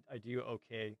like I do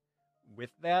okay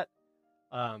with that.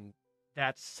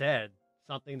 That said,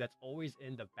 something that's always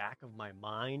in the back of my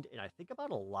mind, and I think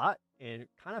about a lot, and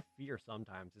kind of fear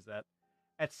sometimes, is that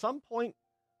at some point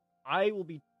I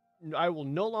will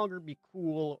no longer be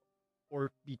cool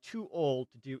or be too old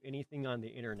to do anything on the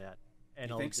internet,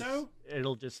 and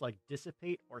it'll just like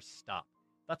dissipate or stop.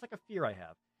 That's like a fear I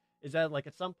have. Is that like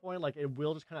at some point, like it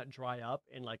will just kind of dry up,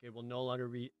 and like it will no longer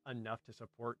be enough to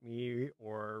support me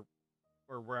or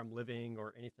where I'm living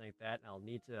or anything like that, and I'll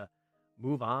need to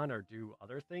move on or do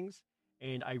other things.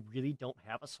 And I really don't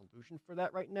have a solution for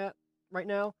that right now,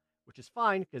 which is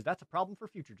fine, because that's a problem for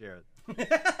future Jared.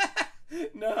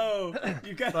 No,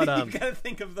 you gotta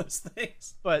think of those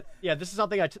things. But yeah, this is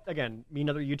something again, me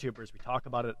and other YouTubers, we talk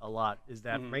about it a lot. Is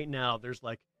that right now there's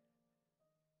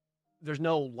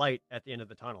no light at the end of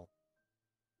the tunnel.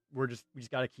 We just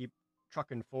got to keep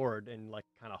trucking forward and like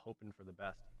kind of hoping for the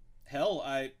best. Hell,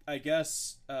 I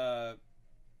guess for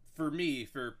me,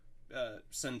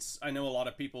 since I know a lot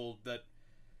of people that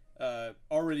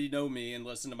already know me and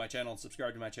listen to my channel and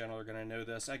subscribe to my channel are gonna know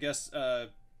this. I guess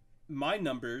my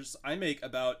numbers, I make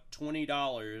about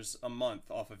 $20 a month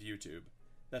off of YouTube.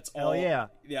 That's all. Hell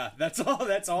yeah. That's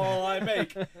all I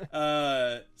make.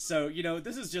 So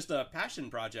this is just a passion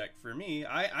project for me.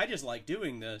 I just like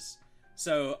doing this.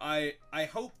 So I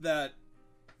hope that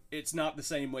it's not the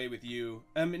same way with you.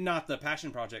 I mean, not the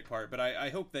passion project part, but I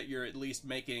hope that you're at least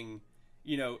making,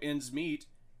 ends meet.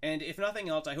 And if nothing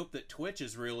else, I hope that Twitch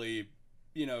is really,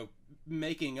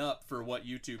 making up for what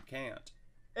YouTube can't.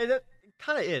 And it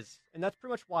kind of is. And that's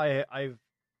pretty much why I've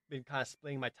been kind of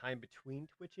splitting my time between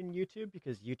Twitch and YouTube,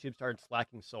 because YouTube started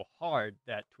slacking so hard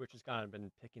that Twitch has kind of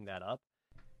been picking that up.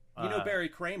 You know Barry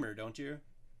Kramer, don't you?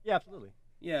 Yeah, absolutely.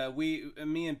 Yeah,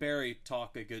 me and Barry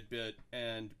talk a good bit,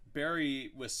 and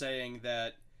Barry was saying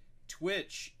that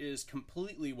Twitch is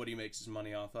completely what he makes his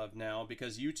money off of now,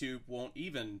 because YouTube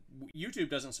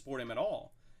doesn't support him at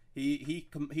all.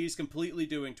 He's completely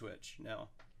doing Twitch now.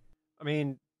 I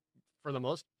mean, for the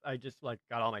most, I just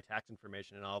got all my tax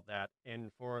information and all of that,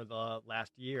 and for the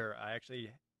last year, I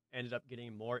actually ended up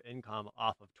getting more income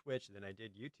off of Twitch than I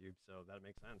did YouTube, so that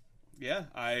makes sense. Yeah,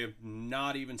 I'm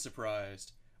not even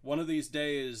surprised. One of these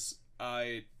days,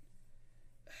 I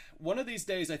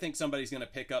think somebody's going to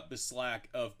pick up the slack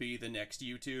of be the next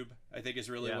YouTube. I think is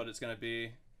really what it's going to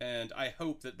be. And I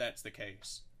hope that that's the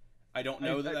case. I don't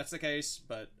know that that's the case,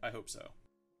 but I hope so.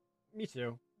 Me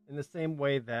too. In the same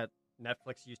way that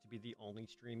Netflix used to be the only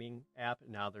streaming app,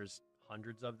 now there's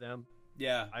hundreds of them.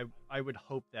 Yeah. I would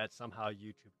hope that somehow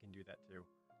YouTube can do that too.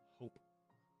 Hope.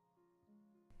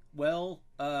 Well,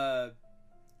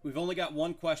 we've only got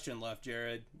one question left,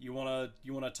 Jared. You wanna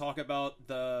talk about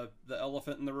the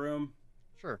elephant in the room?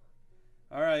 Sure.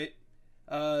 All right.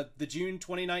 The June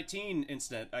 2019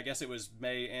 incident. I guess it was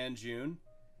May and June.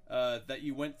 That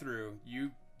you went through.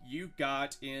 You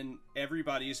got in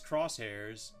everybody's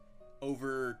crosshairs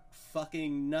over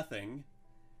fucking nothing,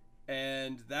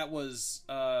 and that must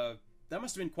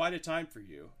have been quite a time for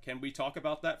you. Can we talk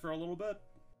about that for a little bit?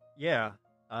 Yeah.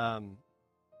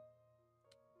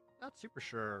 Not super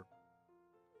sure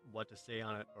what to say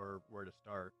on it or where to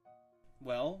start.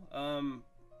 Well,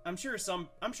 I'm sure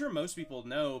most people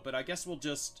know, but I guess we'll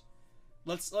just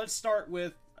let's start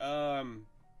with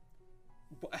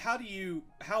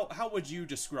how would you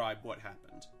describe what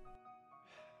happened?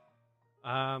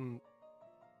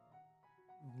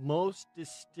 Most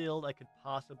distilled I could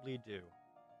possibly do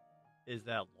is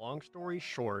that, long story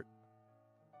short,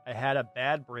 I had a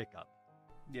bad breakup.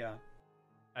 Yeah.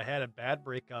 I had a bad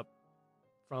breakup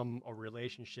from a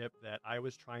relationship that I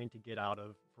was trying to get out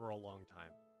of for a long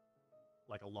time.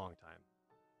 Like a long time.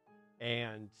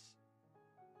 And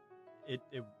it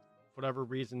for whatever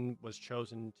reason was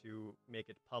chosen to make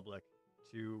it public,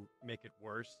 to make it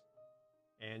worse,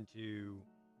 and to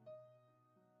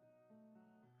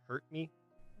hurt me,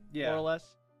 more or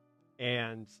less.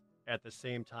 And at the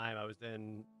same time, I was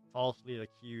then falsely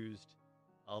accused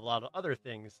of a lot of other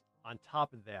things on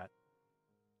top of that,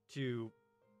 to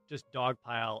just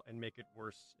dogpile and make it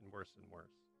worse and worse and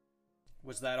worse.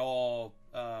 Was that all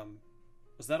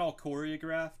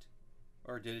choreographed,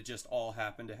 or did it just all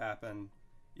happen to happen?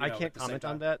 I can't comment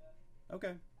on that.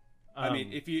 Okay. I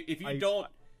mean, if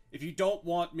you don't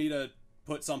want me to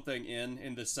put something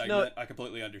in this segment, I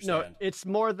completely understand. No, it's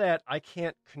more that I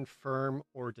can't confirm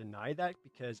or deny that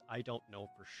because I don't know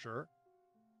for sure.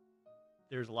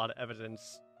 There's a lot of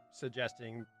evidence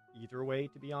suggesting either way,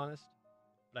 to be honest.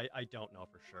 But I don't know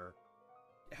for sure.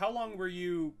 How long were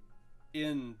you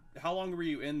in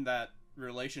that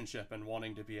relationship and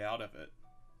wanting to be out of it?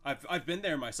 I've been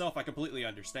there myself. I completely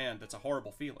understand. That's a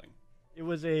horrible feeling.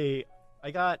 I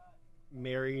got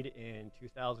married in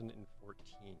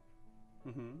 2014.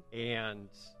 Mm-hmm. And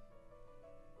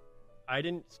I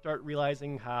didn't start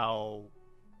realizing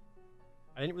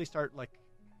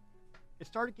it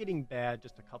started getting bad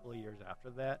just a couple of years after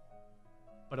that.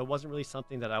 But it wasn't really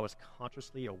something that I was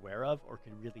consciously aware of or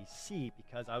could really see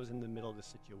because I was in the middle of the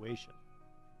situation.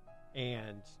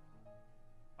 And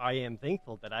I am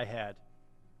thankful that I had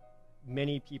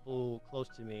many people close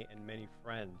to me and many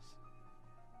friends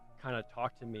kind of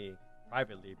talk to me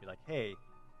privately, be like, hey,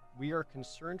 we are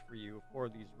concerned for you for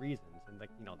these reasons. And the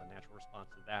natural response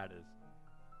to that is,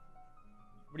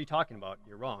 what are you talking about?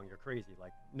 You're wrong. You're crazy.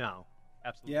 Like, no,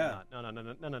 absolutely not.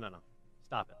 No.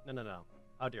 Stop it. No.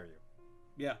 How dare you?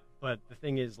 Yeah. But the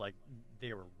thing is,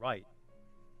 they were right.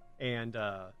 And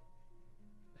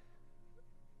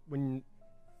when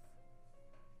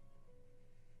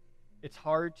it's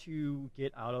hard to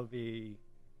get out of a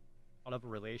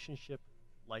relationship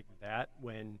like that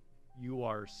when you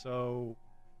are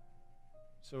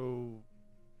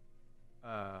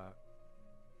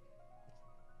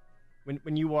when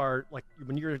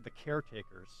you're the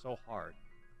caretaker so hard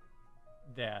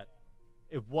that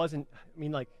it wasn't. I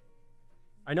mean,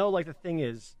 I know, the thing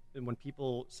is, when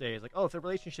people say, it's oh, if the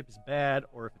relationship is bad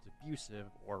or if it's abusive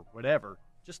or whatever,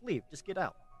 just leave, just get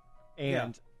out.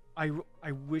 And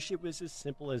I wish it was as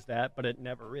simple as that, but it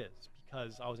never is,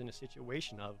 because I was in a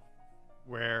situation of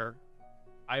where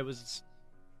I was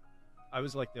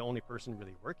like the only person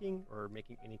really working or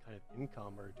making any kind of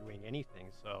income or doing anything.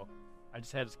 So I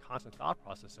just had this constant thought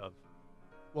process of,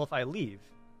 well, if I leave,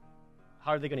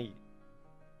 how are they going to eat?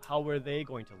 How are they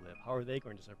going to live? How are they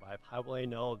going to survive? How will I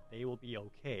know they will be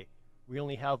okay? We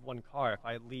only have one car. If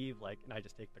I leave, like, and I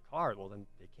just take the car, well, then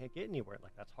they can't get anywhere.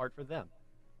 Like, that's hard for them.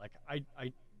 Like, I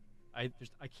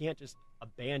can't just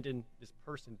abandon this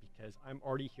person because I'm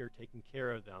already here taking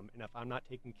care of them. And if I'm not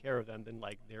taking care of them, then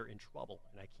like they're in trouble,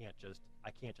 and I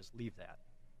can't just leave that.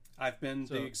 I've been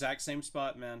the exact same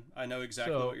spot, man. I know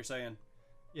exactly what you're saying.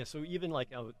 Yeah. So even like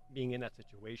being in that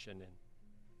situation, and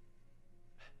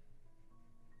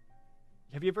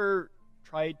have you ever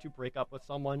tried to break up with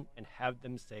someone and have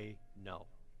them say no?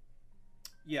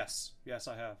 Yes,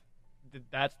 I have.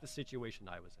 That's the situation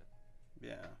I was in.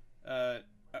 Yeah.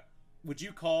 Would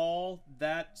you call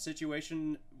that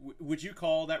situation? Would you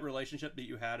call that relationship that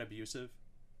you had abusive?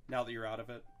 Now that you're out of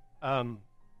it.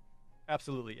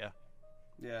 Absolutely, yeah.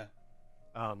 Yeah.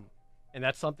 And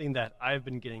that's something that I've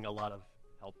been getting a lot of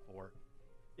help for.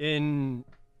 In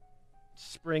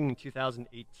spring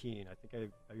 2018, I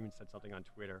think I even said something on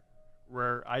Twitter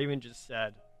where I even just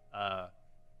said,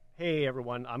 hey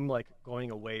everyone, I'm like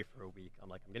going away for a week. I'm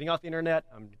getting off the internet.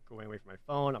 I'm going away from my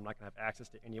phone. I'm not going to have access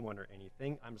to anyone or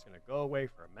anything. I'm just going to go away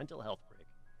for a mental health break.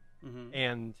 Mm-hmm.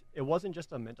 And it wasn't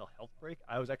just a mental health break.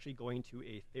 I was actually going to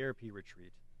a therapy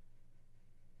retreat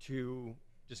to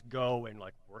just go and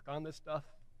like work on this stuff.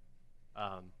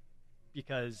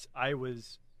 Because I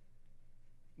was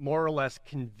more or less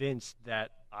convinced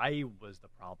that I was the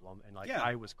problem and like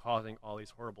I was causing all these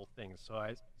horrible things. So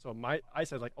I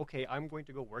said like, okay, I'm going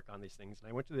to go work on these things. And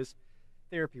I went to this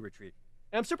therapy retreat.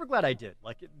 And I'm super glad I did.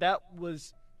 Like that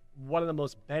was one of the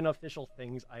most beneficial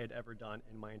things I had ever done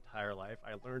in my entire life.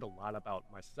 I learned a lot about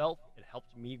myself. It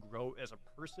helped me grow as a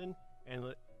person, and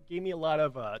it gave me a lot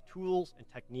of tools and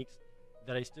techniques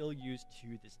that I still use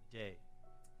to this day.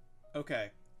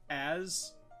 Okay.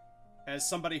 As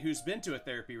somebody who's been to a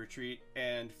therapy retreat,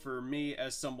 and for me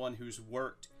as someone who's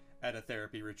worked at a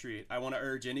therapy retreat, I want to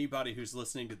urge anybody who's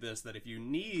listening to this that if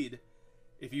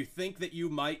you think that you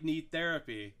might need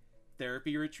therapy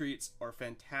retreats are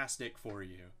fantastic for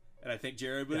you. And I think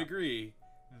Jared would agree.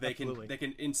 They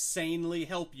can insanely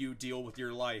help you deal with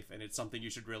your life, and it's something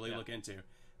you should really look into.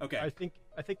 Okay. I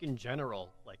think in general,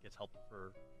 like, it's helpful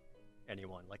for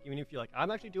anyone. Like, even if you're like,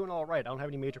 I'm actually doing all right, I don't have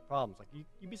any major problems. Like,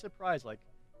 you'd be surprised, like,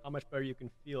 how much better you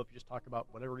can feel if you just talk about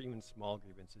whatever even small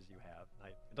grievances you have.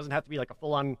 It doesn't have to be like a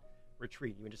full-on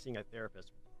retreat. Even just seeing a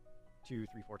therapist 2,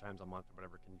 3, 4 times a month or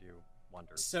whatever can do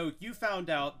wonders. So you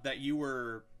found out that you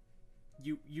were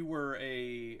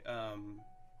a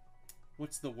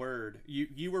what's the word?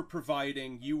 You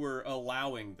were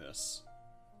allowing this.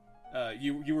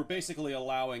 You were basically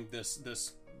allowing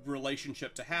this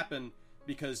relationship to happen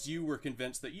because you were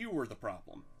convinced that you were the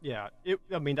problem. Yeah,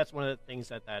 that's one of the things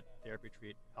that therapy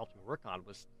retreat helped me work on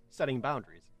was setting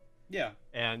boundaries. Yeah.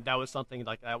 And that was something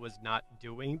like I was not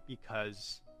doing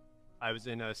because I was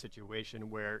in a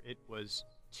situation where it was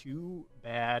too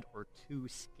bad or too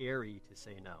scary to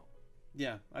say no.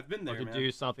 Yeah, I've been there, or to man.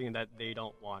 do something that they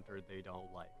don't want or they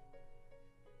don't like.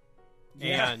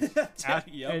 Yeah.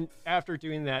 And after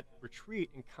doing that retreat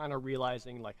and kind of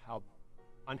realizing like how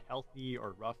unhealthy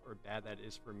or rough or bad that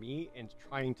is for me, and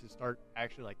trying to start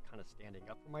actually like kind of standing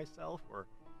up for myself or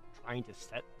trying to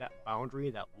set that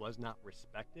boundary that was not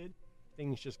respected,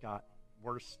 things just got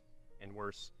worse and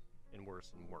worse and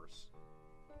worse and worse.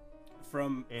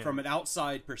 From an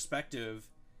outside perspective,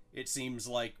 it seems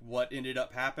like what ended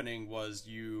up happening was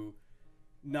you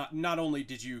not only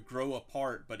did you grow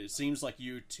apart, but it seems like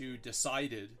you two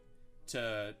decided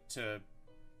to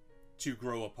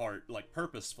grow apart, like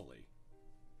purposefully.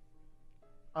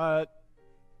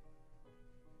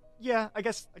 Yeah, I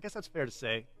guess that's fair to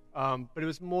say. But it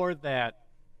was more that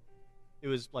it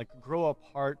was like grow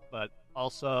apart, but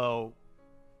also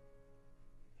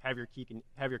have your cake and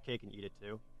eat it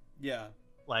too. Yeah.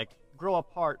 Like grow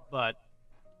apart, but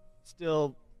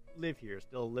still live here,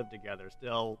 still live together,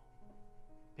 still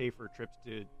pay for trips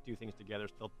to do things together,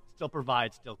 still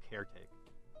provide, still caretake.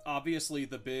 Obviously,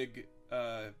 the big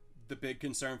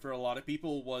concern for a lot of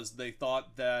people was they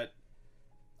thought that,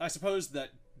 I suppose that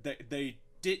they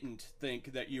didn't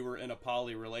think that you were in a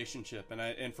poly relationship,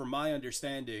 and from my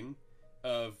understanding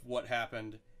of what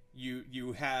happened,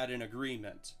 you had an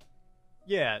agreement.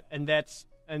 Yeah, and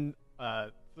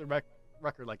for the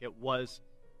record, like it was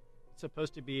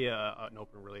supposed to be an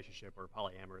open relationship or a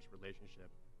polyamorous relationship,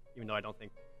 even though I don't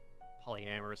think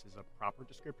polyamorous is a proper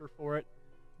descriptor for it.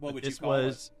 What would you this call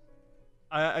was,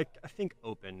 I think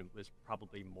open was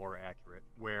probably more accurate,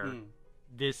 where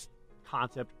this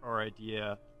concept or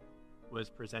idea was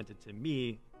presented to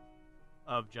me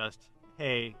of just,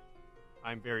 hey,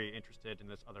 I'm very interested in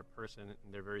this other person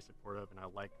and they're very supportive and I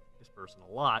like this person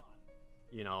a lot.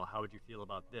 You know, how would you feel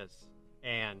about this?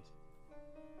 And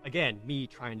again, me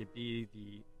trying to be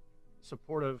the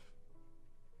supportive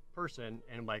person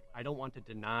and like, I don't want to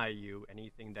deny you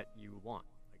anything that you want.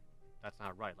 Like, that's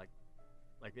not right. Like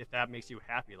if that makes you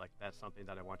happy, like that's something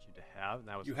that I want you to have. And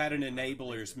that was you had an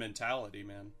enabler's mentality,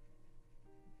 man.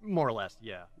 More or less,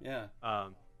 yeah. Yeah.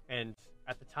 And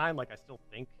at the time, like I still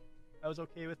think I was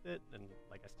okay with it, and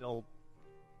like I still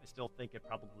think it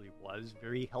probably was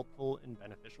very helpful and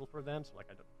beneficial for them. So like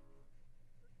I don't,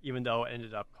 even though it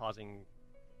ended up causing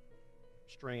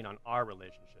strain on our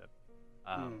relationship.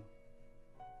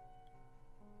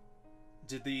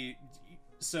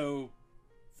 So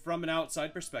from an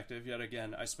outside perspective, yet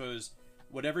again, I suppose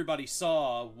what everybody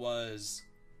saw was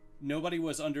nobody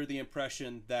was under the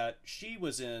impression that she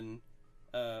was in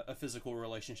a physical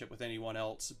relationship with anyone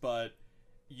else, but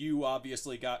you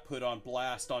obviously got put on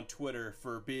blast on Twitter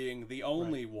for being the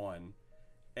only one,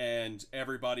 and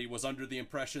everybody was under the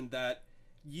impression that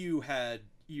you had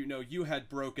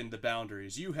broken the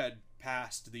boundaries, you had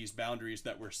passed these boundaries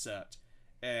that were set,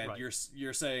 and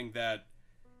you're saying that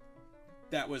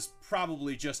was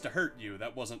probably just to hurt you.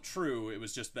 That wasn't true. It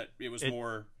was just that it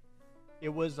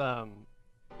was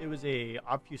a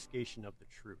obfuscation of the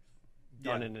truth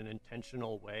done in an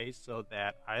intentional way so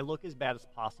that I look as bad as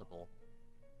possible,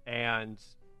 and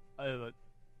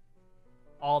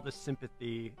all the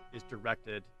sympathy is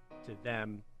directed to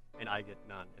them and I get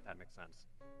none, if that makes sense.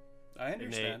 I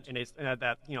understand. And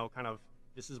that, you know, kind of,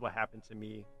 this is what happened to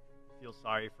me, feel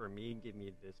sorry for me, give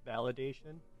me this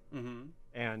validation.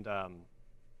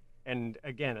 And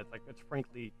again, it's like, it's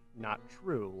frankly not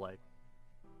true. Like,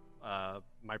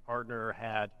 my partner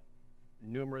had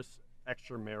numerous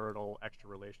extramarital, extra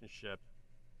relationship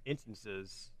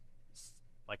instances,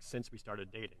 like since we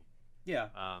started dating. Yeah.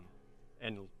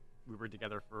 And we were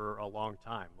together for a long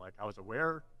time. Like, I was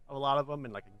aware of a lot of them,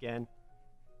 and like, again,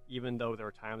 even though there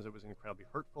were times it was incredibly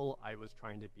hurtful, I was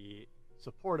trying to be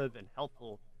supportive and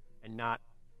helpful and not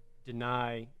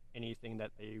deny anything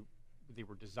that they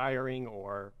were desiring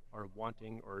or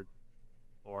wanting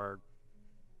or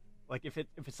like if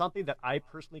it's something that I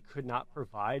personally could not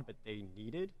provide but they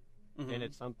needed, then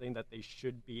it's something that they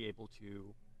should be able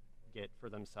to get for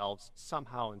themselves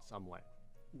somehow in some way.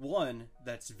 One,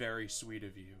 that's very sweet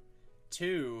of you.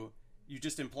 Two, you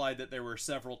just implied that there were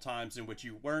several times in which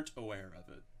you weren't aware of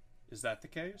it. Is that the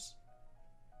case?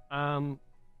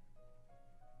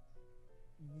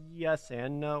 Yes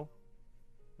and no.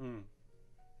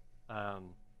 I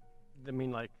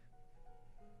mean, like,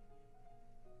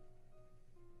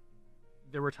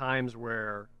 there were times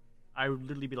where I would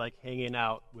literally be like hanging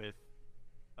out with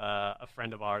a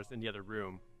friend of ours in the other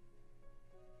room,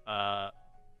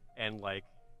 and like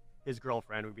his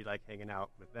girlfriend would be like hanging out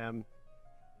with them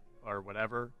or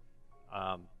whatever,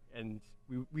 and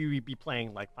we would be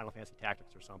playing like Final Fantasy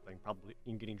Tactics or something, probably,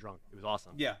 and getting drunk. It was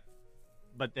awesome. Yeah.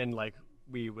 But then like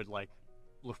we would like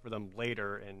look for them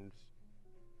later, and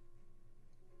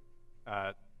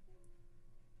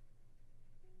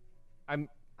I'm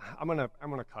gonna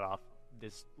cut off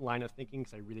this line of thinking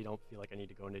because I really don't feel like I need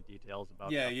to go into details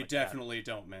about. Yeah, you like definitely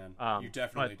don't, man. You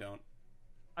definitely don't.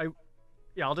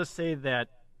 I'll just say that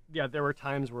there were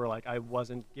times where like I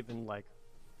wasn't given like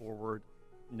forward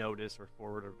notice or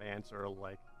forward advance or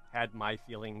like had my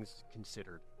feelings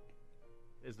considered.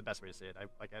 Is the best way to say it.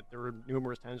 There were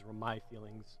numerous times where my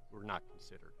feelings were not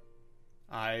considered.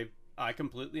 I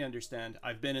completely understand.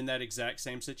 I've been in that exact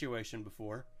same situation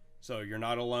before, so you're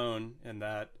not alone in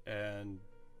that. And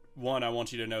one, I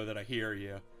want you to know that I hear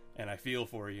you and I feel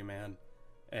for you, man.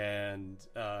 And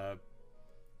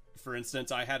for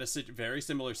instance, I had a very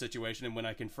similar situation, and when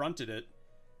I confronted it,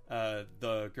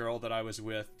 the girl that I was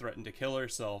with threatened to kill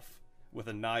herself with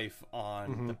a knife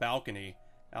on the balcony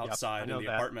outside in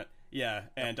the apartment. Yeah,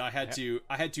 and I had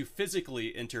to physically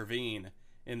intervene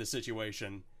in the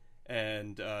situation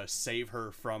and save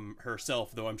her from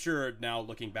herself, though I'm sure now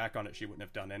looking back on it she wouldn't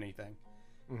have done anything.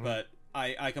 But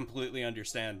I completely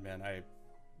understand, man.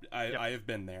 I have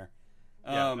been there.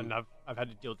 And I've had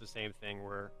to deal with the same thing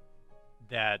where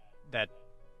that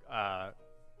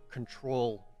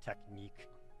control technique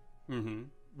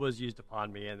was used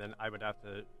upon me, and then I would have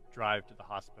to drive to the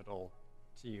hospital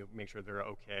to make sure they're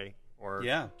okay, or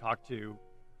talk to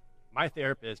my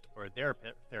therapist or their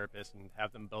therapist and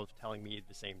have them both telling me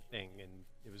the same thing, and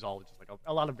it was all just like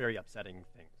a lot of very upsetting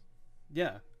things.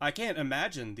 Yeah, I can't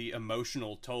imagine the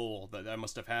emotional toll that that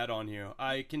must have had on you.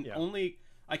 I can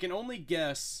only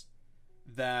guess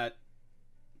that,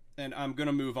 and I'm going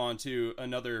to move on to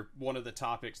another one of the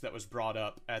topics that was brought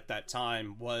up at that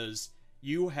time was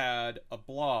you had a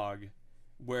blog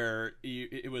where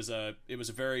it was a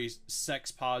very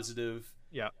sex positive,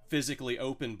 Yeah. physically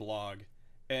open blog,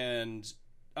 and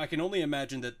I can only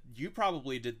imagine that you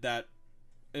probably did that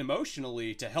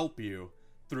emotionally to help you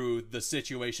through the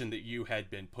situation that you had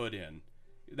been put in.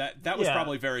 That was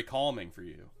probably very calming for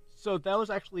you. So that was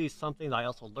actually something that I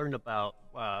also learned about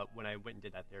when I went and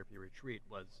did that therapy retreat.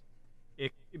 Was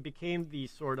it became the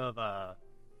sort of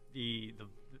the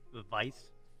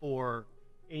vice for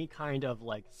any kind of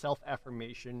like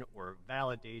self-affirmation or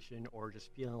validation, or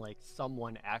just feeling like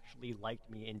someone actually liked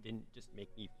me and didn't just make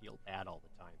me feel bad all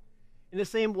the time. In the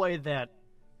same way that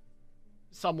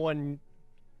someone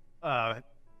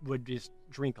would just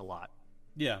drink a lot,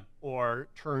 Yeah, or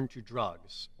turn to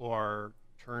drugs, or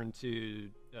turn to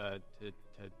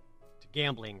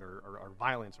gambling or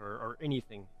violence or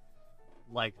anything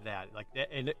like that. Like that,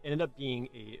 and it ended up being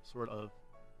a sort of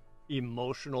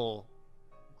emotional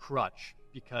crutch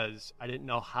because I didn't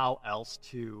know how else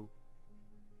to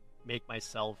make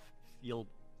myself feel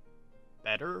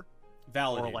better,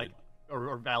 validated.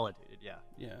 or validated. Yeah.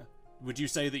 Yeah. Would you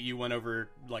say that you went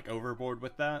overboard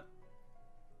with that?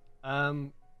 I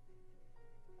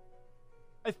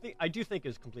do think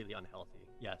it's completely unhealthy.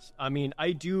 Yes. I mean,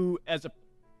 I do as a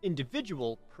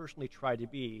individual personally try to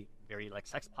be very like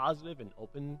sex positive and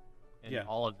open and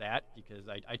all of that, because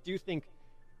I do think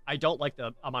I don't like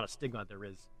the amount of stigma there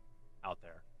is out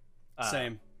there.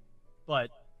 Same.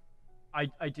 But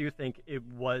I do think it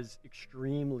was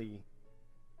extremely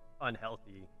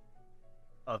unhealthy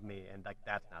of me, and like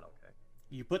that's not okay.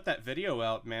 You put that video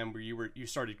out, man, where you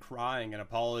started crying and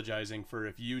apologizing for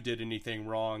if you did anything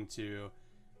wrong to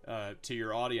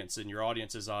your audience, in your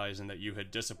audience's eyes, and that you had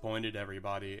disappointed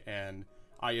everybody. And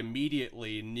I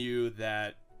immediately knew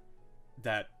that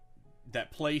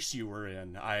place you were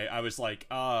in. I was like,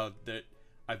 that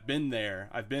I've been there.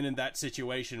 I've been in that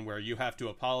situation where you have to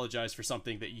apologize for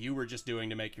something that you were just doing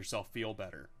to make yourself feel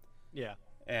better. Yeah.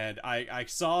 And I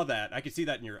saw that. I could see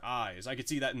that in your eyes. I could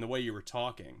see that in the way you were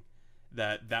talking.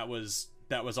 That was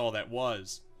all that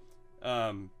was.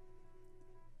 I'm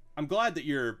glad that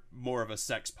you're more of a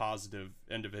sex positive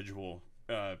individual.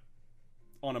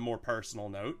 On a more personal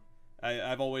note,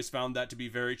 I've always found that to be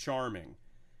very charming.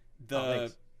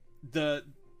 The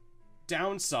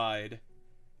downside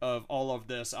of all of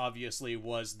this, obviously,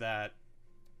 was that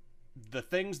the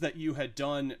things that you had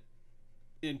done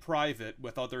in private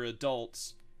with other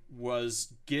adults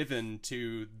was given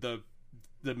to the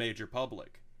major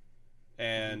public.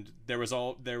 And there's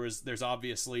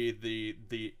obviously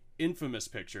the infamous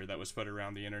picture that was put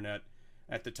around the internet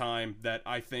at the time that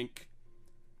I think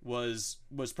was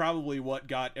probably what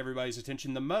got everybody's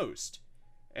attention the most.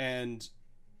 And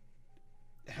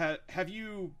how have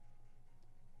you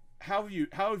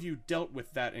dealt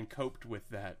with that and coped with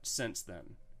that since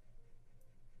then?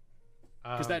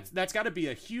 Because that's got to be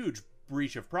a huge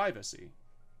breach of privacy.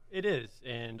 It is,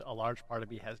 and a large part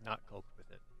of me has not coped with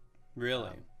it.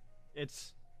 Really?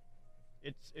 It's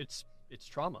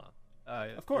trauma.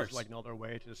 Of course. There's like no other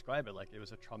way to describe it. Like, it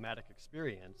was a traumatic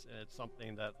experience, and it's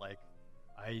something that like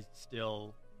I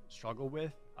still struggle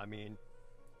with. I mean,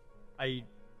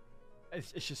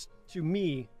 it's just, to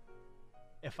me,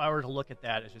 if I were to look at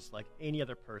that as just like any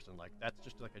other person, like that's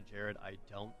just like a Jared I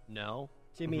don't know.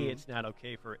 To me, it's not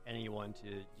okay for anyone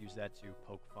to use that to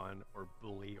poke fun or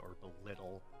bully or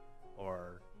belittle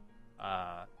or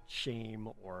shame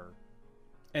or.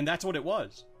 And that's what it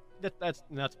was. That's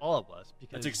all it was.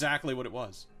 Because that's exactly what it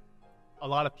was. A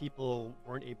lot of people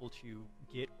weren't able to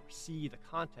get or see the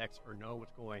context or know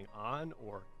what's going on,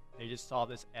 or they just saw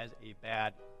this as a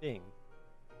bad thing,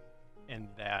 and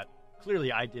that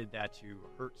clearly I did that to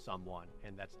hurt someone,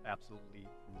 and that's absolutely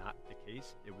not the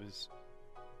case. It was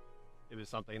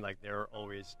something like they're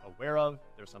always aware of.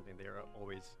 There's something they're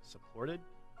always supported,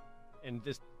 and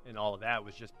all of that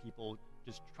was just people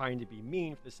just trying to be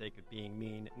mean for the sake of being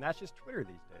mean, and that's just Twitter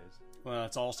these days. Well,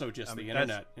 it's also just the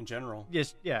internet in general.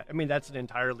 Yes, yeah. I mean, that's an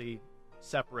entirely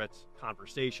separate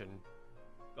conversation.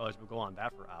 Otherwise, we'll go on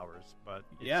that for hours. But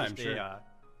it's I'm sure.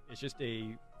 It's just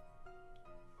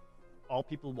all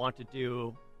people want to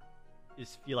do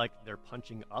is feel like they're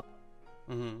punching up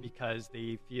because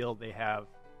they feel they have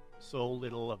so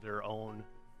little of their own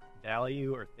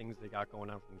value or things they got going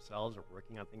on for themselves or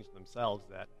working on things for themselves,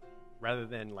 that rather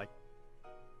than like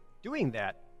doing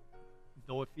that,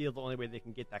 they'll feel the only way they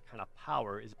can get that kind of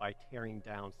power is by tearing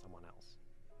down someone else.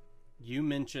 you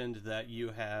mentioned that you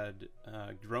had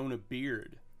grown a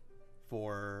beard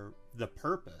for the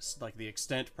purpose, like the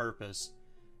extent purpose,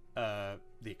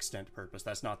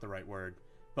 that's not the right word,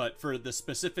 but for the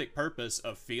specific purpose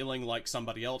of feeling like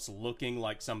somebody else, looking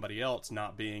like somebody else,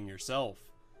 not being yourself.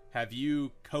 Have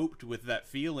you coped with that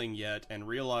feeling yet and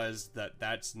realized that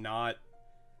that's not,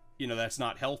 that's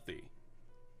not healthy?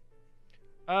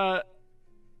 I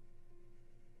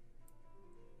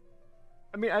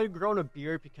mean, I've grown a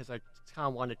beard because I kind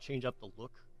of want to change up the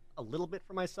look a little bit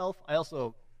for myself. I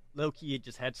also, low-key,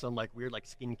 just had some, like, weird, like,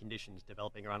 skin conditions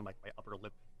developing around, like, my upper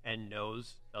lip and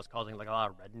nose that was causing, like, a lot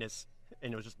of redness,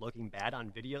 and it was just looking bad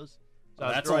on videos. So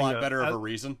that's a lot better of a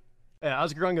reason. Yeah, I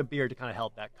was growing a beard to kind of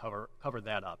help that cover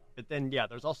that up. But then, yeah,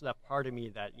 there's also that part of me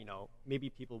that, maybe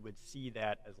people would see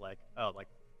that as, like, oh, like,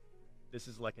 this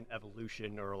is, like, an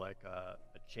evolution or, like, a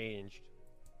changed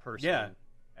person. Yeah.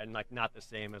 And, like, not the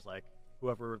same as, like,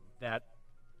 whoever that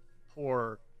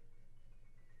poor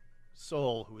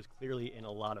soul who was clearly in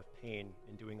a lot of pain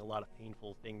and doing a lot of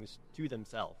painful things to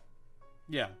themselves.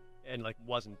 Yeah. And, like,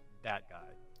 wasn't that guy.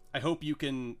 I hope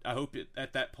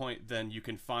at that point then you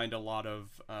can find a lot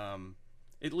of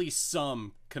at least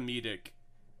some comedic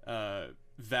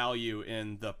value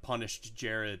in the punished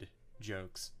Jared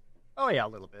jokes. Oh yeah, a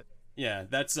little bit. Yeah,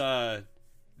 that's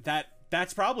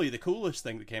probably the coolest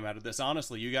thing that came out of this.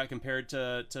 Honestly, you got compared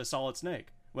to Solid Snake.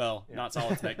 Well, yeah. Not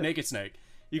Solid Snake, Naked Snake.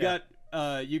 You got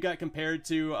compared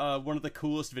to one of the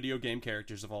coolest video game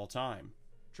characters of all time.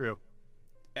 True.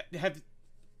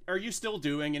 Are you still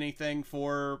doing anything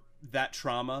for that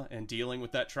trauma and dealing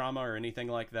with that trauma or anything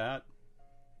like that?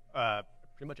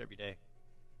 Pretty much every day.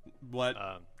 What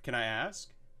can I ask?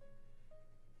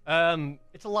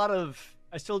 It's a lot of.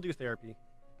 I still do therapy.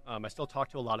 I still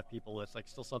talk to a lot of people. It's like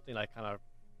still something I kind of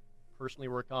personally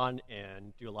work on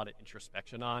and do a lot of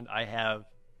introspection on. I have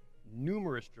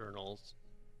numerous journals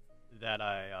that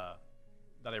I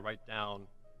write down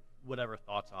whatever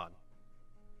thoughts on.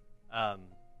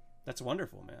 That's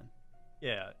wonderful, man.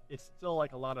 Yeah, it's still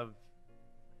like a lot of.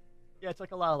 Yeah, it's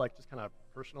like a lot of like just kind of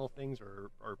personal things or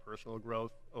personal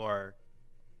growth or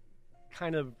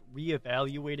kind of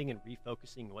reevaluating and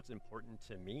refocusing what's important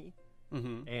to me.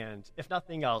 Mm-hmm. And if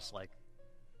nothing else, like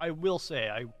I will say,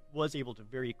 I was able to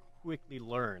very quickly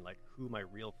learn like who my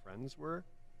real friends were.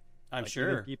 I'm like,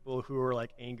 sure even people who were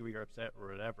like angry or upset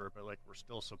or whatever, but like were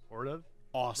still supportive.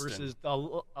 Austin versus a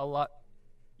lot.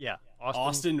 Yeah,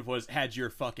 Austin had your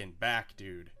fucking back,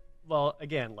 dude. Well,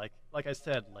 again, like I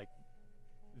said, like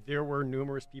there were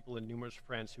numerous people and numerous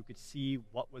friends who could see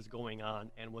what was going on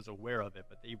and was aware of it,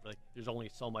 but there's only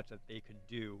so much that they could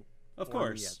do. Of for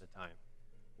course, me at the time.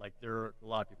 Like there are a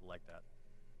lot of people like that.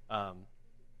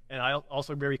 And I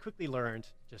also very quickly learned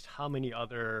just how many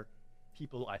other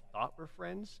people I thought were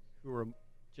friends who were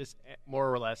just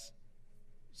more or less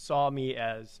saw me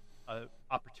as an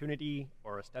opportunity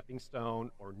or a stepping stone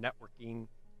or networking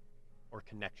or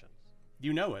connections.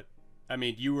 You know it. I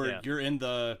mean, you're in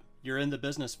the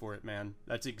business for it, man.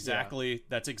 That's exactly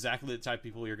the type of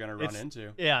people you're going to run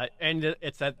into. Yeah, and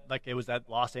it's that it was that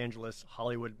Los Angeles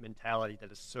Hollywood mentality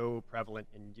that is so prevalent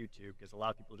in YouTube because a lot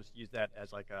of people just use that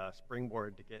as like a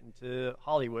springboard to get into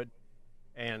Hollywood.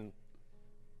 And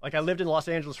like I lived in Los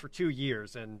Angeles for 2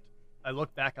 years, and I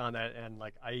look back on that and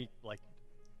I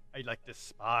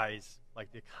despise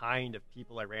like the kind of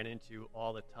people I ran into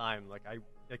all the time.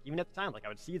 Even at the time, I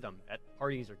would see them at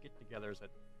parties or get-togethers at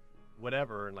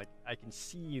whatever, and I could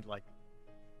see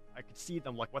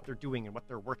them like what they're doing and what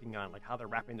they're working on, like how they're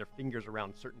wrapping their fingers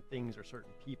around certain things or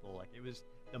certain people. Like it was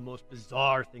the most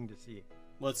bizarre thing to see.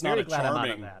 Well, it's not a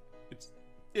charming.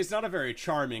 It's not a very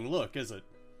charming look, is it?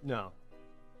 No.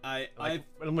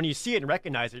 When you see it and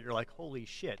recognize it, you're like, holy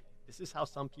shit, this is how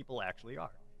some people actually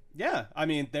are. Yeah, I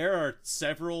mean, there are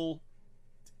several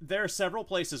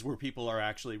places where people are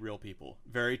actually real people.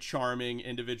 Very charming,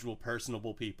 individual,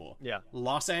 personable people. Yeah.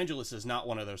 Los Angeles is not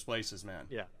one of those places, man.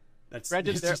 Yeah.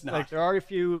 Granted, just not.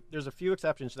 There's a few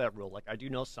exceptions to that rule. Like I do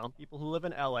know some people who live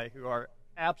in LA who are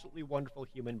absolutely wonderful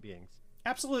human beings.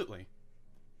 Absolutely.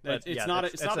 It's not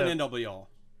an end all be all.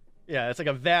 Yeah, it's like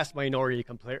a vast minority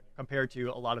compared to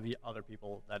a lot of the other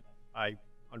people that I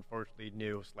unfortunately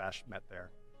knew / met there.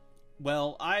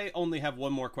 Well, I only have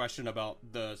one more question about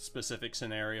the specific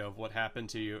scenario of what happened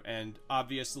to you, and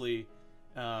obviously,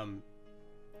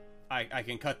 I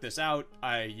can cut this out.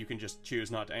 You can just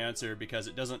choose not to answer because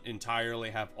it doesn't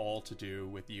entirely have all to do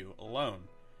with you alone.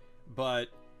 But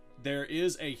there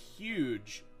is a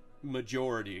huge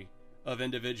majority of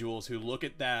individuals who look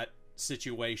at that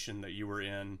situation that you were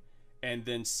in and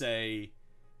then say,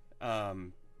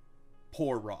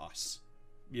 poor Ross,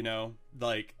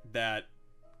 like that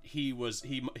he was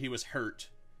hurt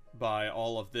by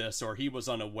all of this, or he was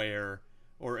unaware,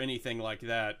 or anything like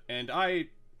that. And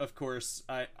of course,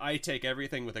 I take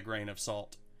everything with a grain of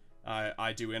salt.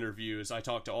 I do interviews, I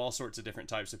talk to all sorts of different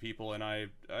types of people, and I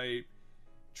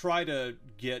try to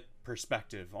get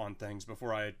perspective on things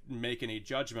before I make any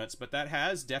judgments. But that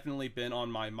has definitely been on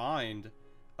my mind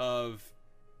of,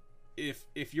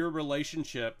 if your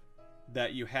relationship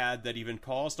that you had that even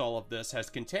caused all of this has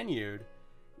continued,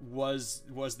 was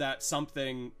that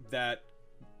something that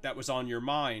was on your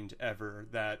mind ever,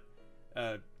 that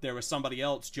there was somebody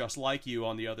else just like you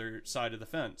on the other side of the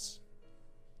fence?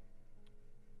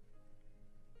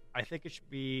 I think it should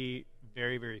be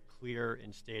very, very clear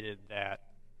and stated that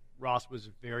Ross was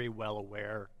very well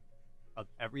aware of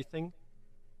everything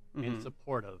and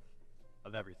supportive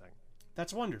of everything.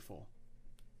 That's wonderful.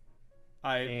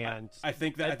 I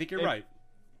think you're right.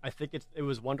 I think it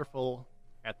was wonderful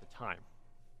at the time.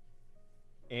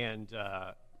 And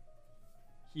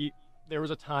there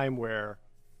was a time where,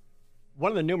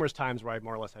 one of the numerous times where I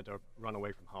more or less had to run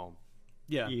away from home.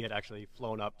 Yeah. He had actually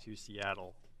flown up to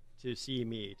Seattle to see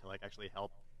me, to like actually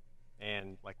help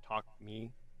and like talk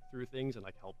me through things and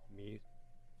like help me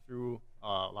through a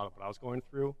lot of what I was going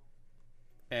through.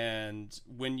 And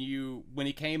when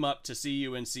he came up to see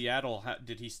you in Seattle,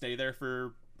 did he stay there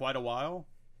for quite a while?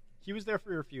 He was there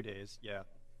for a few days, yeah.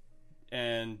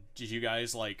 And did you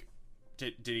guys like,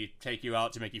 did he take you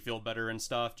out to make you feel better and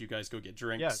stuff? Did you guys go get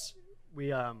drinks? Yes, we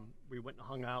went and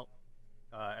hung out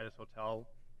at his hotel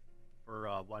for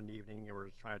one evening, and we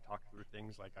were trying to talk through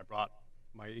things. Like, I brought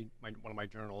my one of my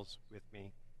journals with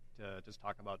me to just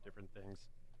talk about different things.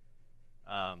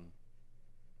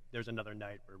 There's another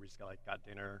night where we just got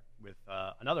dinner with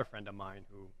another friend of mine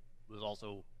who was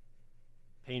also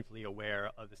painfully aware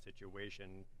of the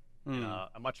situation in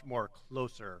a much more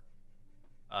closer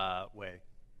way.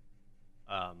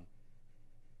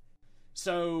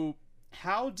 So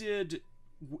how did,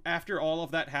 after all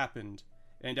of that happened,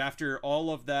 and after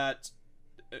all of that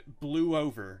blew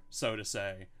over, so to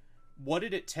say, what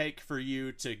did it take for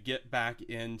you to get back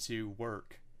into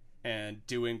work and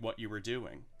doing what you were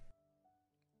doing?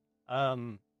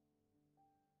 That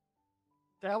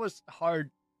was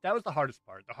hard. That was the hardest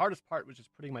part. The hardest part was just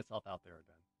putting myself out there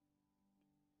again.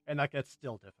 And that gets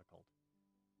still difficult.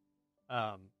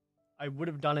 I would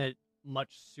have done it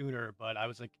much sooner, but I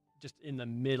was like just in the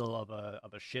middle of a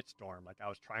shitstorm. Like, I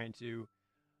was trying to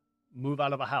move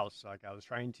out of a house. Like, I was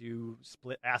trying to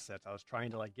split assets. I was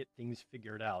trying to like get things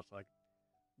figured out. So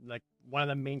like one of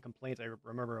the main complaints I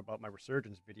remember about my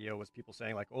resurgence video was people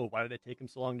saying like, "Oh, why did it take him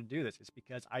so long to do this?" It's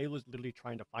because I was literally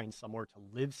trying to find somewhere to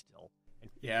live still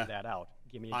and figure that out.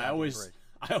 Give me a I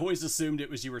always assumed it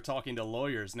was you were talking to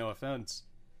lawyers. No offense.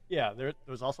 Yeah, there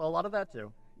was also a lot of that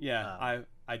too. Yeah,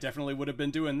 I definitely would have been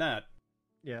doing that.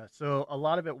 Yeah, so a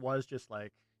lot of it was just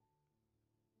like,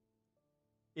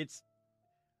 it's,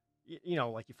 you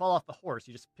know, like you fall off the horse,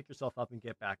 you just pick yourself up and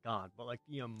get back on. But like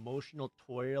the emotional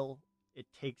toil it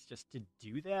takes just to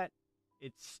do that,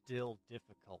 it's still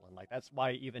difficult. And like, that's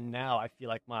why even now I feel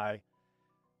like my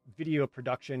video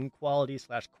production quality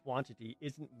 / quantity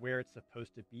isn't where it's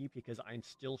supposed to be, because I'm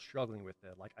still struggling with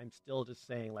it. Like, I'm still just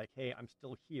saying like, hey, I'm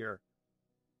still here.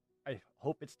 I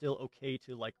hope it's still okay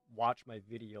to like watch my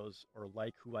videos or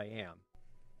like who I am.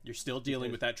 You're still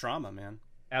dealing with that trauma, man.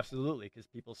 Absolutely, because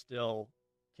people still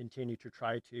continue to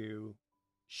try to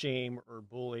shame or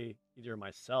bully either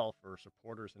myself or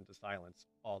supporters into silence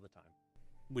all the time.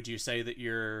 Would you say that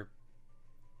you're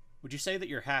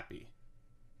happy?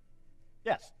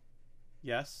 Yes.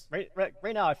 Yes? Right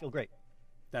now I feel great.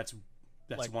 That's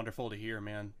like, wonderful to hear,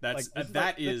 man. That's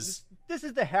like, this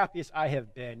is the happiest I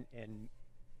have been in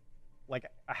like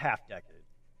a half decade.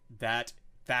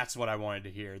 That's what I wanted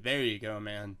to hear. There you go,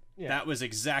 man. Yeah. That was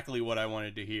exactly what I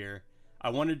wanted to hear. I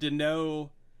wanted to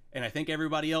know, and I think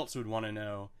everybody else would want to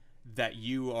know, that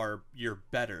you're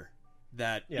better.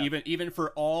 That even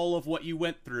for all of what you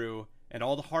went through and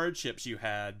all the hardships you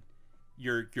had,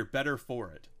 you're better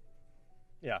for it.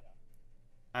 Yeah.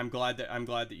 I'm glad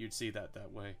that you'd see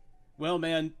that way. Well,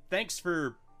 man, thanks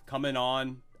for coming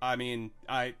on. I mean,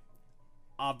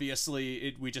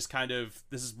 we just kind of,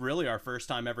 this is really our first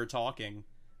time ever talking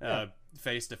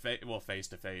face to face. Well, face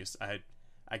to face.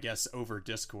 I guess over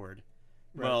Discord.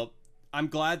 Right. Well, I'm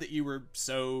glad that you were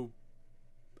so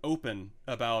open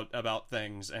about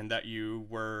things, and that you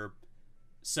were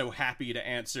so happy to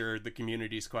answer the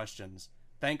community's questions.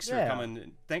 Thanks for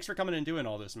coming. Thanks for coming and doing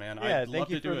all this, man. Yeah, thank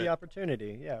you for the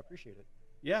opportunity. Yeah, appreciate it.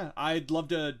 Yeah, I'd love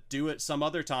to do it some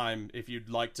other time if you'd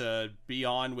like to be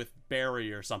on with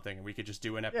Barry or something, and we could just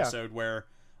do an episode where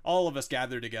all of us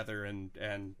gather together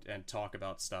and talk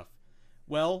about stuff.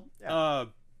 Well,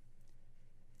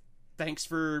 thanks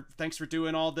for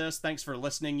doing all this. Thanks for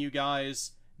listening, you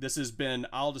guys. This has been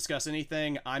I'll Discuss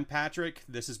Anything. I'm Patrick.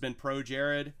 This has been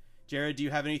Projared. Jared, do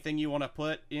you have anything you want to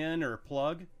put in or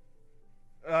plug?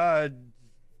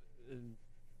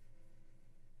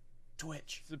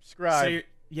 Twitch. Subscribe.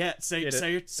 Say your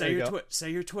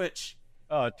Twitch.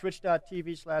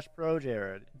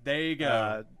 Twitch.tv/Projared. There you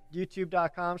go.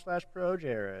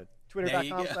 YouTube.com/Projared.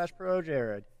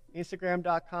 Twitter.com/Projared.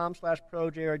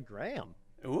 Instagram.com/ProjaredGraham.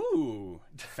 Ooh,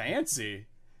 fancy.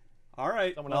 All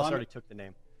right. Someone else already took the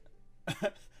name.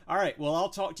 All right. Well, I'll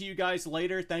talk to you guys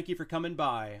later. Thank you for coming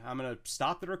by. I'm going to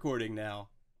stop the recording now.